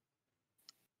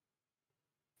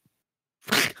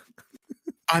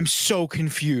 I'm so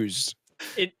confused.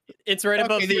 It's right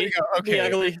above there we go. the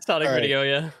ugly Sonic All right. video,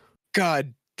 yeah.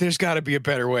 God, there's got to be a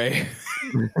better way.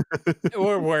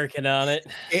 We're working on it.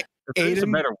 If there's a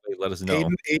Aiden- better way, let us know.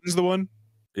 Aiden's the one.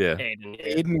 Yeah. Aiden.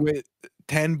 Aiden with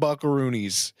 10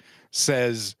 buckaroonies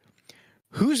says,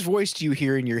 "Whose voice do you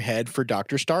hear in your head for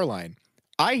Dr. Starline?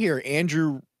 I hear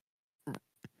Andrew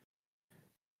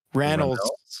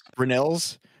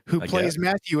Rannells, who I plays guess.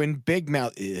 Matthew in Big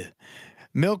Mouth.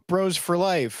 Milk Bros for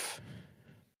Life."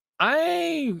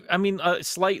 I mean,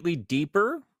 slightly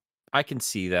deeper. I can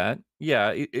see that.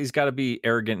 Yeah, he's got to be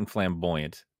arrogant and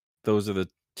flamboyant. Those are the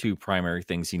two primary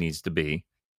things he needs to be.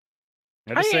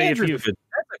 I would say Andrew's that's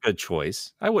a good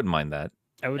choice. I wouldn't mind that.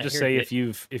 I would I just hear say it.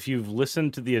 if you've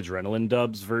listened to the Adrenaline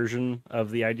Dubs version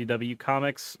of the IDW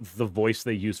comics, the voice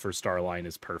they use for Starline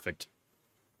is perfect.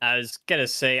 I was gonna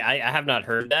say I have not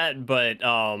heard that, but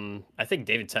I think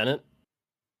David Tennant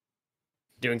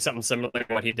doing something similar to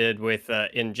what he did with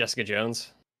in Jessica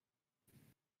Jones.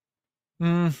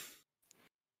 I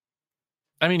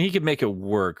mean, he could make it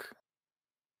work.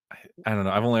 I don't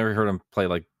know. I've only ever heard him play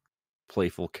like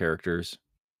playful characters.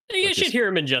 You Like should his- hear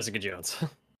him in Jessica Jones.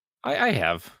 I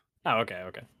have. Oh, okay.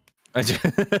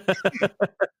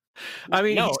 I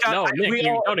mean, No, he's got, Nick, we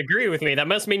you all- don't agree with me. That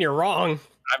must mean you're wrong.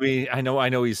 I mean, I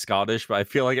know he's Scottish, but I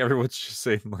feel like everyone's just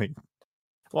saying like,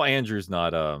 well, Andrew's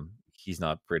not he's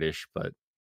not British, but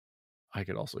I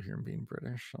could also hear him being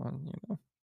British.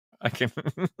 I can.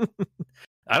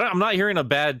 I'm not hearing a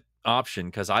bad option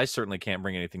because I certainly can't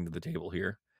bring anything to the table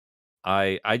here.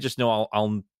 I just know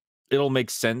it'll make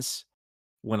sense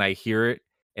when I hear it,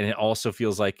 and it also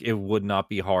feels like it would not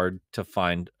be hard to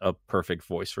find a perfect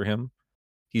voice for him.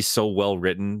 He's so well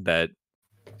written that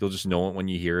you'll just know it when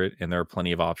you hear it, and there are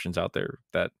plenty of options out there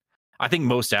that I think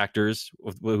most actors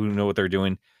who know what they're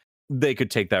doing, they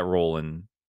could take that role and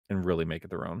really make it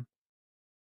their own.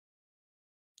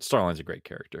 Starline's a great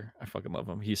character. I fucking love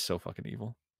him. He's so fucking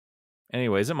evil.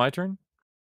 Anyway, is it my turn?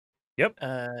 Yeah.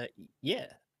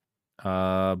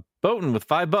 Bowton with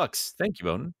 $5. Thank you,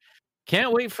 Bowton.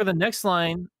 Can't wait for the next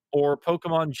line or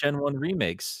Pokemon Gen 1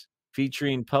 remakes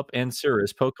featuring Pup and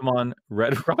Cirrus, Pokemon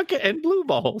Red Rocket and Blue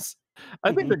Balls.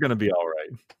 I think they're going to be all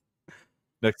right.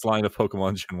 Next line of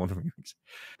Pokemon Gen 1 remakes.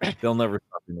 They'll never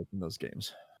stop making those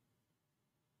games.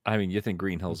 I mean, you think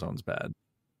Green Hill Zone's bad.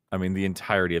 I mean, the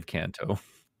entirety of Kanto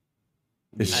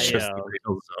is I, just the Green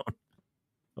Hill Zone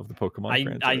of the Pokemon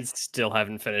franchise. I still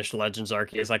haven't finished Legends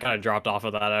Arceus. I kind of dropped off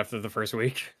of that after the first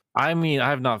week. I mean, I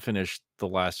have not finished the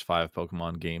last 5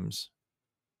 Pokemon games.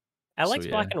 I liked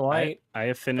Black and White. I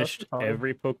have finished fun.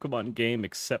 every Pokemon game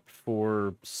except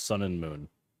for Sun and Moon.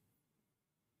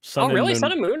 Oh, really?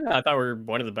 Sun and Moon? I thought were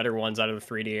one of the better ones out of the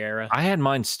 3D era. I had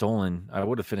mine stolen. I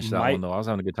would have finished that one though. I was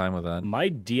having a good time with that. My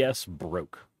DS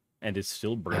broke, and it's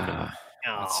still broken.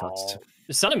 That sucks.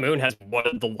 Sun and Moon has one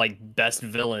of the best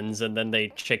villains, and then they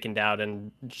chickened out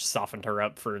and softened her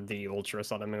up for the Ultra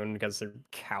Sun and Moon because they're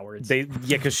cowards.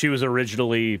 Because she was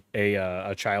originally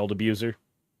a child abuser.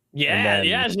 Yeah,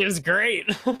 then- she was great.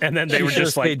 And then they were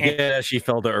just like, yeah, she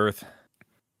fell to earth.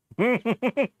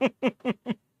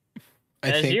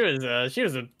 I think she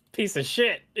was a piece of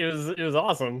shit. It was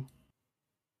awesome.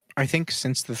 I think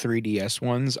since the 3DS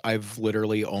ones, I've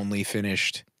literally only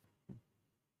finished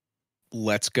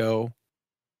Let's Go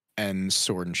and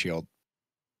Sword and Shield.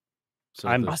 So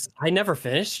I'm- the- I never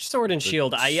finished Sword and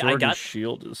Shield. I Sword got and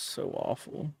Shield is so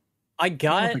awful.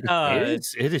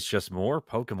 it is just more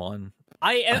Pokemon.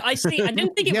 I see. I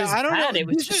didn't think it was I don't bad. know. It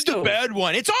was It's just a so- bad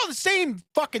one. It's all the same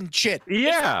fucking shit.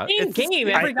 Yeah, Same game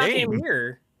every goddamn game.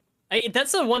 year.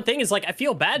 That's the one thing is like I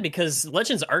feel bad because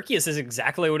Legends Arceus is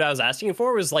exactly what I was asking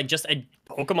for. Was like just a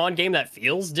Pokemon game that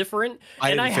feels different,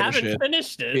 and I haven't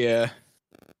finished it. Yeah,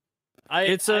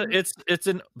 It's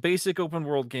an basic open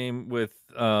world game with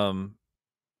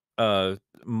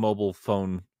mobile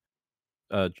phone.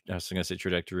 I was gonna say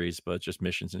trajectories, but just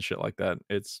missions and shit like that.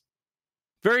 It's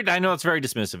very. I know it's very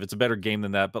dismissive. It's a better game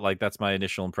than that, but like that's my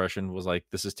initial impression was like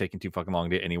this is taking too fucking long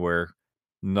to get anywhere.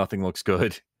 Nothing looks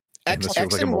good. X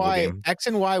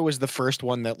and Y was the first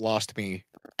one that lost me,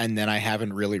 and then I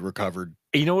haven't really recovered.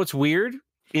 You know what's weird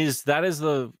is that is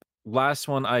the last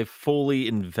one I fully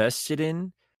invested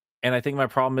in, and I think my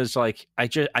problem is like I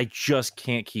just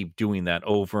can't keep doing that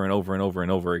over and over and over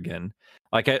and over again.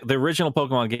 Like the original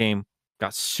Pokemon game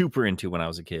got super into when I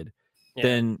was a kid. Yeah.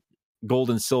 Then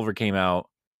Gold and Silver came out,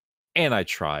 and I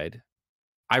tried.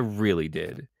 I really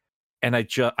did, and I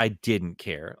didn't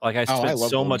care. Like I spent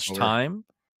so much time.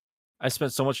 I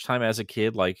spent so much time as a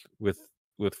kid, like with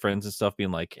friends and stuff, being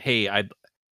like, "Hey,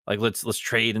 let's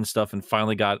trade and stuff," and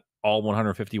finally got all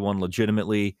 151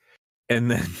 legitimately, and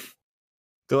then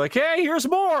they're like, "Hey, here's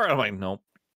more." I'm like, "Nope,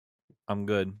 I'm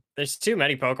good." There's too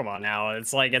many Pokemon now.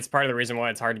 It's like it's part of the reason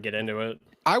why it's hard to get into it.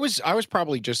 I was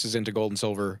probably just as into Gold and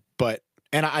Silver,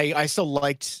 and I still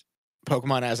liked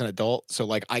Pokemon as an adult, so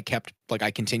like I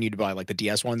continued to buy like the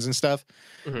DS ones and stuff.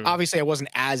 Mm-hmm. Obviously, I wasn't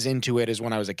as into it as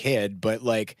when I was a kid, but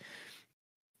like.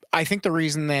 I think the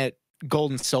reason that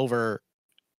Gold and Silver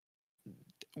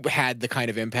had the kind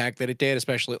of impact that it did,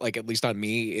 especially like at least on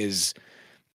me, is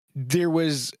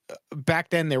back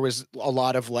then there was a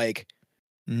lot of like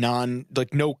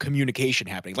no communication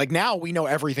happening. Like now we know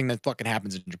everything that fucking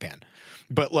happens in Japan,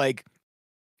 but like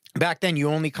back then you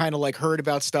only kind of like heard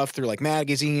about stuff through like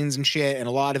magazines and shit, and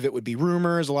a lot of it would be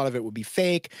rumors, a lot of it would be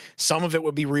fake, some of it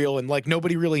would be real, and like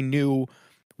nobody really knew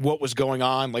what was going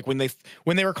on. Like when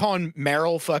they were calling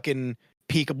Meryl fucking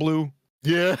Peekaboo.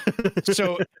 Yeah.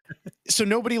 so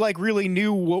nobody like really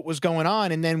knew what was going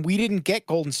on. And then we didn't get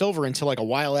Gold and Silver until like a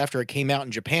while after it came out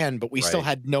in Japan, but we still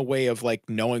had no way of like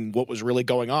knowing what was really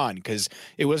going on because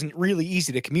it wasn't really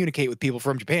easy to communicate with people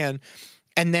from Japan.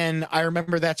 And then I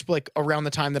remember that's like around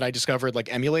the time that I discovered like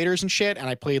emulators and shit. And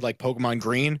I played like Pokemon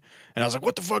Green and I was like,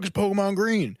 what the fuck is Pokemon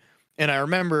Green? And I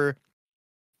remember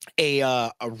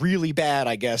a really bad,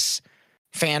 I guess,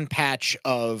 fan patch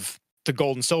of the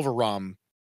Gold and Silver ROM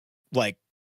like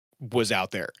was out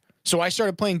there. So I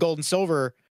started playing Gold and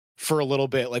Silver for a little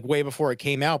bit, like way before it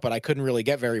came out, but I couldn't really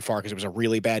get very far because it was a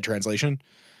really bad translation.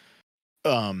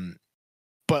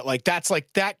 But like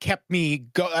that kept me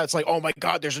that's like, oh my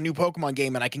god, there's a new Pokemon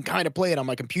game and I can kind of play it on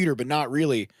my computer, but not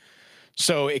really.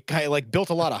 So it kind of like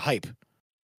built a lot of hype.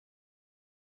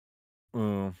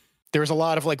 There was a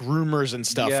lot of like rumors and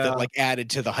stuff that like added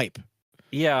to the hype.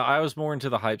 Yeah, I was more into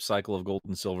the hype cycle of Gold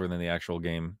and Silver than the actual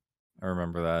game. I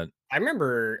remember that. I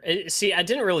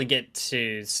didn't really get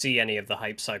to see any of the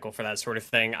hype cycle for that sort of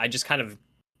thing. I just kind of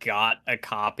got a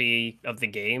copy of the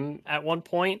game at one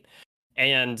point.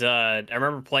 And I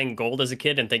remember playing Gold as a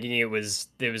kid and thinking it was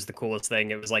the coolest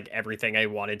thing. It was like everything I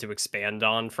wanted to expand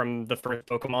on from the first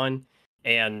Pokemon.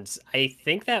 And I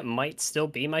think that might still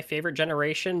be my favorite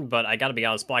generation, but I gotta be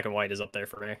honest, Black and White is up there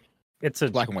for me.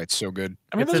 Black and White's so good.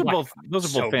 I mean, those are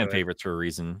both fan favorites for a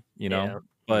reason, you know. Yeah.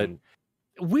 But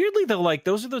weirdly though, like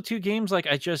those are the two games like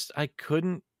I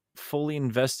couldn't fully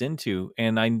invest into,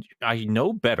 and I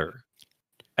know better.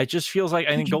 It just feels like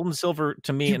I think Gold and Silver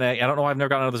to me, and I don't know, I've never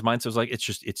gotten out of this mindset. It was like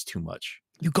it's too much.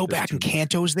 You go back and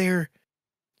Kanto's there.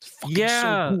 It's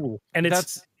so cool. And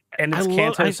it's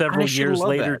Kanto several years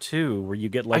later too, where you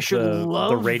get like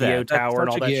the radio tower and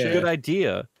all that shit. Good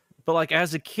idea. But like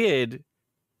as a kid,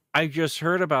 I just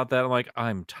heard about that. I'm like,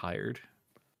 I'm tired.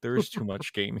 There's too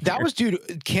much game here. That was,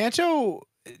 dude, Kanto,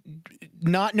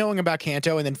 not knowing about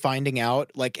Kanto and then finding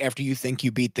out like after you think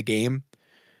you beat the game,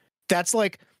 that's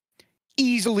like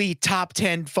easily top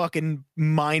 10 fucking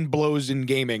mind blows in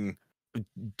gaming.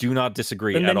 Do not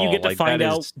disagree and at all. And then you get to find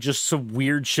out just some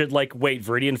weird shit like, wait,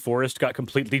 Viridian Forest got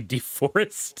completely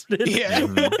deforested? Yeah.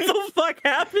 What the fuck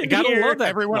happened gotta love that.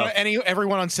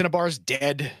 Everyone on Cinnabar's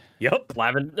dead. Yep.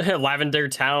 Lavender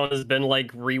Town has been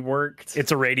like reworked.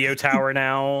 It's a radio tower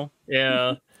now.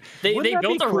 Yeah. They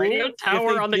built a radio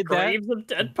tower on the graves of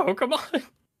dead Pokemon.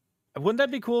 Wouldn't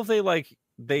that be cool if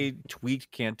they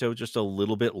tweaked Kanto just a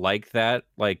little bit like that,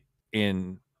 like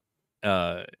in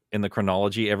the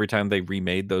chronology every time they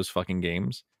remade those fucking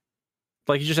games?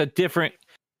 Like you just had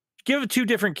give it two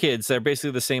different kids that are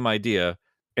basically the same idea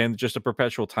and just a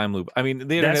perpetual time loop. I mean,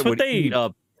 the internet would eat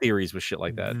up theories with shit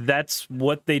like that. That's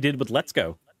what they did with Let's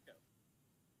Go.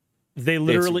 They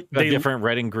literally different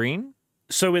red and green.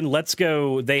 So in Let's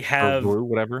Go, they Or have Blue,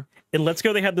 whatever. in Let's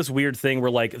Go they have this weird thing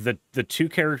where like the two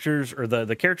characters or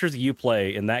the characters that you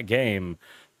play in that game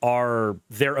are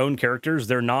their own characters.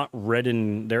 They're not red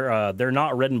and they're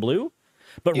not red and blue,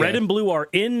 but red Yeah. and blue are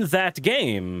in that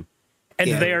game, and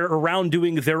Yeah. they're around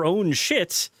doing their own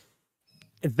shit.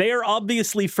 They're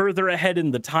obviously further ahead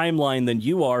in the timeline than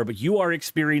you are, but you are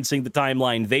experiencing the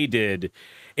timeline they did.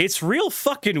 It's real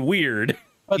fucking weird.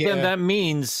 But Yeah. then that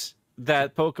means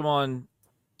that Pokemon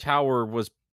Tower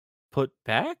was put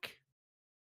back?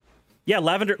 Yeah,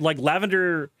 Lavender,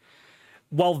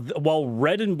 while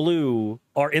red and blue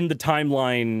are in the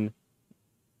timeline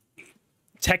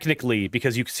technically,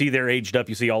 because you see they're aged up,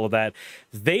 you see all of that,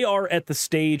 they are at the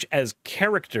stage as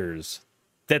characters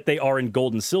that they are in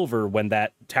Gold and Silver when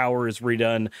that tower is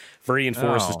redone, Viridian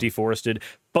Forest is Oh. deforested.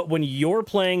 But when you're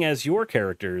playing as your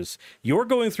characters, you're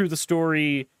going through the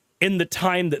story in the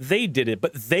time that they did it,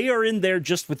 but they are in there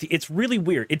just with it's really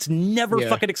weird. It's never Yeah.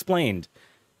 fucking explained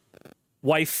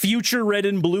why future red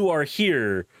and blue are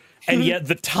here, and yet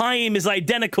the time is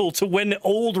identical to when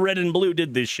old red and blue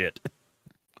did this shit.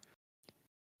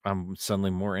 I'm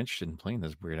suddenly more interested in playing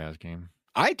this weird ass game.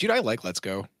 I like Let's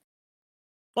Go.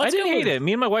 I Let's didn't go hate with- it.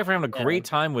 Me and my wife were having a Yeah. great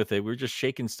time with it. We were just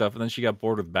shaking stuff, and then she got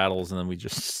bored with battles, and then we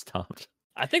just stopped.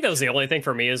 I think that was the only thing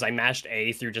for me is I mashed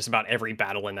A through just about every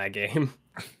battle in that game.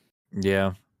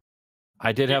 Yeah.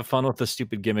 I did have fun with the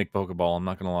stupid gimmick Pokeball, I'm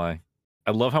not gonna lie.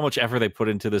 I love how much effort they put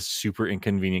into this super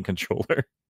inconvenient controller.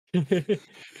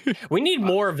 We need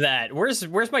more of that. Where's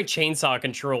my chainsaw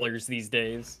controllers these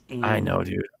days? I know,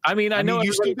 dude. I mean, I know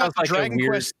you still everybody got does, the like, a Dragon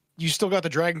weird- Quest. You still got the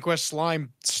Dragon Quest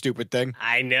slime stupid thing.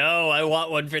 I know. I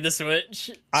want one for the Switch.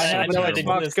 I have an know I did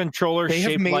Xbox this. controller They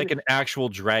have shaped made like it- an actual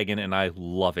dragon, and I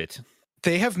love it.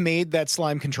 They have made that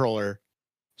slime controller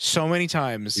so many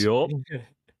times. Yup.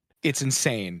 It's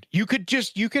insane. You could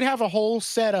have a whole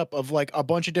setup of like a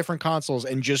bunch of different consoles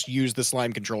and just use the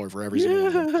slime controller for every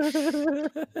single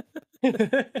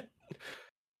one.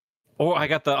 Oh, I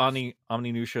got the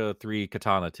Omninusha 3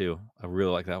 Katana too. I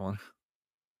really like that one.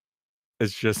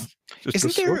 It's just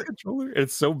Isn't a short there- controller.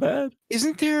 It's so bad.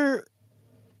 Isn't there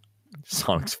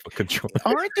Sonic's foot controller.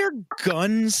 aren't there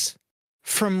guns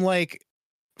from like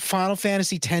Final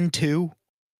Fantasy X too?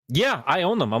 Yeah, I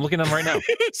own them. I'm looking at them right now.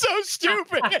 It's so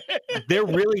stupid. They're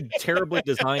really terribly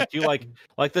designed too. Like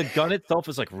the gun itself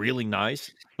is like really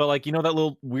nice, but like you know that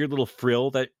little weird little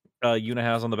frill that Yuna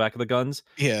has on the back of the guns.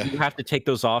 Yeah. You have to take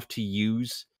those off to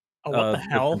use Oh, what the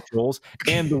hell? controls.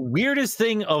 And the weirdest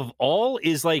thing of all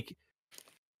is like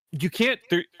you can't.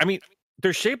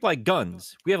 They're shaped like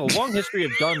guns. We have a long history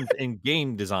of guns in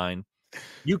game design.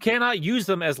 You cannot use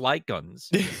them as light guns.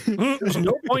 There's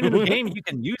no point in the game you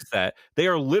can use that. They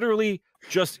are literally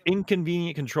just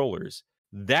inconvenient controllers.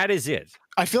 That is it.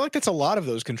 I feel like that's a lot of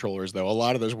those controllers though. A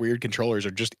lot of those weird controllers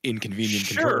are just inconvenient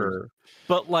controllers.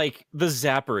 But like the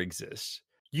zapper exists.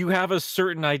 You have a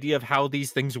certain idea of how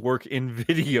these things work in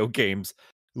video games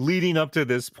leading up to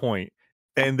this point,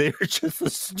 and they're just the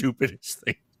stupidest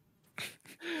thing.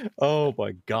 Oh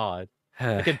my god.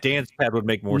 Like a dance pad would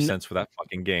make more sense for that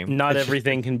fucking game. Not It's just-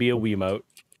 everything can be a Wiimote.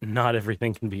 Not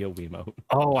everything can be a Wiimote.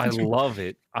 Oh, I love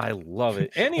it. I love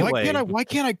it. Anyway, Why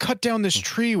can't I cut down this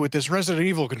tree with this Resident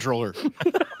Evil controller?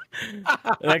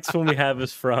 The next one we have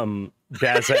is from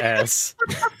Daza S.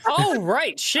 Oh,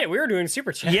 right. Shit, we were doing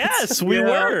super chats. Yes, we Yeah.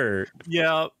 were.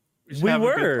 yeah, just We having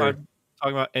a good were. time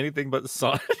talking about anything but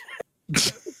Sonic.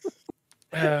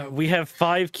 We have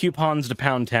 5 coupons to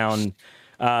Pound Town.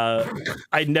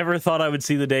 I never thought I would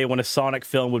see the day when a Sonic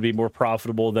film would be more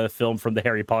profitable than a film from the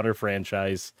Harry Potter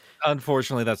franchise.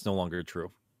 Unfortunately, that's no longer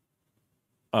true.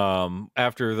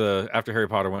 After Harry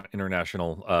Potter went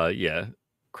international, yeah,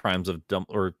 Crimes of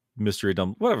Mystery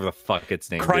Dumb, whatever the fuck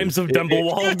its name. Crimes of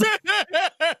Dumbledore.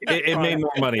 It made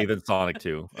more money than Sonic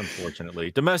 2,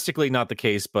 unfortunately. Domestically, not the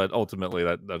case, but ultimately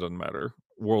that doesn't matter.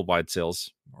 Worldwide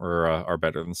sales are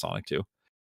better than Sonic 2.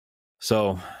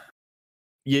 So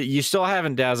you still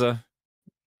haven't, Daza.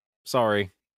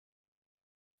 Sorry.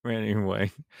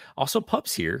 Anyway, also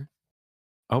Pup's here.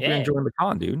 I hope you're Yeah. enjoying the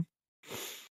con, dude.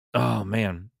 Oh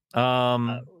man.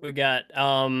 We got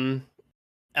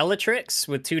Elatrix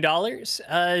with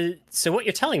 $2. So what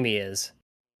you're telling me is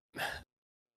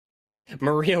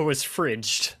Maria was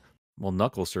fridged. Well,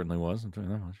 Knuckles certainly was. I'm telling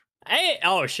you that much. Hey,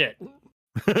 oh shit.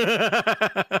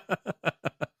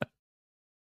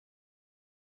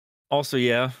 Also,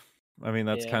 yeah. I mean,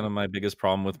 that's Yeah. kind of my biggest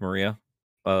problem with Maria.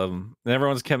 And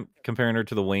everyone's comparing her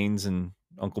to the Waynes and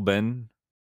Uncle Ben.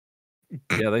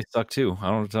 Yeah, they suck too. I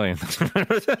don't know what to tell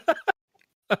you.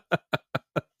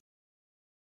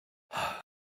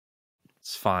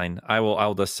 It's fine.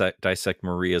 I'll dissect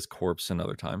Maria's corpse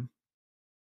another time.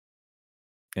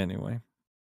 Anyway.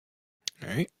 All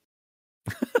right.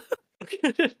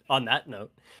 On that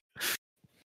note,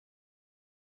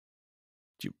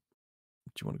 Do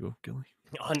you want to go, Gilly?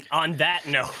 on that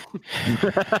note,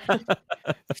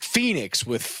 Phoenix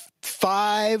with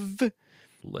 5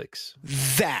 Licks.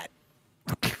 that.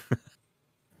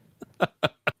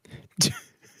 Did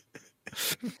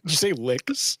you say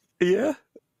licks? Yeah.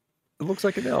 It looks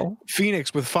like an L.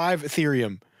 Phoenix with 5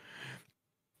 Ethereum.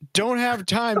 Don't have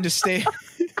time to stay.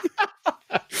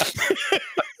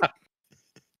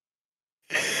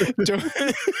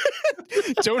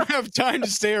 don't have time to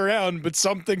stay around, but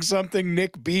something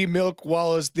Nick B Milk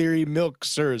Wallace Theory Milk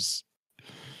Sirs.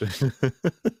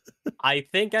 I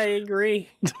think I agree.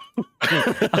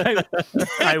 I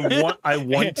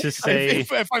want to say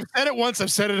if I've said it once,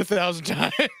 I've said it 1,000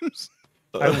 times.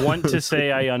 I want to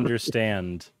say I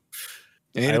understand.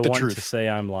 Ain't I it the want truth? to say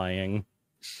I'm lying.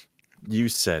 You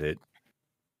said it.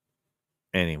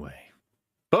 Anyway.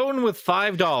 Bone with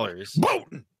 $5.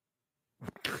 Bone!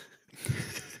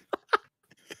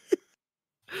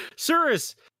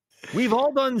 Cirrus, we've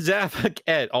all done Zaphak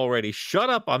Et already. Shut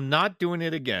up. I'm not doing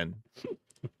it again.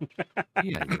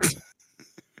 Yeah,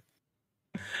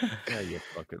 you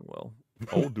fucking will.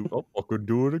 I'll fucking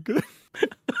do it again.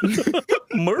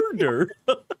 Murder.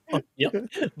 Yep,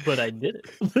 but I did it.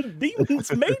 The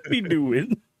demons made me do it.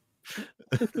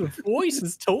 The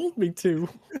voices told me to.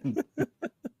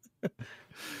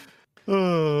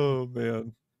 Oh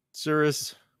man.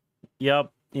 Cirrus.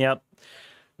 Yep.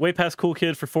 Way past cool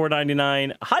kid for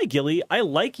 $4.99. Hi Gilly, I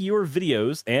like your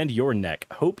videos and your neck.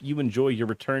 Hope you enjoy your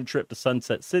return trip to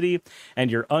Sunset City and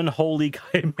your unholy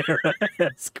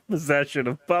chimera-esque possession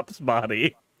of Pup's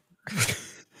body.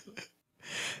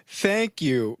 Thank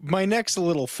you. My neck's a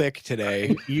little thick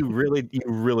today. You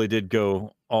really did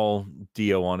go all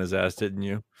Dio on his ass, didn't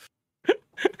you?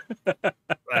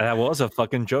 That was a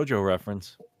fucking JoJo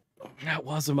reference. That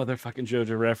was a motherfucking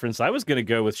JoJo reference. I was gonna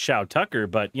go with Shao Tucker,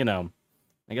 but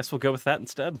I guess we'll go with that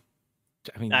instead.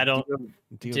 I mean, I don't-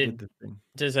 Dio did the thing.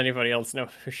 Does anybody else know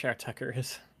who Shao Tucker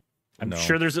is? I'm No.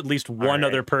 sure there's at least one Alright.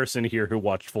 other person here who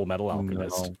watched Full Metal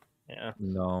Alchemist. Yeah.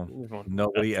 No, Move on.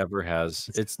 nobody ever has.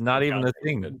 It's not even a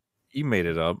thing. You made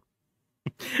it up.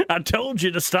 I told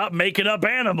you to stop making up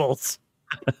animals.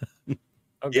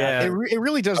 Oh, God. Yeah. It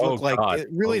really does Oh, look like God. it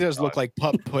really Oh, does look God. like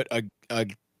Pup put a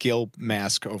gill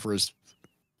mask over his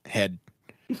head.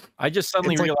 I just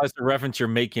suddenly It's like- realized the reference you're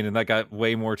making, and that got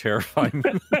way more terrifying.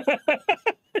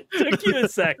 Took you a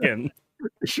second.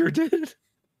 Sure did.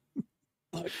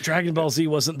 Dragon Ball Z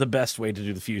wasn't the best way to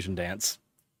do the fusion dance.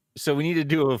 So we need to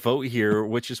do a vote here.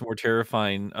 Which is more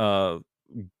terrifying,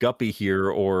 Guppy here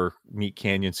or Meat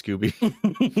Canyon Scooby?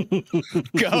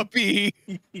 Guppy.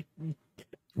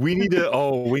 We need to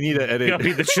edit.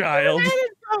 Guppy the child.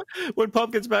 When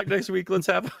Pup gets back next week, let's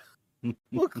have him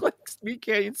look like Meat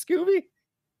Canyon Scooby.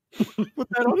 Put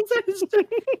that on his head.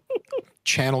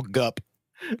 Channel Gup.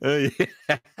 Yeah.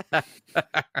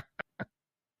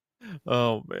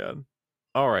 Oh man.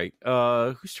 All right.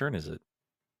 Whose turn is it?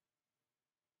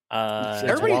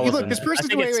 Everybody, Wallace look, and- this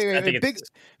person's I wait. think it's-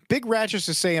 Big Ratchet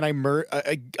is saying I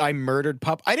murdered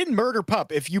Pup. I didn't murder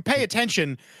Pup. If you pay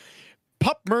attention,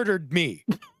 Pup murdered me.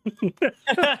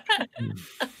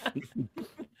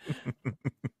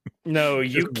 No,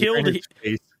 you Just killed wearing his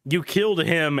face. you killed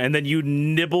him, and then you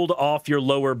nibbled off your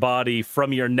lower body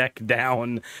from your neck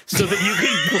down so that you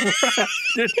can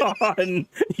graft it on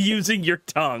using your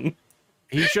tongue.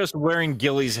 He's just wearing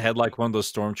Gilly's head like one of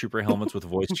those stormtrooper helmets with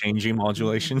voice changing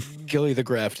modulation. Gilly the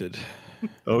Grafted.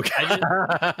 Okay.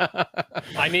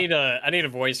 I need a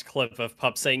voice clip of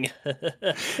Pup saying.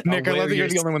 Nick, I love that you're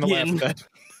the only one that laughed at that.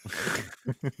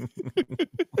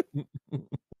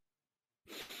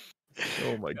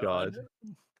 Oh my god.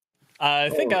 I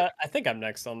think I'm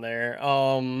next on there.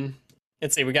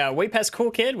 Let's see. We got Way Past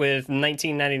Cool Kid with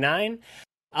 1999.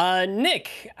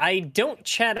 Nick, I don't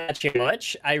chat at you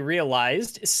much, I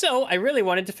realized, so I really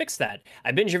wanted to fix that.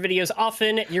 I binge your videos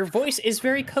often. Your voice is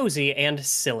very cozy and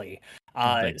silly.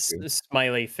 Thank you.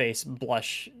 Smiley face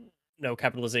blush. No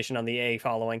capitalization on the A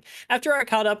following. After I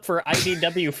caught up for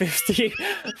IDW 50,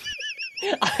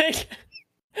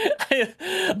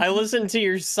 I listened to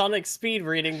your Sonic speed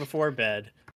reading before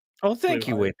bed. Oh, thank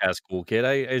you, hard. Way Past Cool Kid.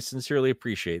 I sincerely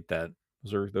appreciate that.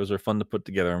 Those are fun to put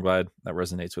together. I'm glad that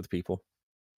resonates with people.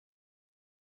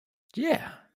 Yeah.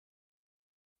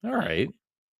 All right.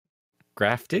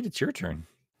 Grafted, it's your turn.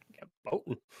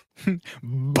 Boatin'.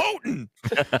 Boatin'.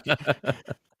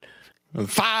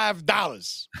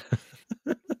 $5.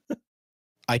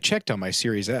 I checked on my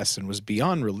Series S and was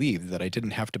beyond relieved that I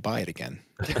didn't have to buy it again.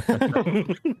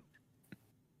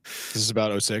 This is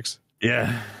about 06.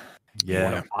 Yeah.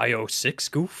 Yeah. IO6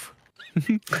 goof.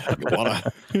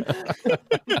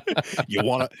 You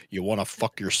wanna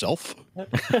fuck yourself?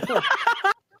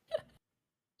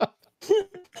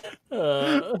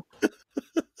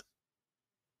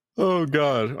 Oh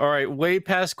god. All right. Way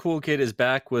Past Cool Kid is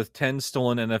back with 10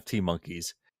 stolen NFT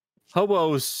monkeys.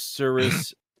 Hobo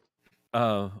Cirrus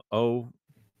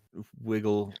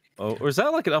Wiggle. Oh, or is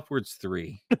that like an upwards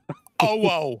 3? Oh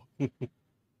whoa.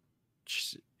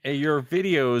 Your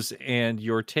videos and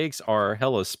your takes are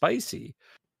hella spicy.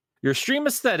 Your stream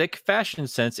aesthetic, fashion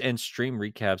sense, and stream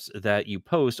recaps that you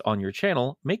post on your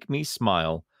channel make me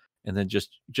smile. And then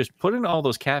just put in all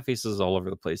those cat faces all over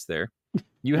the place there.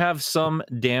 You have some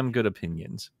damn good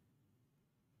opinions.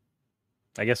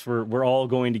 I guess we're all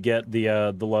going to get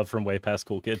the love from Way Past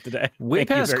Cool Kid today. Way Thank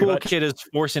you Past very Cool much. Kid is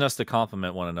forcing us to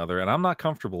compliment one another, and I'm not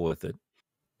comfortable with it.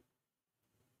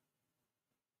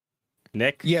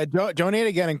 Nick? Yeah, donate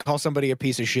again and call somebody a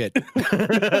piece of shit.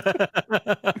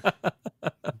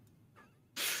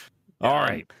 All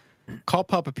right. Call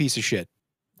Pup a piece of shit.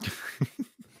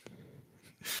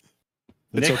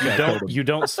 It's Nick, okay. you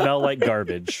don't smell like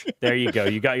garbage. There you go.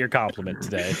 You got your compliment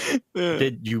today.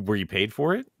 Were you paid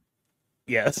for it?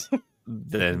 Yes.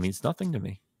 That means nothing to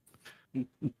me.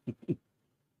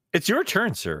 It's your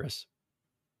turn, Cirrus.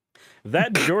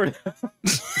 That Jordan.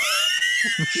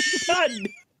 God.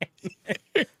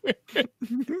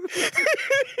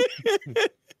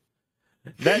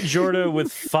 That Jordan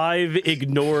with 5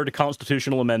 ignored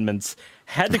constitutional amendments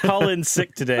had to call in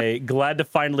sick today. Glad to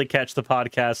finally catch the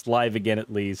podcast live again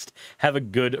at least. Have a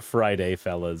good Friday,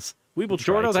 fellas. We will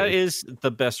try Jordan, to. that is the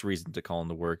best reason to call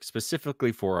into work,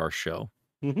 specifically for our show,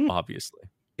 obviously.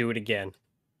 Do it again.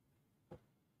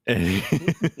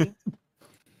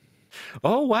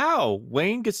 Oh, wow.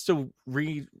 Wayne gets to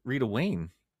read a Wayne.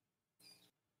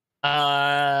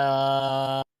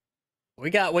 We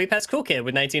got Way Past Cool Kid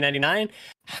with 1999.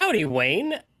 Howdy,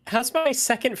 Wayne. How's my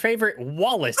second favorite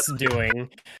Wallace doing?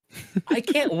 I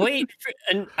can't wait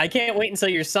until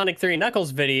your Sonic 3 Knuckles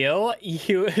video.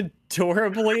 You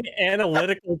adorably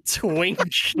analytical twink.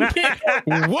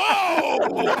 Whoa!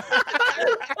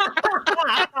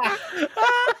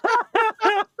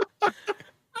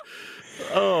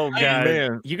 Oh god,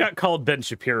 man. You got called Ben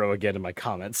Shapiro again in my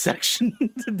comments section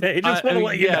today. Just want to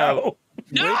let you know.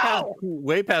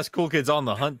 Way past Cool Kids on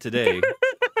the hunt today.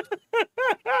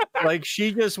 Like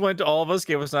she just went to all of us,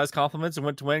 gave us nice compliments, and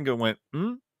went to Wayne and went,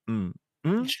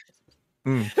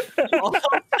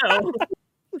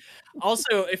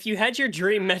 Also, if you had your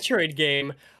dream Metroid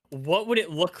game, what would it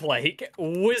look like?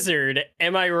 Wizard,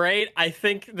 am I right? I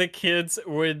think the kids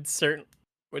would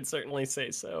certainly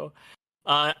say so.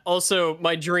 Also,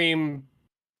 my dream.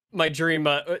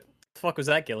 Fuck was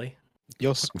that, Gilly?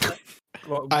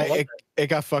 It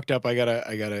got fucked up. I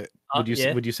gotta. Would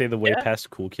you say the Way Past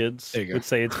Cool Kids There you go. would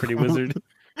say it's pretty wizard?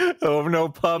 Oh no,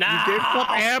 pup! No! You gave Pup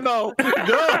ammo.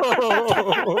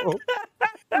 No.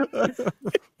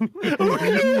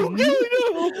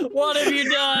 What have you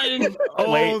done?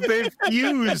 Oh, Wait. they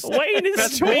fused. Wayne is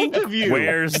That's twink. both of you.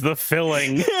 Where's the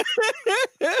filling?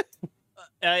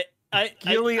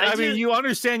 Gilly, I mean, you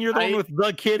understand you're the one with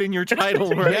the kid in your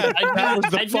title, right? Yeah, that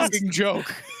was the I just- fucking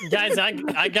joke. Guys, I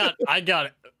got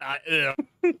it.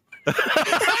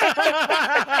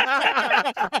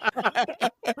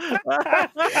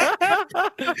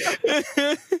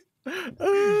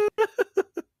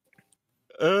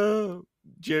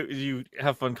 Do you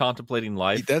have fun contemplating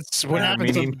life? That's what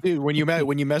happens, dude. When you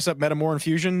mess up Metamore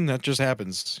Infusion, that just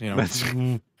happens. You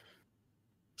know.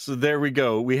 So there we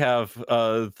go. We have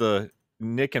the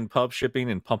Nick and Pup shipping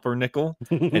and Pumpernickel,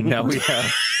 and now we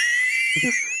have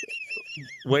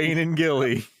Wayne and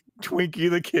Gilly, Twinkie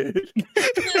the kid.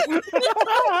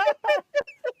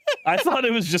 I thought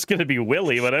it was just going to be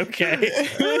Willie, but okay.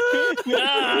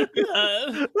 No.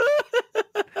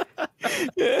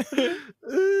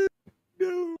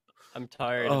 I'm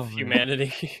tired Oh, of man.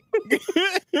 humanity.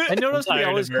 I noticed we tired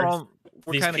always of Earth. calm.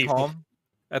 We're These kind of people. calm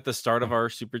at the start of our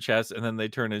super chats, and then they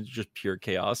turn into just pure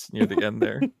chaos near the end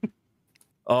there.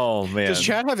 Oh man! Does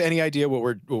Chad have any idea what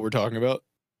we're talking about?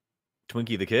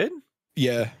 Twinkie the kid?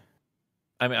 Yeah,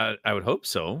 I mean, I would hope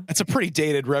so. that's a pretty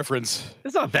dated reference.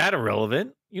 It's not that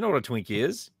irrelevant. You know what a Twinkie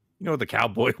is. You know what the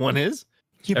cowboy one is.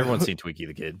 Yeah, Everyone's seen Twinkie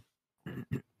the kid.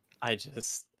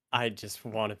 I just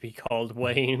want to be called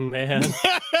Wayne, man. Fine.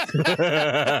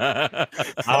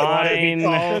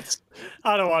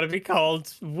 I don't want to be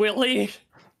called Willie.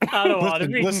 I don't want to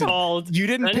be Listen, called you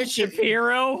didn't Ben pick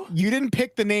Shapiro. You didn't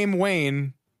pick the name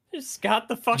Wayne. Just got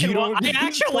the fucking You one. don't- I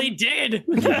actually did.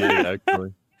 You did,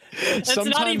 actually. That's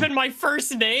not even my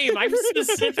first name. I've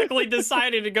specifically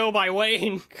decided to go by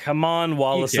Wayne. Come on,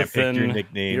 Wallace. You can't pick your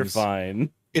nicknames. You're fine.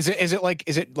 Is it like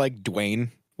Dwayne?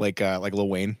 Like Lil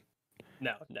Wayne?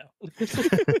 No.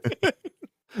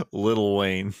 Little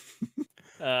Wayne.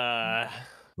 Uh,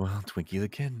 Well, Twinkie the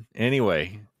Kid.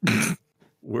 Anyway,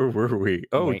 where were we?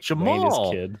 Oh, Wayne, Jamal. Wayne is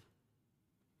kid.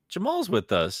 Jamal's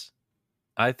with us.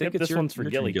 I think Yep, it's this one's for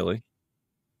your turn, Gilly. Gilly.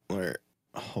 Where?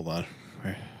 Hold on.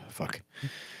 Where? Fuck.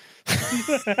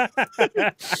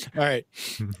 All right.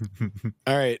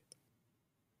 All right.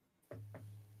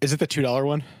 Is it the $2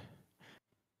 one? Is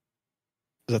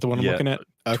that the one I'm Yeah. looking at?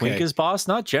 Okay. Twink is boss?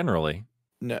 Not generally.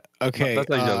 No, okay.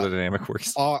 That's how the dynamic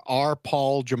works. R.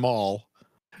 Paul Jamal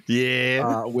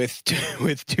Yeah. with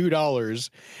 $2.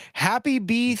 Happy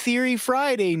B Theory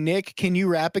Friday, Nick. Can you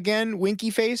rap again? Winky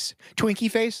face? Twinkie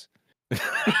face?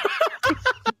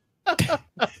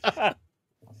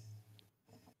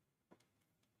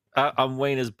 I'm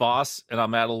Wayne as boss, and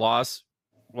I'm at a loss.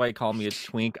 Why you call me a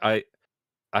twink? I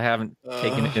haven't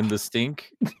taken it in the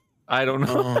stink. I don't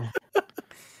know.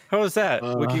 How was that?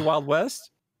 Wiki Wild West?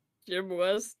 Jim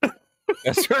West.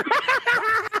 That's right.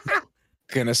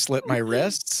 Gonna slip my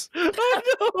wrists?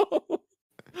 Oh,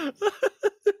 no.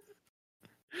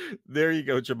 There you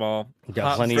go, Jamal. Got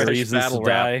Hot, plenty of fresh reasons to battle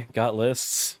rap. die. Got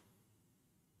lists.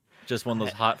 Just one of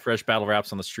those hot, fresh battle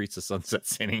raps on the streets of Sunset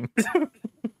City.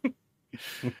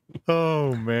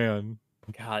 Oh, man.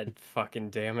 God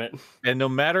fucking damn it. And no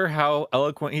matter how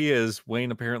eloquent he is,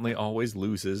 Wayne apparently always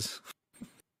loses.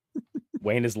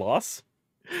 Wayne is lost.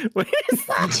 Wayne is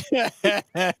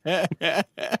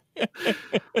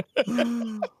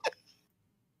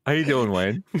How you doing,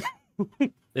 Wayne?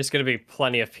 There's gonna be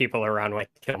plenty of people around when I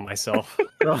kill myself.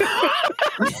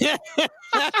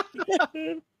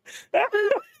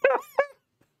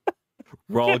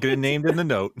 We're all getting named in the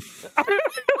note.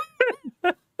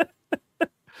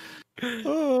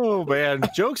 Oh, man.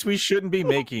 Jokes we shouldn't be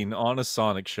making on a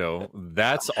Sonic show.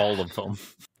 That's all of them.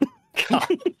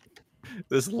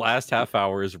 This last half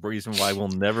hour is the reason why we'll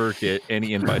never get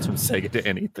any invites from Sega to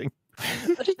anything.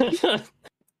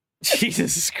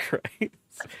 Jesus Christ.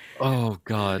 Oh,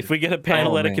 God. If we get a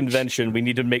panel at a man. convention, we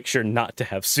need to make sure not to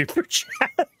have super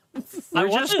chat. We're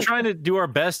just trying to do our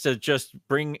best to just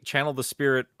channel the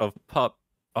spirit of Pup.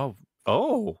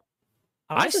 Oh.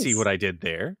 I see what I did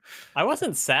there. I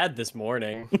wasn't sad this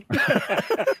morning.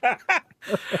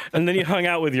 And then you hung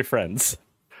out with your friends.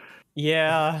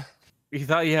 Yeah. You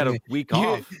thought you had a week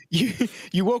off.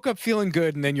 You woke up feeling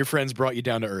good, and then your friends brought you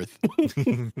down to earth.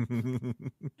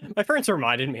 My friends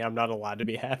reminded me I'm not allowed to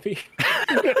be happy.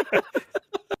 I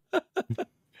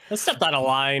stepped out of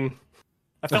line.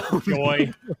 I felt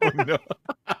joy. Oh, no.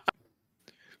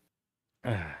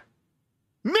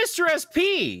 Mr.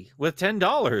 SP with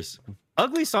 $10.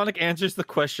 Ugly Sonic answers the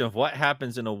question of what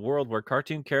happens in a world where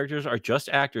cartoon characters are just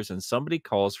actors and somebody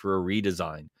calls for a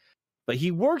redesign. But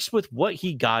he works with what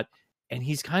he got, and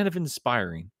he's kind of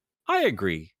inspiring. I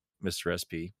agree, Mr.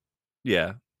 SP.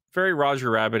 Yeah, very Roger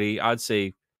Rabbit-y. I'd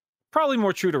say probably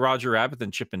more true to Roger Rabbit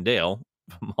than Chip and Dale,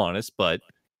 if I'm honest, but...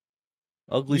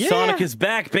 Ugly Sonic is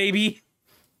back, baby!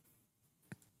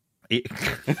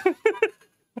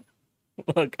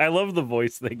 Look, I love the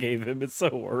voice they gave him. It's so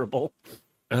horrible.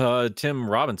 Tim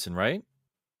Robinson, right?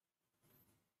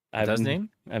 Is that his name?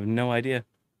 I have no idea.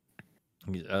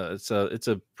 It's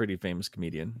a pretty famous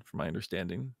comedian, from my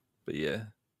understanding. But yeah,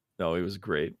 no, he was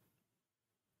great.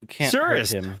 You can't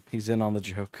Surist. hurt him. He's in on the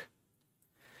joke.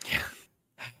 Yeah.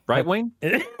 Right, Wayne?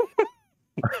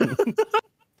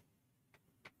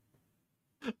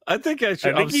 I think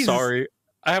I'm sorry.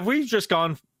 Have we just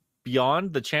gone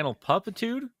beyond the channel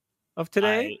puppitude of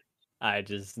today? I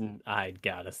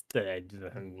gotta say.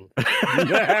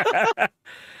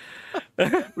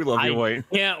 We love you, Wayne.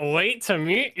 Can't wait to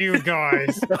meet you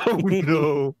guys. Oh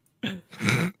no.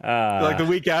 Like the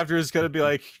week after is gonna be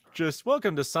like, just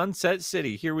welcome to Sunset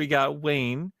City. Here we got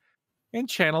Wayne and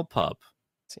Channel Pup.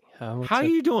 How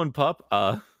you doing, Pup?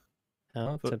 How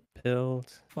to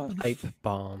build a pipe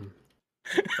bomb.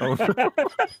 Oh.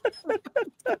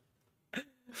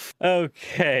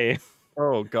 Okay.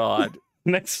 Oh God.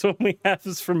 Next one we have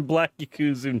is from Black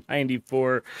Yakuzu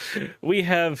 94. We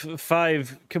have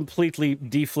 5 completely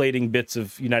deflating bits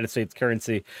of United States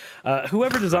currency.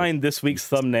 Whoever designed this week's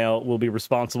thumbnail will be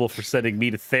responsible for sending me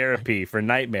to therapy for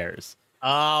nightmares.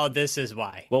 Oh, this is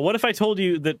why. Well, what if I told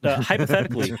you that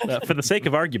hypothetically, for the sake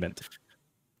of argument,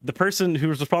 the person who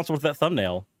was responsible for that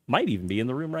thumbnail might even be in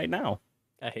the room right now?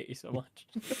 I hate you so much.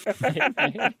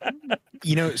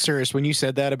 You know, Cyrus, when you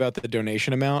said that about the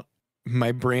donation amount,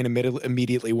 my brain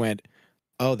immediately went,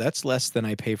 oh, that's less than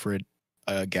I pay for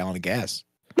a gallon of gas.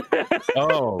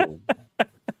 Oh.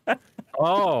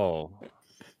 Oh.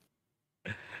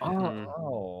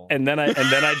 Oh. And then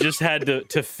I just had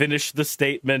to finish the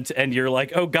statement, and you're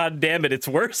like, oh god damn it, it's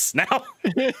worse now.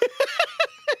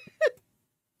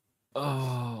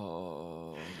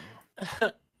 Oh.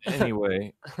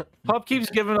 Anyway, Pup keeps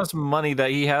giving us money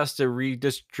that he has to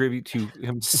redistribute to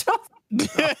himself.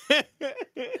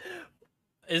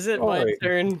 Is it my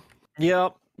turn?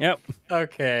 Yep.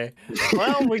 Okay.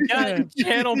 Well, we got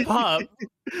Channel Pup,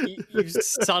 you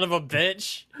son of a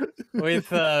bitch, with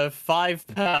 5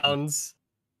 pounds.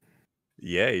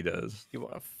 Yeah, he does. You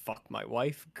want to fuck my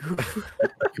wife?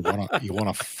 You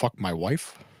wanna fuck my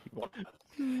wife?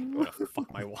 You want to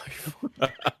fuck my wife?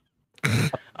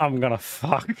 I'm gonna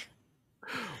fuck.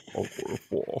 Oh,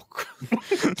 fuck.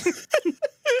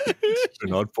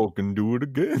 Can I fucking do it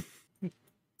again?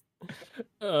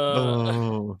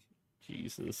 Oh,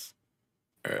 Jesus.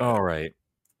 all right.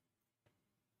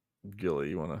 Gilly,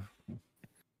 you wanna?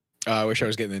 I wish I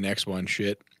was getting the next one.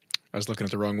 Shit, I was looking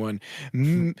at the wrong one.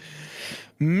 Mr.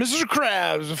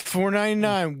 Krabs,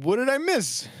 $4.99. What did I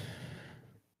miss?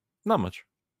 Not much.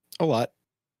 A lot.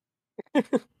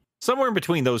 Somewhere in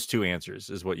between those two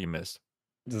answers is what you missed.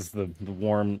 This is the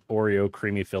warm Oreo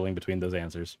creamy filling between those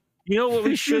answers. You know what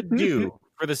we should do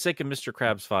for the sake of Mr.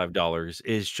 Krabs' $5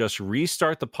 is just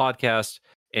restart the podcast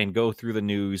and go through the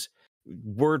news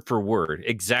word for word,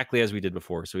 exactly as we did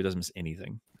before, so he doesn't miss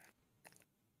anything.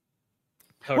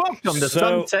 Okay. Welcome to So-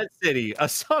 Sunset City, a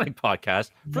Sonic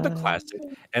podcast for the classic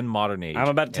and modern age. I'm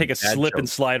about to take a and bad slip and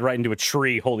jokes. slide right into a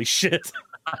tree. Holy shit.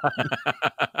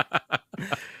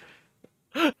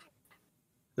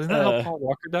 Isn't that how Paul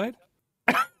Walker died?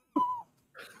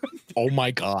 Oh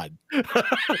my god.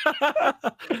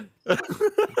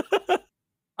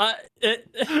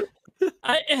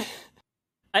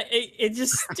 It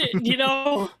just, you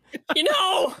know.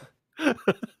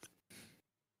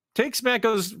 Take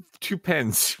Smacko's 2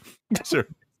 pens. Sir,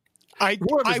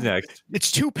 whoever's next.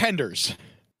 It's 2 penders.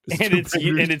 And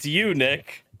it's you,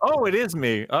 Nick. Oh, it is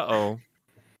me. Uh-oh.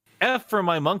 F for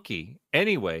my monkey.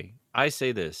 Anyway, I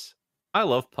say this. I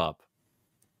love Pup.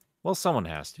 Well, someone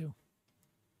has to.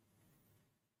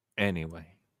 Anyway.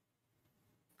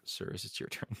 Sirs, it's your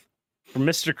turn. For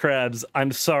Mr. Krabs,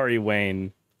 I'm sorry,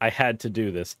 Wayne. I had to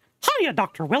do this. Hiya,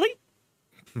 Dr. Willie.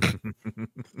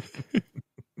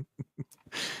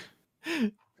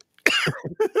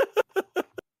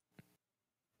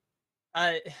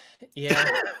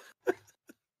 Yeah.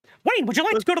 Wayne, would you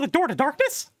like to go to the door to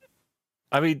darkness?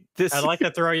 I mean, this I'd like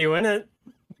to throw you in it.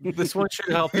 this one should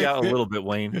help you out a little bit,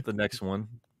 Wayne. The next one.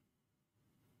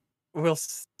 We'll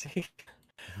see.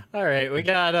 All right, we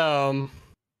got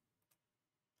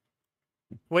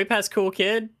way past cool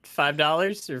kid,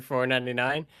 $5 or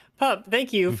 $4.99. Pup,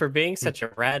 thank you for being such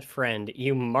a rad friend,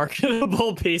 you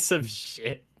marketable piece of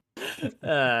shit.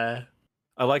 I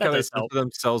like That how they does center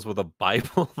themselves with a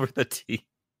Bible for the T.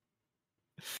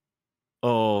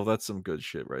 Oh, that's some good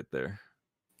shit right there.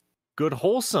 Good,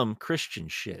 wholesome Christian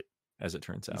shit, as it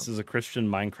turns out. This is a Christian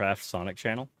Minecraft Sonic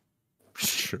channel.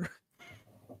 Sure.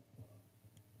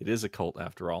 It is a cult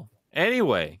after all.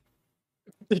 Anyway.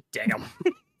 Damn.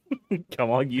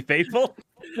 Come on, you faithful.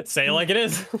 Say it like it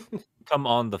is. Come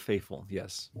on, the faithful.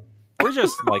 Yes. We're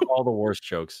just like all the worst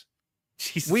jokes.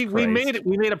 Jesus We Christ.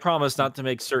 made a promise not to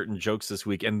make certain jokes this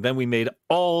week, and then we made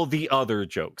all the other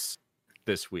jokes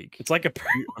this week. It's like a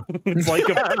it's like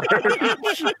a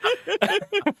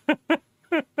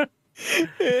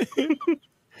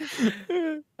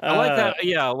I like that.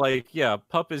 Yeah,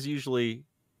 Pup is usually.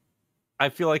 I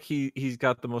feel like he's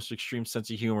got the most extreme sense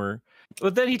of humor,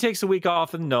 but then he takes a week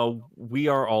off, and no, we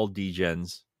are all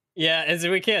degens. Yeah, and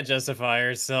so we can't justify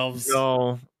ourselves.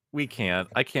 No, we can't.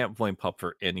 I can't blame Pup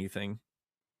for anything.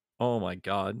 Oh my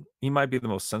god, he might be the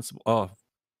most sensible. Oh,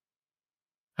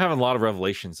 having a lot of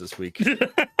revelations this week.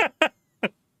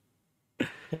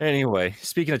 Anyway,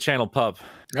 speaking of Channel Pup,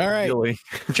 All right. Billy.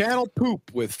 Channel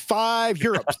poop with 5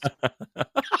 Europes.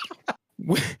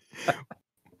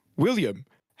 William,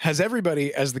 has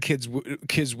everybody, as the kids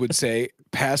would say,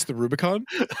 passed the Rubicon?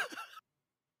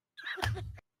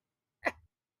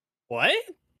 What?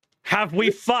 Have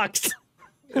we fucked?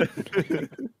 That's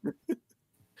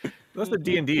the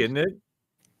D&D, isn't it?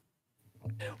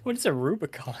 What is a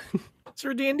Rubicon? It's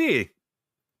for D&D.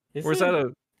 Is Or is it? that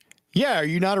a? Yeah, are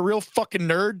you not a real fucking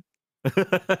nerd?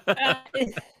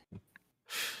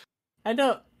 I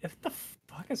don't. What the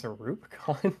fuck is a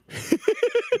Rubicon?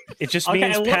 It just Okay, I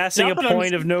means looked passing a up and I'm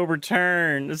point of no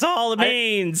return. That's all it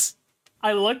means.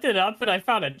 I looked it up and I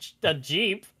found a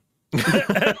Jeep.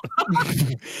 Have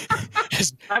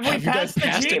we you guys passed the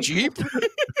passed a Jeep?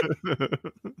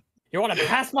 Jeep? You want to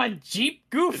pass my Jeep,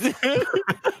 goof?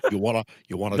 You wanna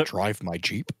The- drive my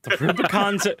Jeep? The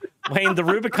Rubicon's Wayne. The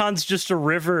Rubicon's just a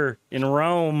river in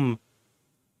Rome.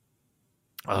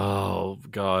 Oh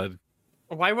God.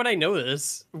 Why would I know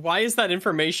this? Why is that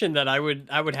information that I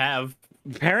would have?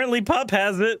 Apparently, Pup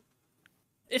has it.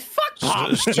 Fuck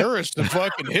Pop. Sir, it's the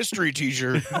fucking history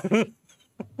teacher.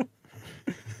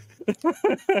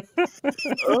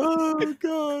 Oh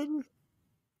God.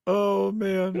 Oh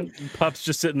man. Pup's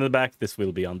just sitting in the back. This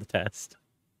will be on the test.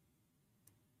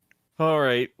 All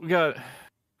right, we got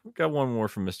one more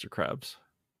from Mr. Krabs.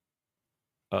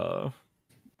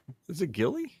 Is it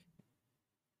Gilly?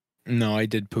 No, I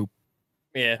did poop.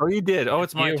 Yeah. Oh, you did. Oh,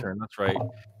 it's my You. turn. That's right.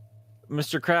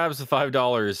 Mr. Krabs, the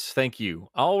 $5. Thank you.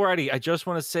 Alrighty, I just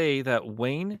want to say that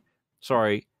Wanye,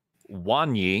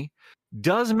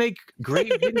 does make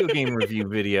great video game review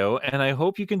video, and I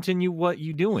hope you continue what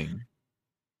you doing.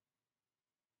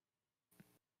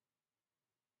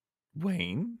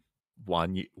 Wanye,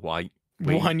 Wanye.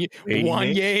 Wanye.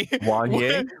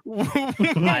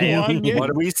 What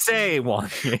do we say,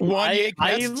 Wanye?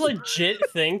 I legit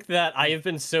think that I have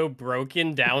been so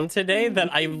broken down today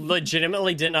that I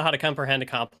legitimately didn't know how to comprehend a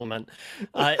compliment.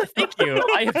 Thank you.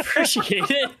 I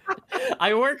appreciate it.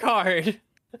 I work hard.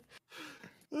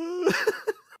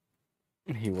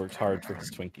 He worked hard for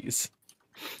his Twinkies.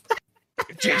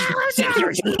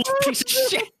 Piece of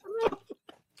shit.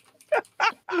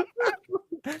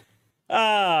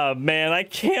 Ah, man, I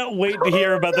can't wait to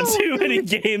hear about the too many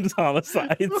games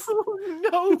homicides.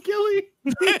 No, Gilly.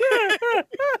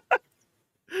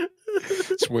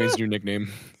 It's Wayne's new nickname.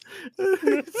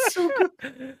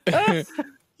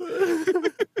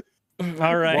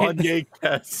 All right. Wanye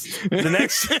test. The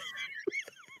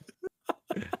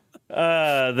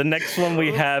next one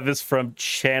we have is from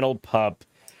Channel Pup.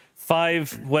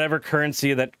 5 whatever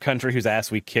currency of that country whose ass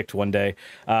we kicked one day.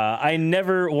 I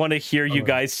never want to hear you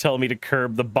guys tell me to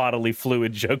curb the bodily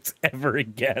fluid jokes ever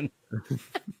again.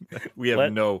 We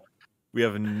have no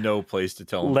place to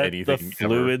tell them Let anything. the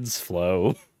fluids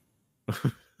flow.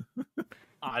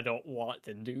 I don't want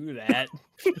to do that.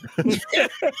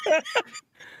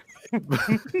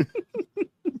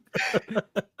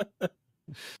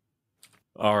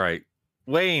 All right,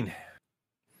 Wayne,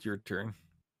 it's your turn.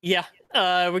 Yeah.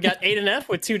 We got 8 and F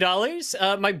with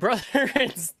 $2. My brother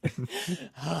and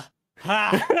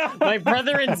my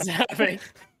brother and Zappic.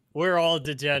 We're all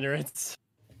degenerates.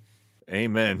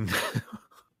 Amen.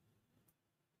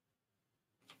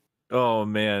 Oh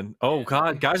man. Oh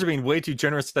God, guys are being way too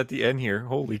generous at the end here.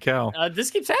 Holy cow.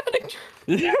 This keeps happening.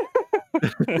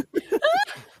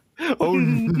 Oh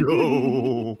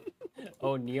no.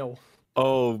 Oh no.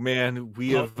 Oh man,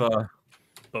 we have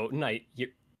Boat night.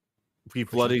 we've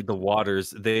bloodied the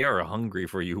waters. They are hungry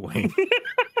for you, Wayne.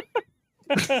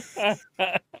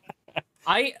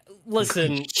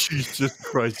 Listen. Jesus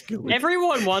Christ, Gilly.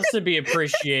 Everyone wants to be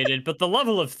appreciated, but the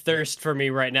level of thirst for me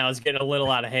right now is getting a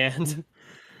little out of hand.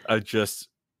 I'm just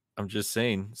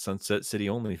saying, Sunset City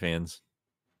only fans.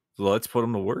 So let's put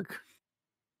them to work.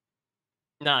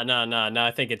 No.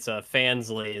 I think it's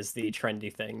Fansly is the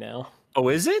trendy thing now. Oh,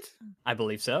 is it? I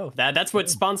believe so. That's what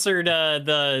sponsored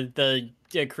the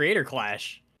Creator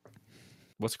Clash.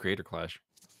 What's Creator Clash?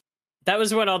 That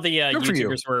was when all the Good for you.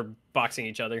 YouTubers were boxing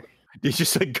each other. Did you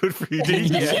say good for you?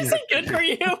 Didn't you? Did you say good for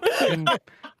you?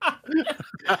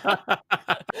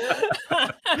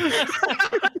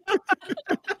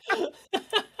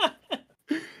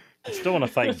 I still want to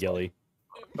fight Gilly.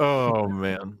 Oh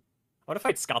man. What if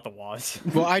I Scott the Waz?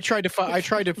 Well, I tried to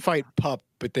fight Pup,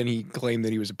 but then he claimed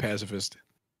that he was a pacifist.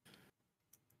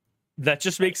 That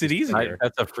just makes it easier.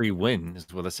 That's a free win, is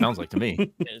what it sounds like to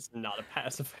me. It's not a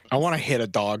pacifist. I want to hit a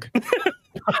dog.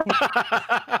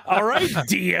 All right,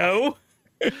 Dio.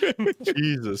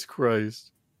 Jesus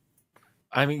Christ.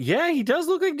 I mean, yeah, he does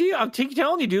look like Dio. I'm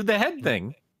telling you, dude, the head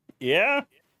thing. Yeah.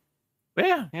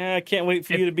 Yeah. Yeah, I can't wait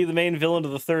for you to be the main villain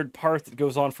of the third part that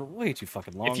goes on for way too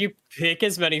fucking long. If you pick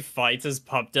as many fights as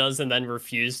Pup does and then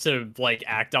refuse to like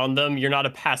act on them, you're not a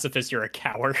pacifist, you're a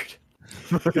coward.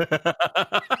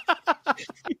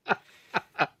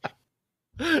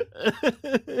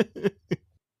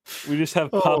 We just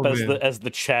have Pup Oh, man. as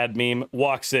the Chad meme,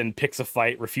 walks in, picks a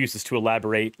fight, refuses to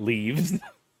elaborate, leaves.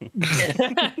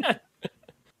 God.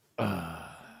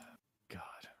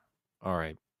 All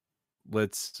right.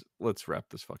 Let's wrap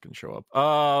this fucking show up.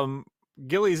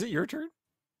 Gilly, is it your turn?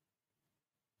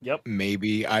 Yep.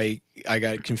 Maybe I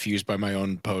got confused by my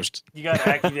own post. You got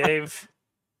Aki Dave.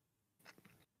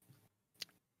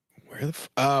 Where the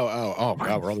oh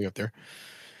god, we're all the way up there.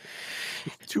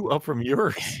 2 up from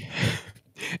yours.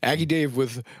 Aggie Dave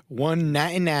with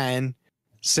 199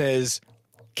 says,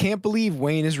 can't believe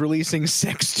Wayne is releasing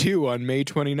Sex 2 on May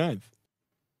 29th.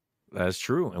 That's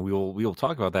true, and we will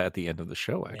talk about that at the end of the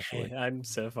show. Actually, I'm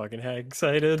so fucking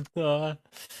excited. all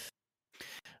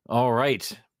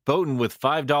right. Bowden with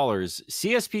 $5.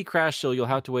 CSP crash, so you'll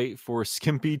have to wait for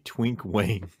Skimpy Twink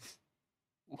Wayne.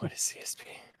 What is CSP?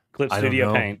 Clip I don't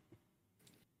Studio know. Paint.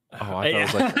 Oh, I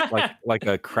thought it was like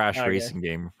a crash Okay. racing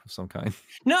game of some kind.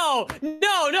 No,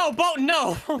 Bolton,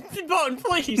 no, Bolton,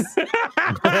 please.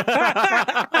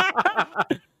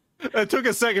 It took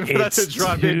a second for that to It's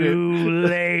drop in. too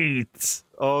late.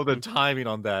 Oh, the timing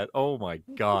on that. Oh my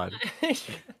god.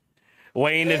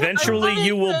 Wayne, eventually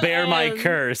you will bear my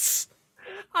curse.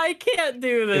 I can't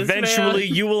do this. Eventually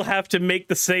man. you will have to make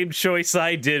the same choice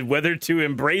I did, whether to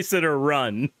embrace it or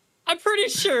run. I'm pretty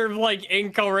sure like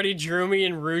Ink already drew me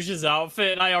in Rouge's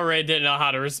outfit. I already didn't know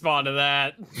how to respond to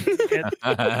that.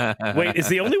 Wait, is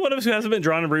the only one of us who hasn't been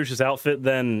drawn in Rouge's outfit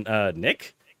then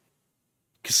Nick?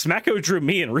 Because Smacko drew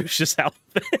me in Rouge's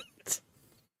outfit.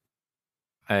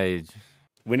 I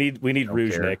We need Don't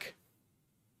Rouge, care. Nick.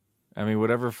 mean,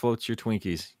 whatever floats your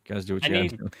Twinkies. You guys do what I you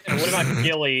need. gotta do. And what about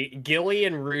Gilly? Gilly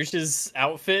in Rouge's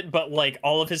outfit, but like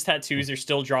all of his tattoos are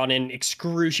still drawn in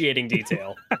excruciating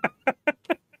detail.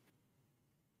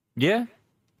 Yeah.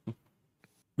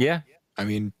 Yeah. I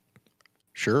mean,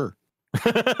 sure.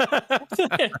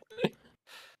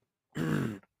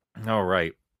 All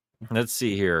right. Let's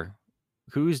see here.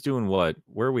 Who's doing what?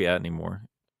 Where are we at anymore?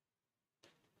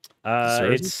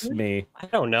 Seriously? It's me. I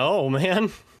don't know,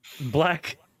 man.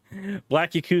 Black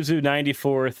Yakuzu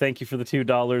 94, thank you for the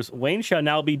 $2. Wayne shall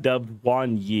now be dubbed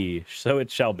Wan Yi, so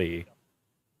it shall be.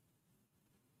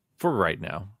 For right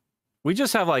now. We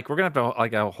just have we're gonna have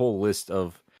like a whole list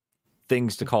of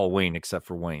things to call Wayne except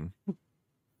for Wayne.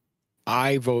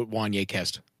 I vote Wanye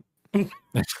Kest. My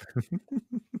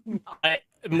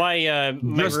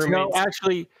Just, roommate. no,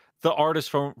 actually, the artist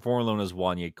formerly known as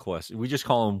Wanye Quest. We just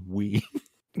call him We.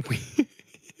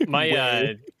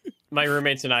 My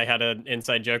roommates and I had an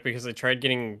inside joke because I tried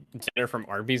getting dinner from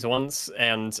Arby's once,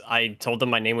 and I told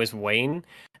them my name was Wayne,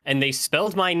 and they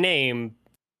spelled my name,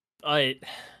 like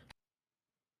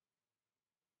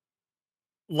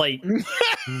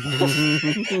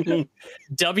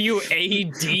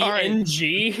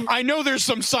WADNG. I know there's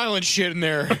some silent shit in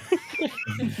there.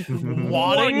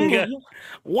 Wadding.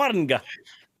 Wanga.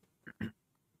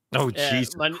 Oh, Yeah,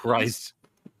 Jesus Christ.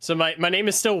 So my name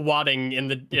is still Wadding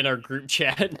in our group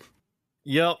chat.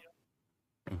 Yep.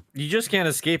 You just can't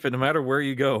escape it no matter where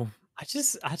you go. I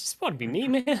just want to be me,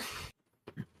 man.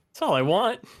 That's all I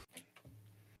want.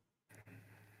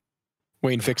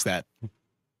 Wayne, fix that.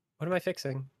 What am I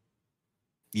fixing?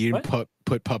 You What? didn't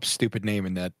put Pup's stupid name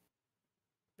in that.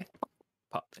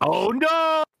 Oh,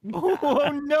 no.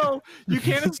 Oh, no. You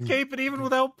can't escape it even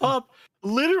without Pup.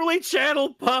 Literally,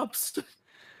 Channel Pups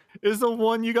is the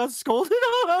one you got scolded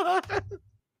on.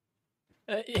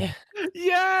 Yeah.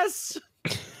 Yes.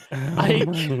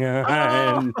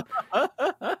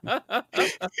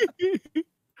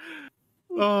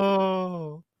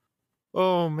 Oh.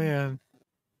 Oh, man.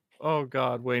 Oh,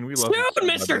 God, Wayne, we love Soon, you so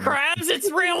much. Mr. Krabs,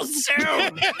 it's real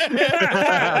soon.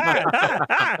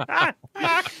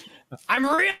 I'm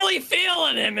really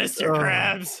feeling it, Mr.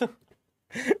 Krabs.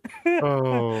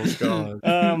 Oh, God.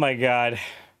 Oh my god.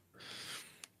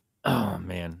 Oh,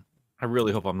 man. I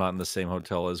really hope I'm not in the same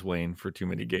hotel as Wayne for too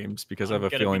many games because I have I'm a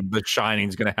gonna feeling The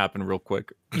Shining's going to happen real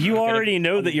quick. You already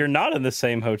know that you're not in the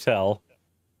same hotel.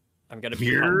 I'm gonna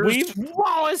be. We've-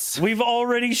 Wallace. We've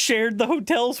already shared the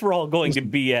hotels we're all going to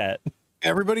be at.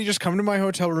 Everybody just come to my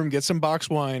hotel room, get some box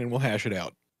wine, and we'll hash it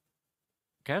out.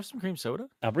 Can I have some cream soda?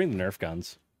 I'll bring the Nerf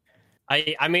guns.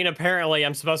 I mean, apparently,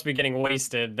 I'm supposed to be getting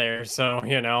wasted there, so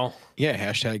you know, Yeah,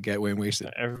 hashtag get Wayne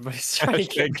wasted. everybody's trying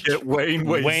to Get Wayne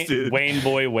Wayne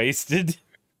boy wasted.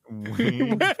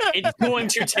 Wayne. It's going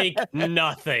to take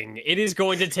nothing. It is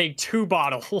going to take 2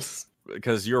 bottles.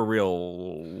 Because you're a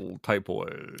real type boy.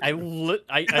 I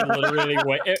literally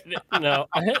wait. No,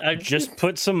 I Just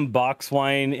put some box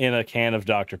wine in a can of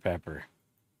Dr. Pepper.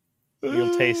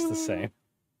 You'll taste the same.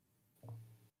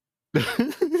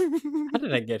 How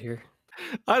did I get here?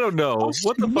 I don't know. Oh,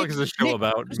 What the fuck Nick, is this show Nick,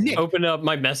 about? Nick, Open up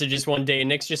my messages one day, and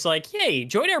Nick's just like, "Hey,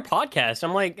 join our podcast."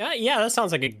 I'm like, "Yeah, that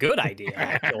sounds like a good idea,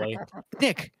 actually."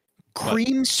 Nick,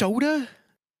 cream soda?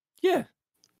 Yeah,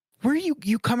 Where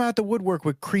you come out the woodwork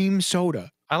with cream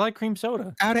soda? I like cream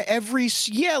soda. Out of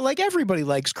yeah, like everybody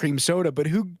likes cream soda, but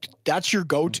that's your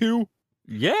go-to?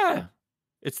 Yeah,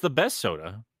 it's the best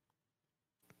soda.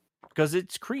 Because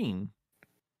it's cream.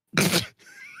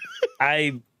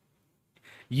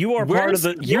 You are part of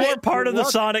the what?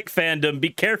 Sonic fandom. Be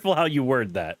careful how you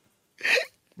word that.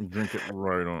 Drink it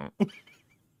right on.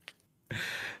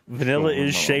 Vanilla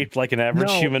is shaped like an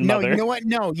average human mother. You know what?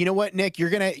 No, you know what, Nick? You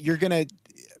get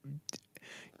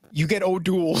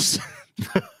O'Doul's.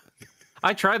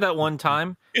 I tried that one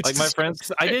time. It's Like my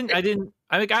friends, I mean,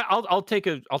 I'll take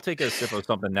a sip of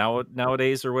something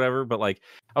nowadays or whatever. But like,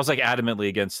 I was like adamantly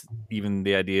against even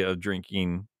the idea of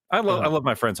drinking. I love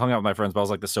my friends, hung out with my friends, but I was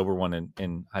like the sober one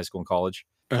in high school and college.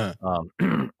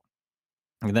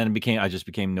 And then I just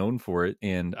became known for it,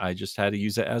 and I just had to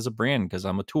use it as a brand because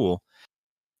I'm a tool.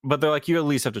 But they're like, you at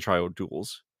least have to try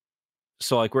O'Doul's.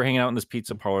 So like we're hanging out in this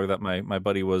pizza parlor that my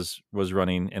buddy was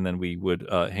running, and then we would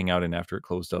hang out in after it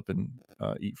closed up and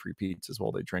eat free pizzas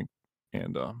while they drink.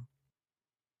 And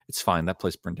it's fine. That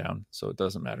place burned down, so it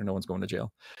doesn't matter. No one's going to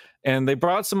jail. And they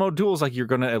brought some O'Doul's, like, you're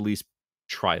gonna at least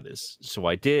try this. So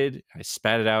I did. I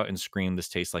spat it out and screamed, "This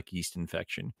tastes like yeast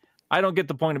infection." I don't get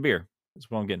the point of beer. That's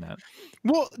what I'm getting at.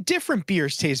 Well, different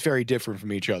beers taste very different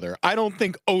from each other. I don't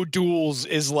think O'Doul's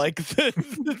is like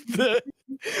the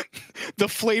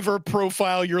flavor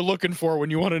profile you're looking for when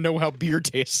you want to know how beer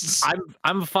tastes.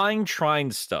 I'm fine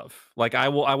trying stuff. Like I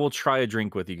will try a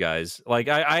drink with you guys. Like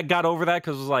I got over that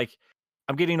because it was like,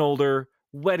 I'm getting older.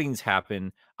 Weddings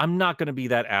happen. I'm not gonna be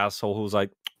that asshole who's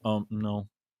like, no,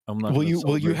 I'm not.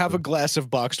 Will you have a glass of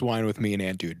boxed wine with me and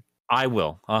Aunt Dude? I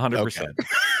will, 100%. Okay.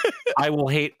 I will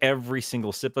hate every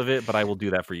single sip of it, but I will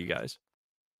do that for you guys.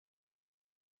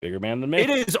 Bigger man than me. It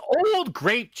is old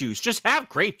grape juice. Just have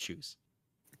grape juice.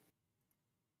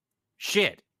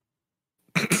 Shit.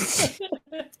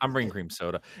 I'm bringing cream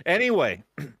soda. Anyway.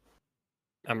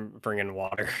 I'm bringing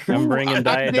water. I'm bringing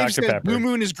Diet Dave Dr. says Pepper. Blue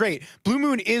Moon is great. Blue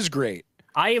Moon is great.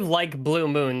 I like Blue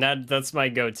Moon. That's my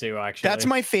go-to, actually. That's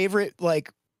my favorite,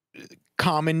 like,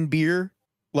 common beer.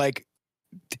 Like,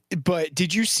 but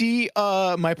did you see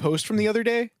my post from the other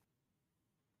day?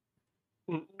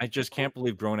 I just can't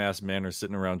believe grown-ass men are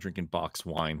sitting around drinking box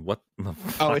wine. What the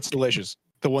fuck? Oh, it's delicious.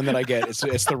 The one that I get, it's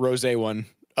the rosé one.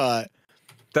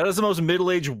 That is the most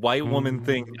middle-aged white woman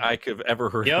thing I could have ever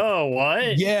heard. Yo,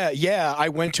 what? Yeah. I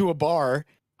went to a bar.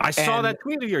 I saw and- that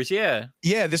tweet of yours. Yeah.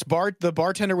 Yeah, the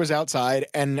bartender was outside,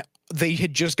 and they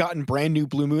had just gotten brand new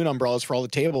Blue Moon umbrellas for all the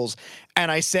tables. And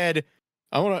I said,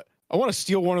 I want to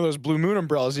steal one of those Blue Moon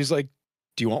umbrellas. He's like,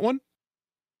 "Do you want one?"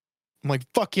 I'm like,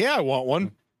 "Fuck yeah, I want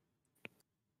one."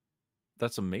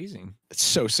 That's amazing. It's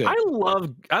so sick.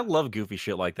 I love goofy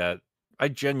shit like that. I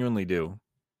genuinely do.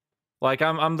 Like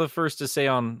I'm the first to say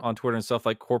on Twitter and stuff,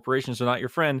 like, corporations are not your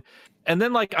friend. And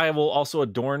then like I will also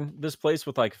adorn this place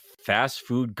with like fast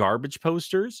food garbage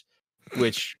posters,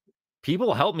 which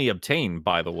people help me obtain,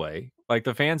 by the way. Like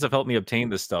the fans have helped me obtain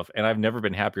this stuff, and I've never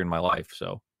been happier in my life.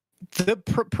 So The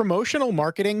promotional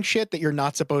marketing shit that you're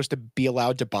not supposed to be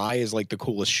allowed to buy is like the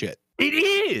coolest shit. it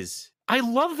is. I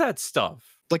love that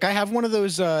stuff. Like, I have one of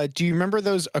those, do you remember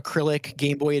those acrylic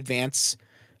Game Boy Advance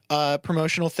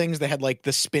promotional things that had like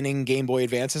the spinning Game Boy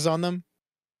Advances on them?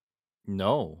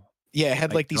 No. Yeah, it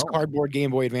had I like these don't. cardboard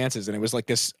Game Boy Advances, and it was like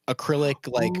this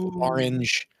acrylic, like, Ooh.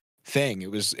 orange thing.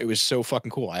 It was so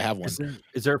fucking cool. I have one.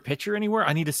 Is there a picture anywhere?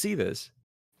 I need to see this.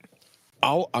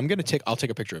 I'll take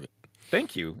a picture of it.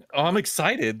 Thank you. Oh, I'm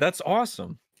excited. That's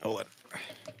awesome. Hold on.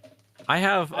 I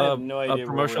have, I have no idea a where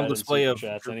promotional we're at in display Super of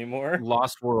Chats anymore.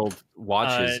 Lost World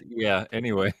watches. Yeah.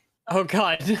 Anyway, Oh,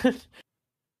 God.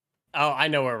 Oh, I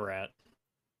know where we're at.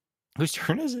 whose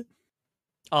turn is it?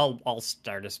 I'll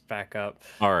start us back up.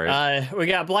 All right. We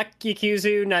got Black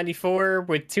Yakuzu 94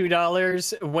 with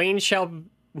 $2. Wayne shall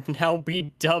now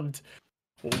be dubbed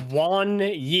Wan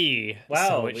Yi. Wow,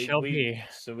 so it shall be.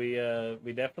 So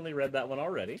we definitely read that one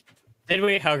already. Did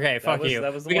we? Okay, fuck you.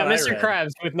 That was the We got one I Mr. read.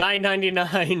 Krabs with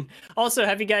 $9.99. Also,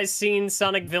 have you guys seen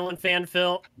Sonic Villain fan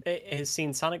film?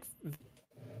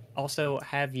 Also,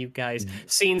 have you guys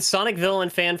seen Sonic Villain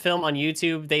fan film on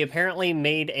YouTube? They apparently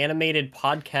made animated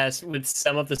podcasts with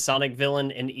some of the Sonic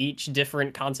Villain in each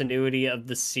different continuity of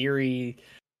the series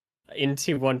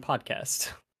into one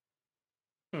podcast.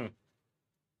 I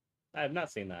have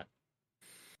not seen that.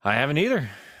 I haven't either.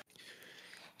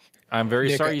 I'm very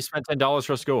Nick, sorry you spent $10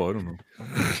 for us to go. I don't know.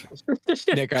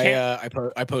 Nick,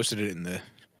 I posted it in the.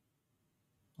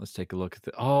 Let's take a look at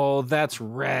the. Oh, that's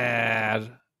rad.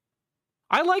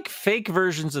 I like fake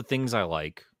versions of things I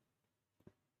like.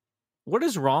 What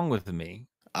is wrong with me?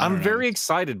 I'm very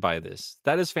excited by this.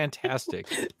 That is fantastic.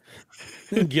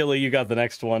 Gilly, you got the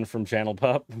next one from Channel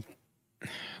Pup.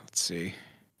 Let's see.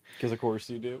 Because of course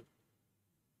you do.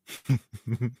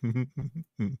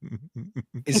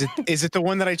 Is it the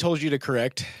one that I told you to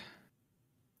correct,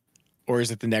 or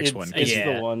is it the next one? It's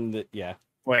Yeah. the one that, yeah.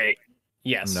 Wait.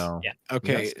 Yes. No. Yeah.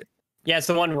 Okay. Yes. Yeah, it's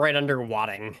the one right under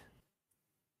wadding.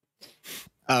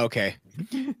 Okay.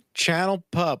 Channel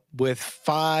Pup with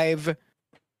 5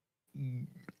 We're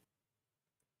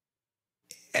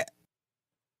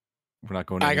not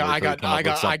going I anywhere.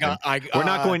 We're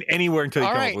not going anywhere until you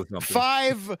all come right, up with something.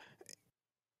 5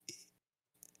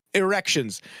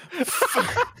 erections.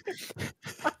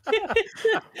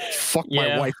 Fuck my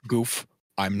Yeah. wife, goof.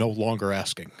 I'm no longer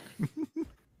asking.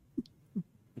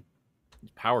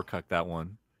 Power cut that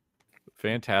one.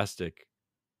 Fantastic.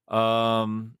 All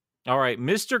right,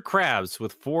 Mr. Krabs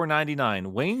with $4.99.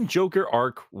 Wayne Joker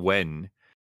arc when?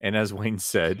 And as Wayne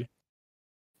said,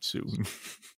 soon.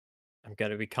 I'm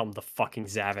gonna become the fucking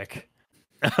Zavik.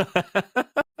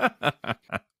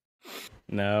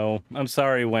 No, I'm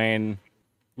sorry, Wayne.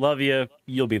 Love you.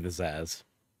 You'll be the Zaz.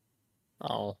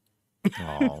 Oh,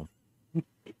 Oh, I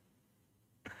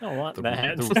don't want the,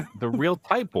 that. the real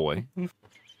type boy.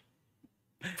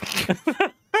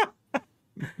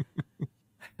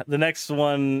 The next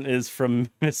one is from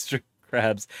Mr.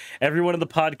 Krabs. Everyone in the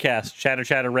podcast,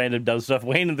 chatter, random dumb stuff.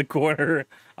 Wayne in the corner.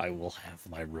 I will have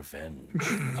my revenge.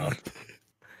 Up.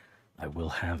 I will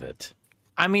have it.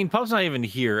 I mean, Pup's not even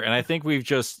here, and I think we've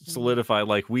just solidified,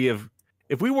 like, we have,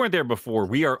 if we weren't there before,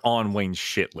 we are on Wayne's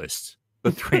shit list.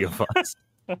 The three of us.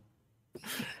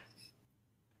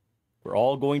 We're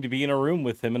all going to be in a room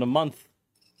with him in a month.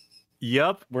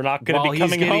 Yep. We're not going to be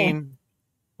coming home.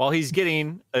 While he's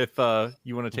getting, if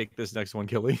you want to take this next one,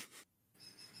 Gilly.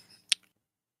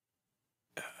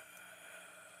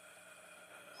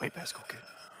 Way past cool kid.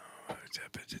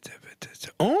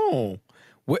 Oh,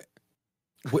 what?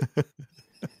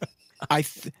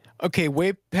 Okay.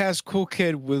 Way past cool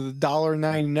kid with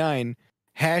 $1.99.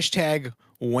 Hashtag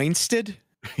Wainsted.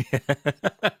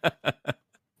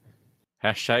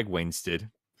 Hashtag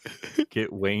Wainsted.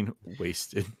 Get Wayne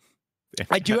wasted.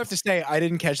 I do have to say, I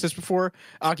didn't catch this before.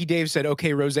 Aki Dave said,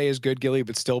 okay, rosé is good, Gilly,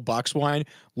 but still box wine.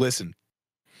 Listen.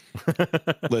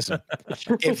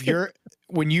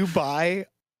 When you buy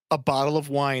a bottle of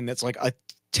wine that's like a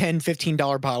 $10,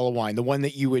 $15 bottle of wine, the one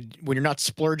that you would, when you're not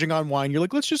splurging on wine, you're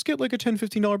like, let's just get like a $10,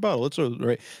 $15 bottle. That's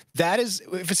right. That is,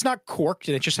 if it's not corked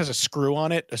and it just has a screw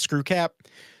on it, a screw cap,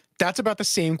 that's about the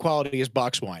same quality as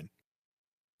box wine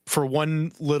for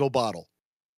one little bottle.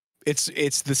 It's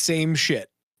the same shit.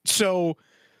 So,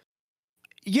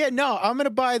 yeah, no, I'm going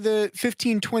to buy the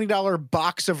 $15, $20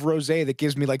 box of rosé that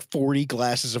gives me like 40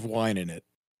 glasses of wine in it.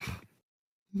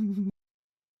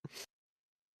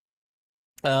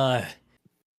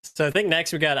 So I think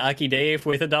next we got Aki Dave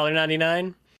with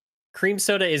 $1.99. Cream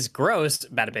soda is gross,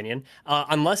 bad opinion,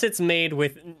 unless it's made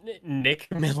with Nick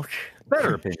milk.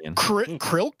 Better opinion. Nick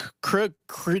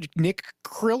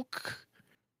Krilk?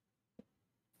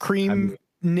 Cream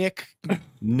Nick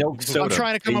Milk soda. I'm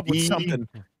trying to come up with something.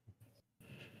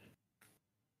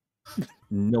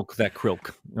 Milk that krilk.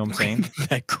 You know what I'm saying?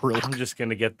 That krilk. I'm just going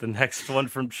to get the next one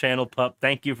from Channel Pup.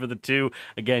 Thank you for the 2.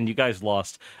 Again, you guys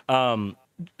lost. Cream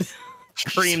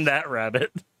that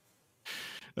rabbit.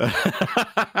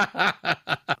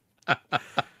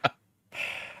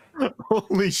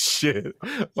 Holy shit.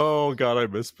 Oh, God, I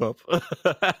miss Pup.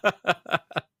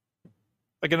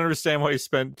 I can understand why you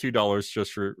spent $2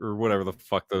 just for, or whatever the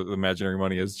fuck the imaginary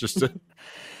money is, just to...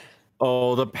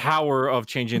 Oh, the power of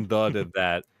changing the to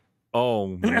that. Oh,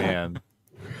 man.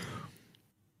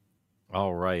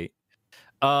 All right.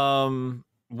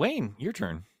 Wayne, your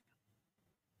turn.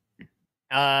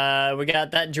 We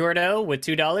got that Jordo with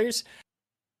 $2.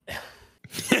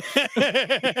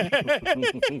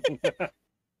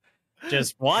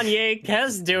 Just Wanye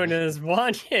Kes doing his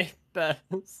Wanye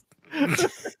best.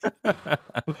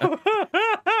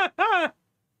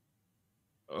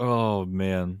 Oh,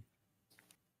 man.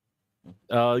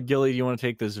 Gilly, do you want to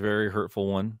take this very hurtful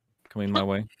one coming my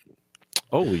way?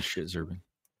 Holy shit, Zerbin.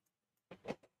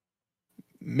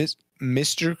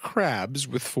 Mr. Krabs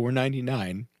with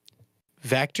 $4.99.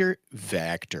 Vector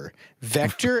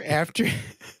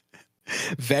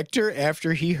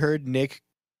after he heard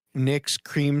Nick's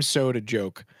cream soda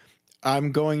joke.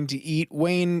 I'm going to eat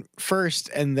Wayne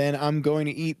first, and then I'm going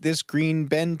to eat this green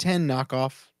Ben 10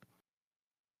 knockoff.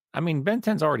 I mean, Ben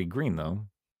 10's already green, though.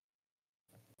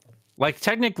 Like,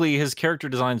 technically, his character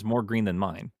design's more green than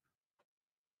mine.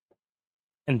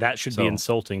 And that should be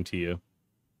insulting to you.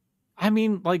 I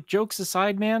mean, like, jokes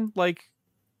aside, man, like,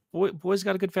 boy's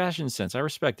got a good fashion sense. I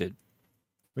respect it.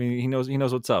 I mean, he knows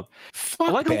what's up.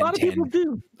 Fuck like Ben a lot 10. of people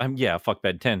do. Yeah, fuck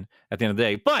Ben 10 at the end of the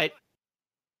day. But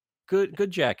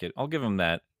good jacket. I'll give him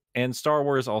that. And Star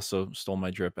Wars also stole my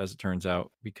drip, as it turns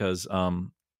out, because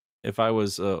if I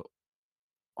was a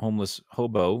homeless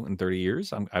hobo in 30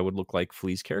 years, I would look like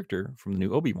Flea's character from the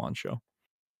new Obi-Wan show.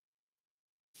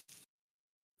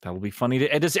 That'll be funny.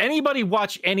 Does anybody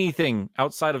watch anything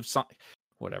outside of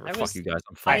Whatever. I Fuck was you guys.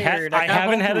 I'm I, fired. I got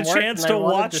haven't home had a from work chance and I to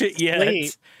wanted watch to it yet.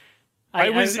 sleep.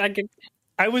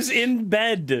 I was in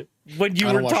bed when you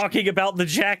I don't were watch- talking about the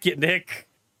jacket, Nick.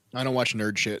 I don't watch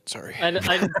nerd shit. Sorry.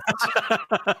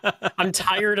 I'm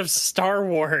tired of Star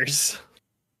Wars.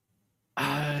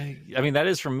 I mean, that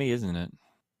is from me, isn't it?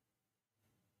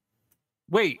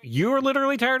 Wait, you are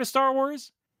literally tired of Star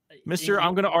Wars, Mister?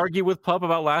 I'm going to argue with Pup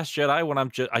about Last Jedi when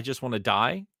I just want to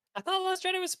die. I thought Last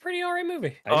Jedi was a pretty alright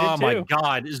movie. Oh my too.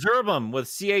 God, Zerbum with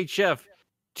CHF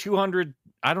 200.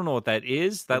 I don't know what that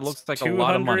is. That looks like a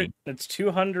lot of money. It's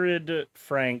 200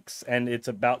 francs, and it's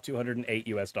about $208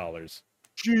 US.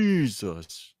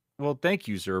 Jesus. Well, thank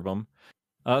you, Zerbum.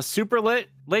 Super late.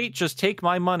 Just take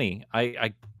my money.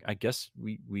 I guess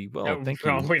we will. No, Thank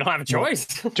no, you. we don't have a choice.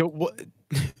 What?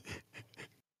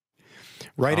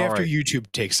 Right All after right.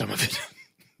 YouTube takes some of it.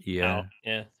 Yeah. Oh,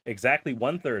 yeah. Exactly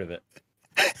 1/3 of it.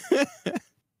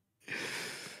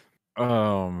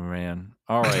 Oh man.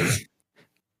 All right.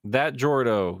 That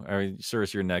Jordo. All right,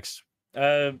 Cirrus, you're next.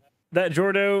 That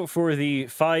Jordo for the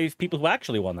 5 people who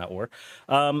actually won that war.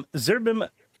 Zerbim,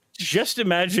 just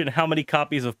imagine how many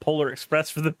copies of Polar Express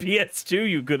for the PS2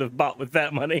 you could have bought with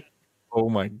that money. Oh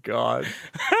my God.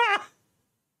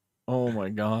 Oh my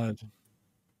God.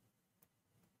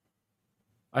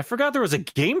 I forgot there was a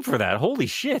game for that. Holy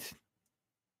shit.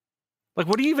 Like,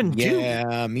 what do you even do?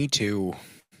 Yeah, me too.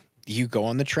 You go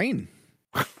on the train.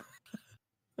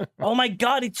 Oh my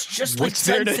God, it's just What's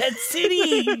like there to- Sunset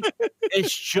City.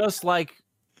 It's just like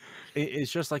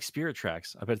Spirit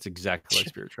Tracks. I bet it's exactly like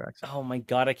Spirit Tracks. Oh my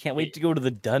God, I can't wait to go to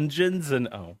the dungeons and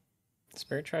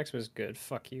Spirit Tracks was good.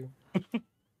 Fuck you.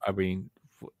 I mean,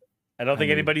 I don't think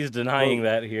mean, anybody's denying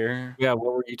that here. yeah,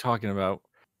 what were you talking about?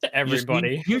 To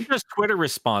everybody. You just Twitter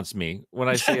response me when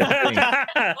I say a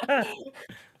thing.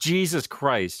 Jesus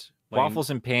Christ. Wayne. Waffles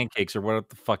and pancakes or what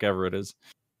the fuck ever it is.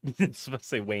 I was supposed to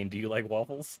say, Wayne, do you like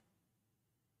waffles?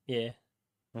 Yeah.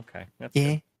 Okay. That's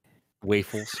Yeah.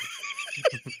 Waffles.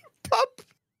 Pup.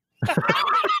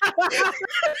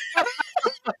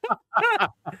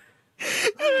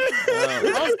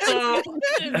 Also,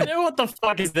 what the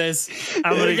fuck is this?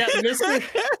 We got Mr.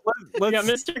 We got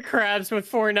Mr. Krabs with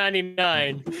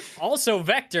 $4.99. Also,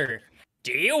 Vector.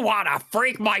 Do you want to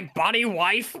freak my bunny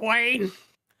wife, Wayne?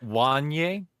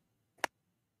 Wanye.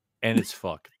 And it's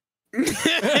fuck. the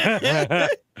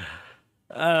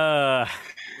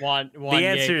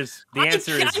answer is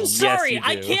I'm sorry, yes,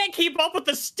 I you do. can't keep up with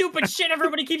the stupid shit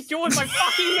everybody keeps doing with my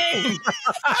fucking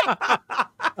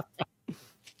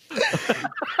name.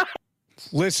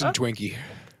 Listen, Twinkie.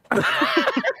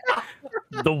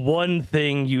 The one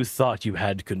thing you thought you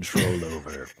had control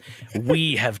over,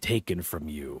 we have taken from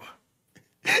you.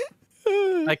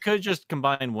 I could just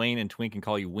combine Wayne and Twink and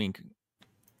call you Wink.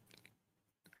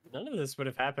 None of this would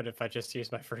have happened if I just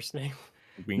used my first name.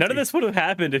 Winky. None of this would have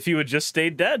happened if you had just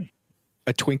stayed dead.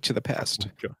 A twink to the past.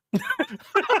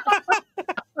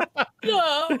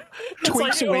 No.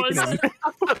 Twink's awakening.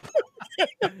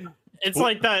 It's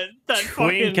like that Twink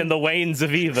fucking and the Waynes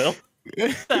of evil.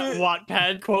 that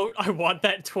Wattpad quote. I want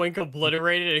that twink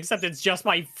obliterated, except it's just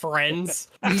my friends.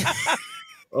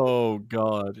 Oh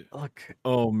God. Look,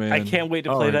 Oh man. I can't wait to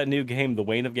All play right. that new game, The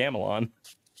Wayne of Gamelon.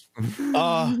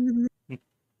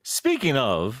 Speaking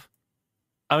of,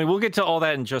 I mean, we'll get to all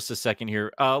that in just a second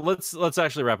here. Let's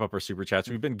actually wrap up our super chats.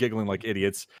 We've been giggling like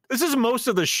idiots. This is most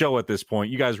of the show at this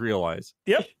point. You guys realize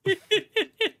Yep.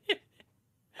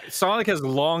 Sonic has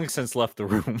long since left the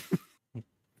room.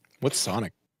 What's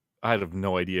Sonic? I have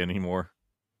no idea anymore.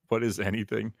 What is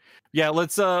anything? Yeah,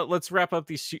 let's wrap up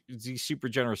these super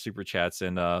generous super chats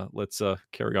and let's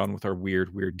carry on with our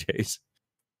weird days.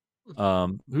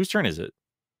 Whose turn is it?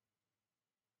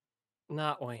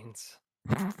 Not Wayne's.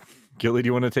 Gilly, do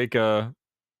you want to take a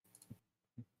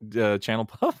channel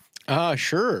puff?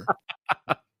 Sure.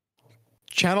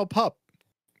 Channel Pup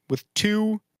with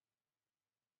 2.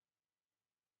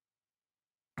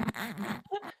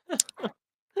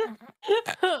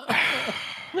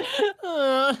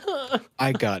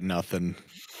 I got nothing.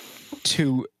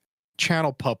 2.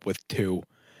 Channel Pup with 2.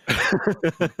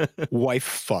 Wife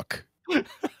fuck.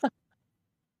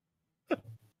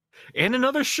 And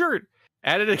another shirt.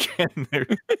 Add it again there.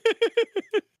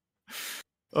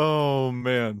 Oh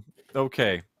man.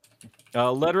 Okay.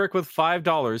 Ledric with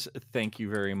 $5. Thank you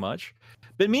very much.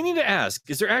 Been meaning to ask,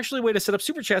 is there actually a way to set up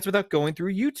super chats without going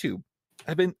through YouTube?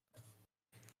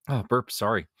 Burp,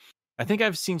 sorry. I think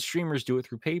I've seen streamers do it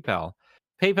through PayPal.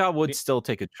 PayPal would still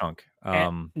take a chunk.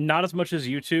 And not as much as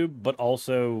YouTube, but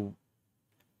also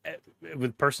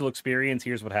with personal experience,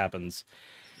 here's what happens.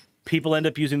 People end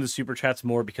up using the super chats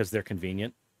more because they're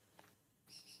convenient.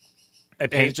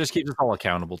 And it just keeps us all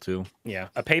accountable too. Yeah,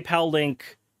 a PayPal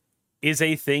link is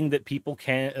a thing that people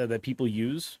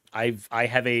use. I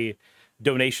have a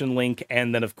donation link,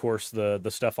 and then of course the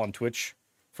stuff on Twitch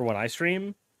for when I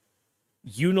stream.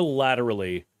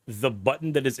 Unilaterally, the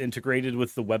button that is integrated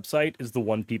with the website is the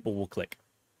one people will click.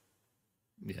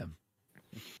 Yeah.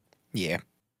 Yeah.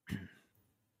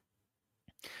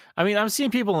 I mean, I'm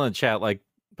seeing people in the chat like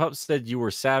Pup said you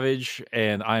were savage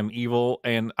and I'm evil,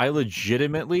 and I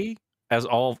legitimately, as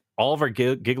all of our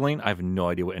giggling, I have no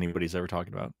idea what anybody's ever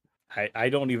talking about. I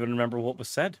don't even remember what was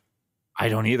said. I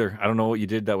don't either. I don't know what you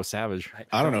did that was savage.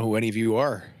 I don't know who any of you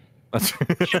are.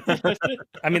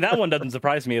 I mean, that one doesn't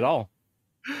surprise me at all.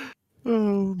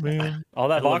 Oh man. All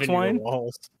that box wine.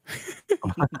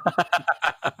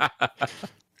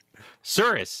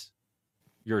 Cirrus,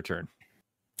 your turn.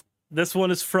 This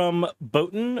one is from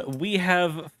Boaton. We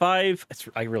have 5.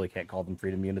 I really can't call them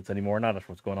freedom units anymore. Not sure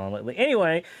what's going on lately.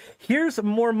 Anyway, here's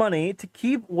more money to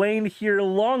keep Wayne here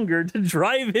longer to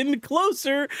drive him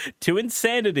closer to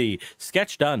insanity.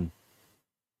 Sketch done.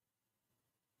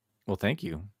 Well, thank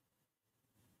you,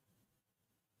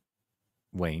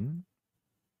 Wayne.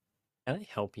 Can I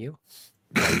help you?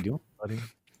 How you doing, buddy?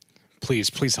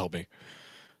 Please help me.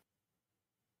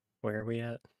 Where are we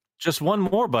at? Just one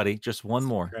more, buddy. Just one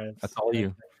more. Krebs. That's all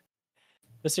you.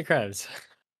 Mr. Krebs.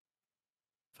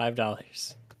 $5.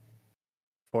 $4.99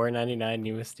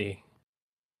 USD.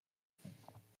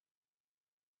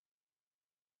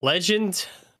 Legend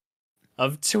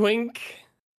of Twink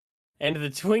and the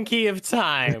Twinkie of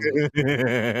Time.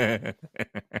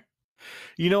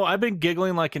 You know, I've been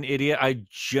giggling like an idiot. I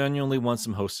genuinely want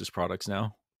some Hostess products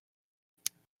now.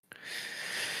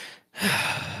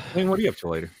 I mean, what are you up to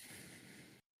later?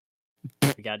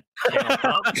 We got Channel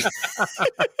Pop.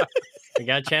 We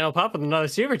got Channel Pop with another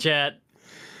super chat.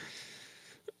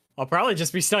 I'll probably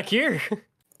just be stuck here.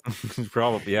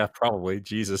 Probably, yeah, probably.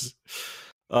 Jesus.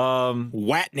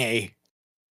 Watney.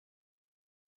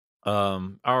 All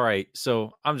right,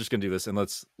 so I'm just gonna do this and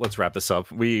let's wrap this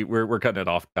up. We're cutting it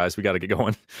off, guys. We got to get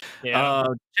going. Yeah.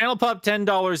 Channel Pop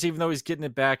 $10, even though he's getting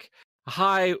it back.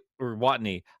 Hi, or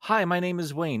Watney. Hi, my name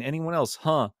is Wayne. Anyone else?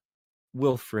 Huh?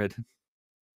 Wilfred.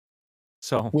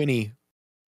 So Winnie.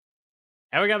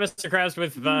 And we got Mr. Krabs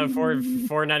with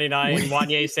 $4.99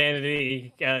 Wanye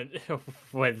Sanity.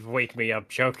 Wake me up,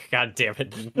 joke. God damn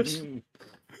it.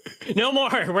 No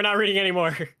more. We're not reading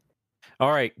anymore.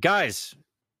 all right, guys,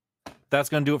 that's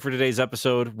gonna do it for today's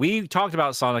episode. We talked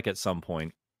about Sonic at some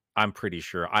point. I'm pretty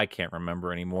sure. I can't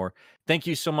remember anymore. Thank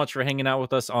you so much for hanging out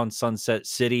with us on Sunset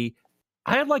City.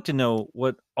 I'd like to know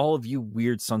what all of you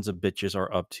weird sons of bitches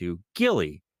are up to.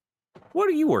 Gilly, what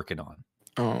are you working on?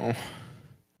 Oh.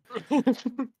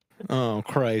 Oh,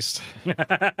 Christ. All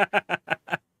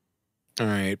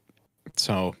right.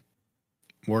 So,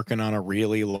 working on a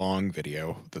really long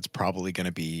video that's probably going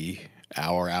to be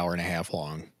hour and a half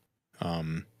long.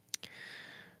 I'm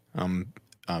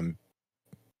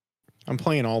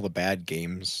playing all the bad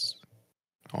games,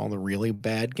 all the really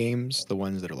bad games, the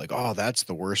ones that are like, oh, that's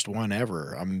the worst one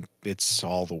ever. It's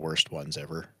all the worst ones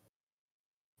ever.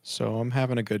 So I'm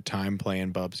having a good time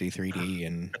playing Bubsy 3D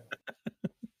and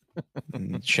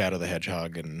Shadow the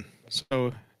Hedgehog, and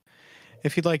so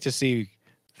if you'd like to see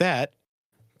that,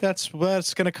 that's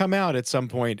going to come out at some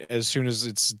point as soon as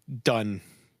it's done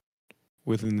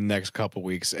within the next couple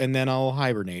weeks, and then I'll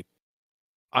hibernate.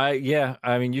 I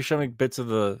mean, you showed me bits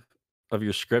of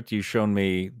your script. You shown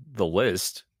me the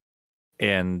list,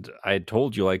 and I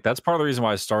told you like that's part of the reason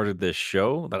why I started this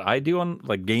show that I do on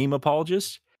like Game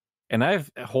Apologist, and I've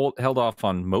held off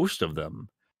on most of them,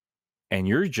 and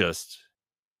you're just.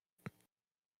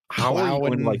 How are you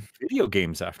going to like video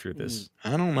games after this?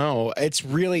 I don't know. It's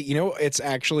really, it's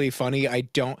actually funny. I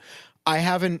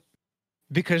haven't,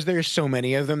 because there's so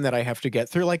many of them that I have to get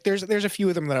through. Like there's a few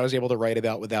of them that I was able to write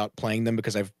about without playing them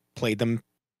because I've played them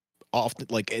often,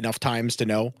 like enough times to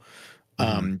know.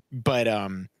 But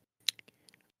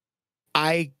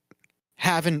I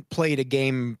haven't played a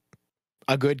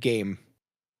good game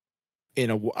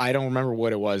I don't remember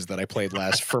what it was that I played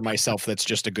last for myself. That's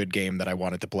just a good game that I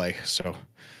wanted to play. So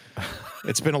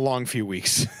it's been a long few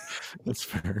weeks. That's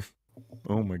fair.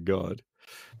 Oh my god.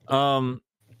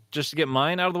 Just to get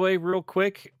mine out of the way real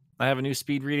quick, I have a new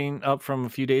speed reading up from a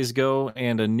few days ago,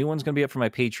 and a new one's gonna be up for my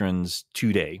patrons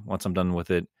today. Once I'm done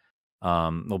with it,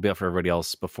 they'll be up for everybody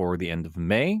else before the end of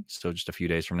May, so just a few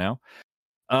days from now.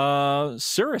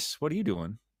 Cirrus, what are you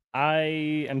doing?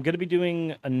 I am going to be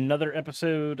doing another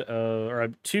episode, or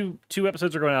two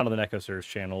episodes are going out on the NecoSirs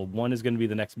channel. One is going to be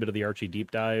the next bit of the Archie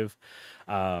deep dive.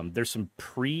 There's some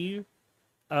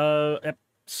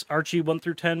Archie 1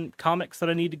 through 10 comics that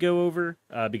I need to go over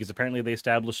because apparently they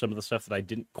established some of the stuff that I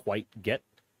didn't quite get.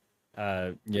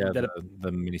 Yeah, that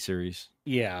the miniseries.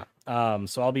 Yeah.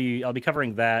 So I'll be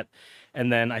covering that,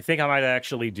 and then I think I might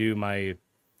actually do my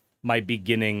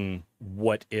beginning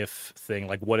what if thing,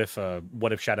 like what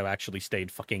if Shadow actually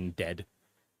stayed fucking dead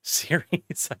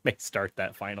series. I may start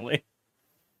that finally.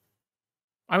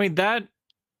 I mean, that,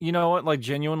 you know what, like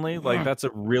genuinely, like that's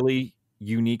a really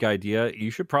unique idea.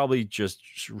 You should probably just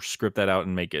script that out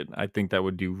and make it. I think that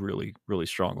would do really, really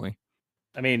strongly.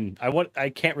 I mean, I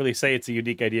can't really say it's a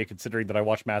unique idea considering that I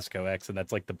watch Masco X and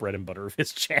that's like the bread and butter of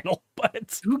his channel,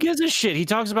 but who gives a shit? He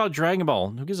talks about Dragon Ball.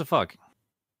 Who gives a fuck?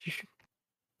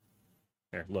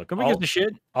 Here, look, Nobody gives a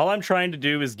shit. All I'm trying to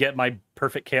do is get my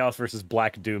Perfect Chaos versus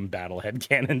Black Doom battle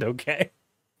headcanon, okay?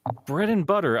 Bread and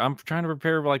butter. I'm trying to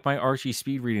prepare like my Archie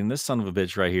speed reading. This son of a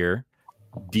bitch right here.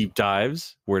 Deep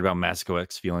dives. Worried about Masco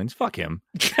X feelings. Fuck him.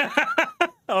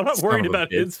 I'm not worried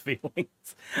about his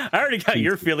feelings. I already got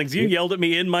your feelings. You yelled at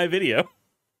me in my video.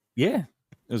 Yeah,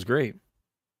 it was great.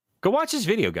 Go watch this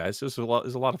video, guys. It was a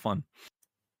lot of fun.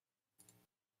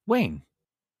 Wayne.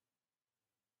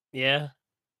 Yeah.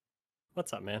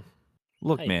 What's up, man?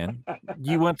 Look, Hey. man,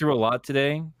 you went through a lot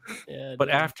today, Yeah, but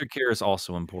dude. aftercare is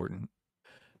also important.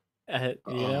 You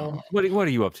know, What are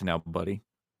you up to now, buddy?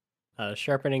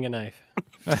 sharpening a knife.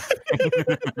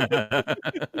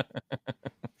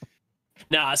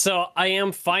 Nah, so I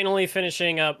am finally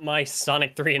finishing up my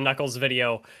Sonic 3 and Knuckles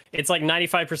video. It's like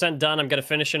 95% done. I'm going to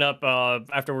finish it up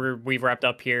after we've wrapped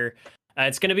up here.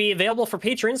 It's going to be available for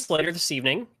patrons later this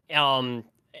evening. And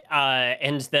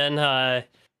then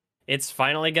it's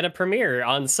finally going to premiere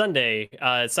on Sunday,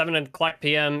 7 o'clock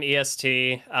p.m.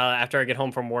 EST, after I get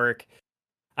home from work.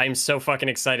 I'm so fucking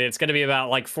excited. It's going to be about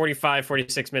like 45,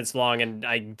 46 minutes long, and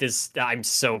I'm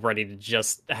so ready to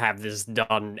just have this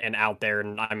done and out there,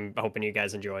 and I'm hoping you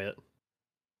guys enjoy it.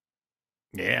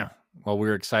 Yeah. Well,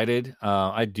 we're excited.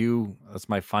 That's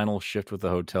my final shift with the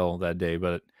hotel that day,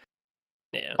 but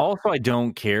Yeah. also I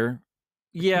don't care.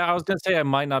 Yeah, I was going to say I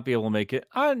might not be able to make it.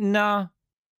 Nah.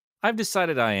 I've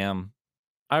decided I am.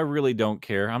 I really don't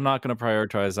care. I'm not going to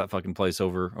prioritize that fucking place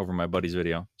over my buddy's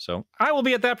video. So I will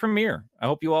be at that premiere. I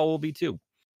hope you all will be too.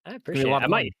 I appreciate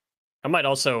it. I might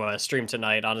also stream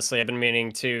tonight. Honestly, I've been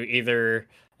meaning to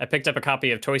I picked up a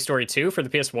copy of Toy Story 2 for the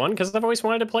PS1 because I've always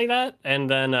wanted to play that. And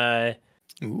then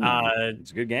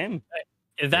It's a good game.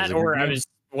 That, or I was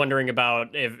wondering about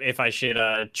if I should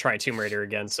try Tomb Raider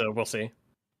again. So we'll see.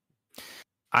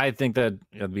 I think that'd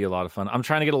be a lot of fun. I'm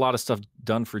trying to get a lot of stuff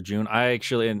done for June. I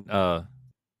actually,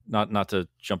 not to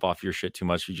jump off your shit too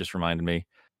much, you just reminded me.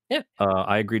 Yeah.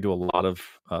 I agreed to a lot of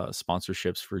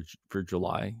sponsorships for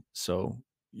July. So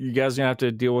you guys are gonna have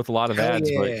to deal with a lot of ads.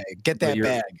 Yeah, but get that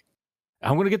bag.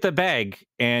 I'm gonna get that bag,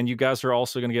 and you guys are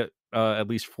also gonna get at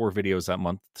least 4 videos that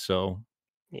month. So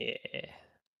yeah,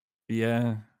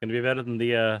 Gonna be better than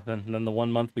the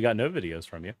 1 month we got no videos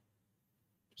from you.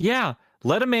 Yeah,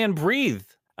 let a man breathe.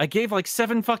 I gave like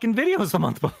 7 fucking videos the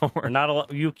month before.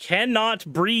 You cannot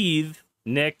breathe,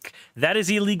 Nick. That is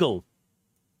illegal.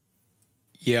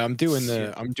 Yeah, I'm doing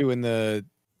the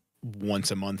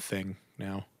once a month thing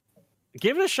now.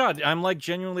 Give it a shot. I'm like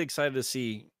genuinely excited to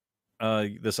see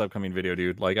this upcoming video,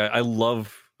 dude. Like I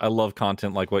love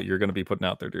content like what you're going to be putting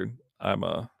out there, dude. I'm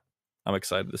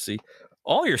excited to see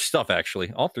all your stuff.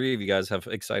 Actually, all 3 of you guys have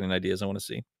exciting ideas I want to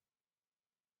see.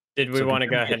 Did we want to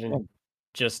go ahead and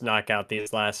just knock out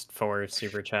these last 4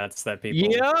 super chats that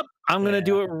people? Yep, I'm gonna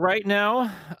do it right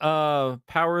now.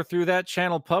 Power through that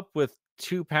channel pup with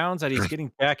 £2 that he's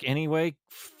getting back anyway.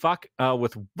 Fuck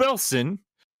with Wilson.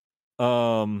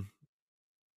 And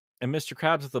Mr.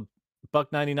 Krabs with a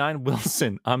 $1.99.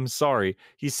 Wilson, I'm sorry.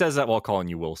 He says that while calling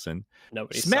you Wilson.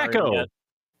 Nobody's sorry yet.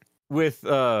 With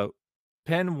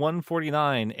Pen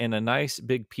 149 and a nice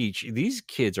big peach. These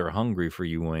kids are hungry for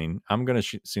you, Wayne. I'm gonna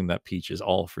assume that peach is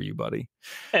all for you, buddy.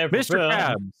 Mr.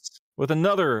 Krabs with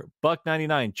another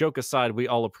 $1.99. Joke aside, we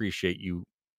all appreciate you,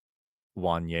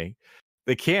 Wanye.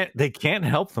 They can't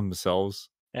help themselves.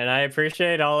 And I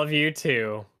appreciate all of you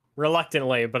too.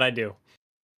 Reluctantly, but I do.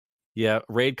 Yeah,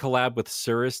 raid collab with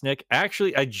Cirrus Nick.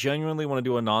 Actually, I genuinely want to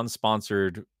do a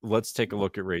non-sponsored. Let's take a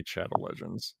look at Raid Shadow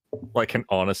Legends. Like an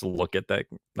honest look at that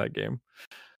game.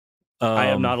 I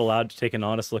am not allowed to take an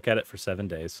honest look at it for 7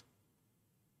 days.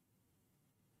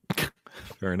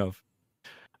 Fair enough.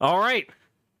 All right,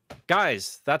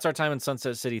 guys, that's our time in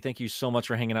Sunset City. Thank you so much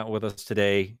for hanging out with us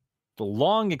today. The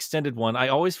long extended one. I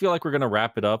always feel like we're going to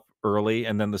wrap it up early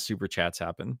and then the super chats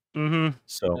happen. Mm-hmm.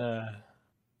 So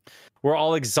we're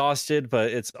all exhausted,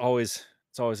 but it's always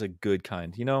a good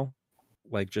kind, you know,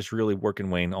 like just really working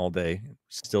Wayne all day.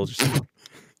 Still just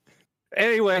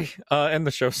Anyway, and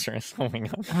the show starts going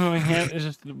on. Oh, yeah, it's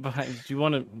just behind. Do you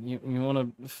want to you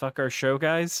want to fuck our show,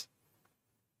 guys?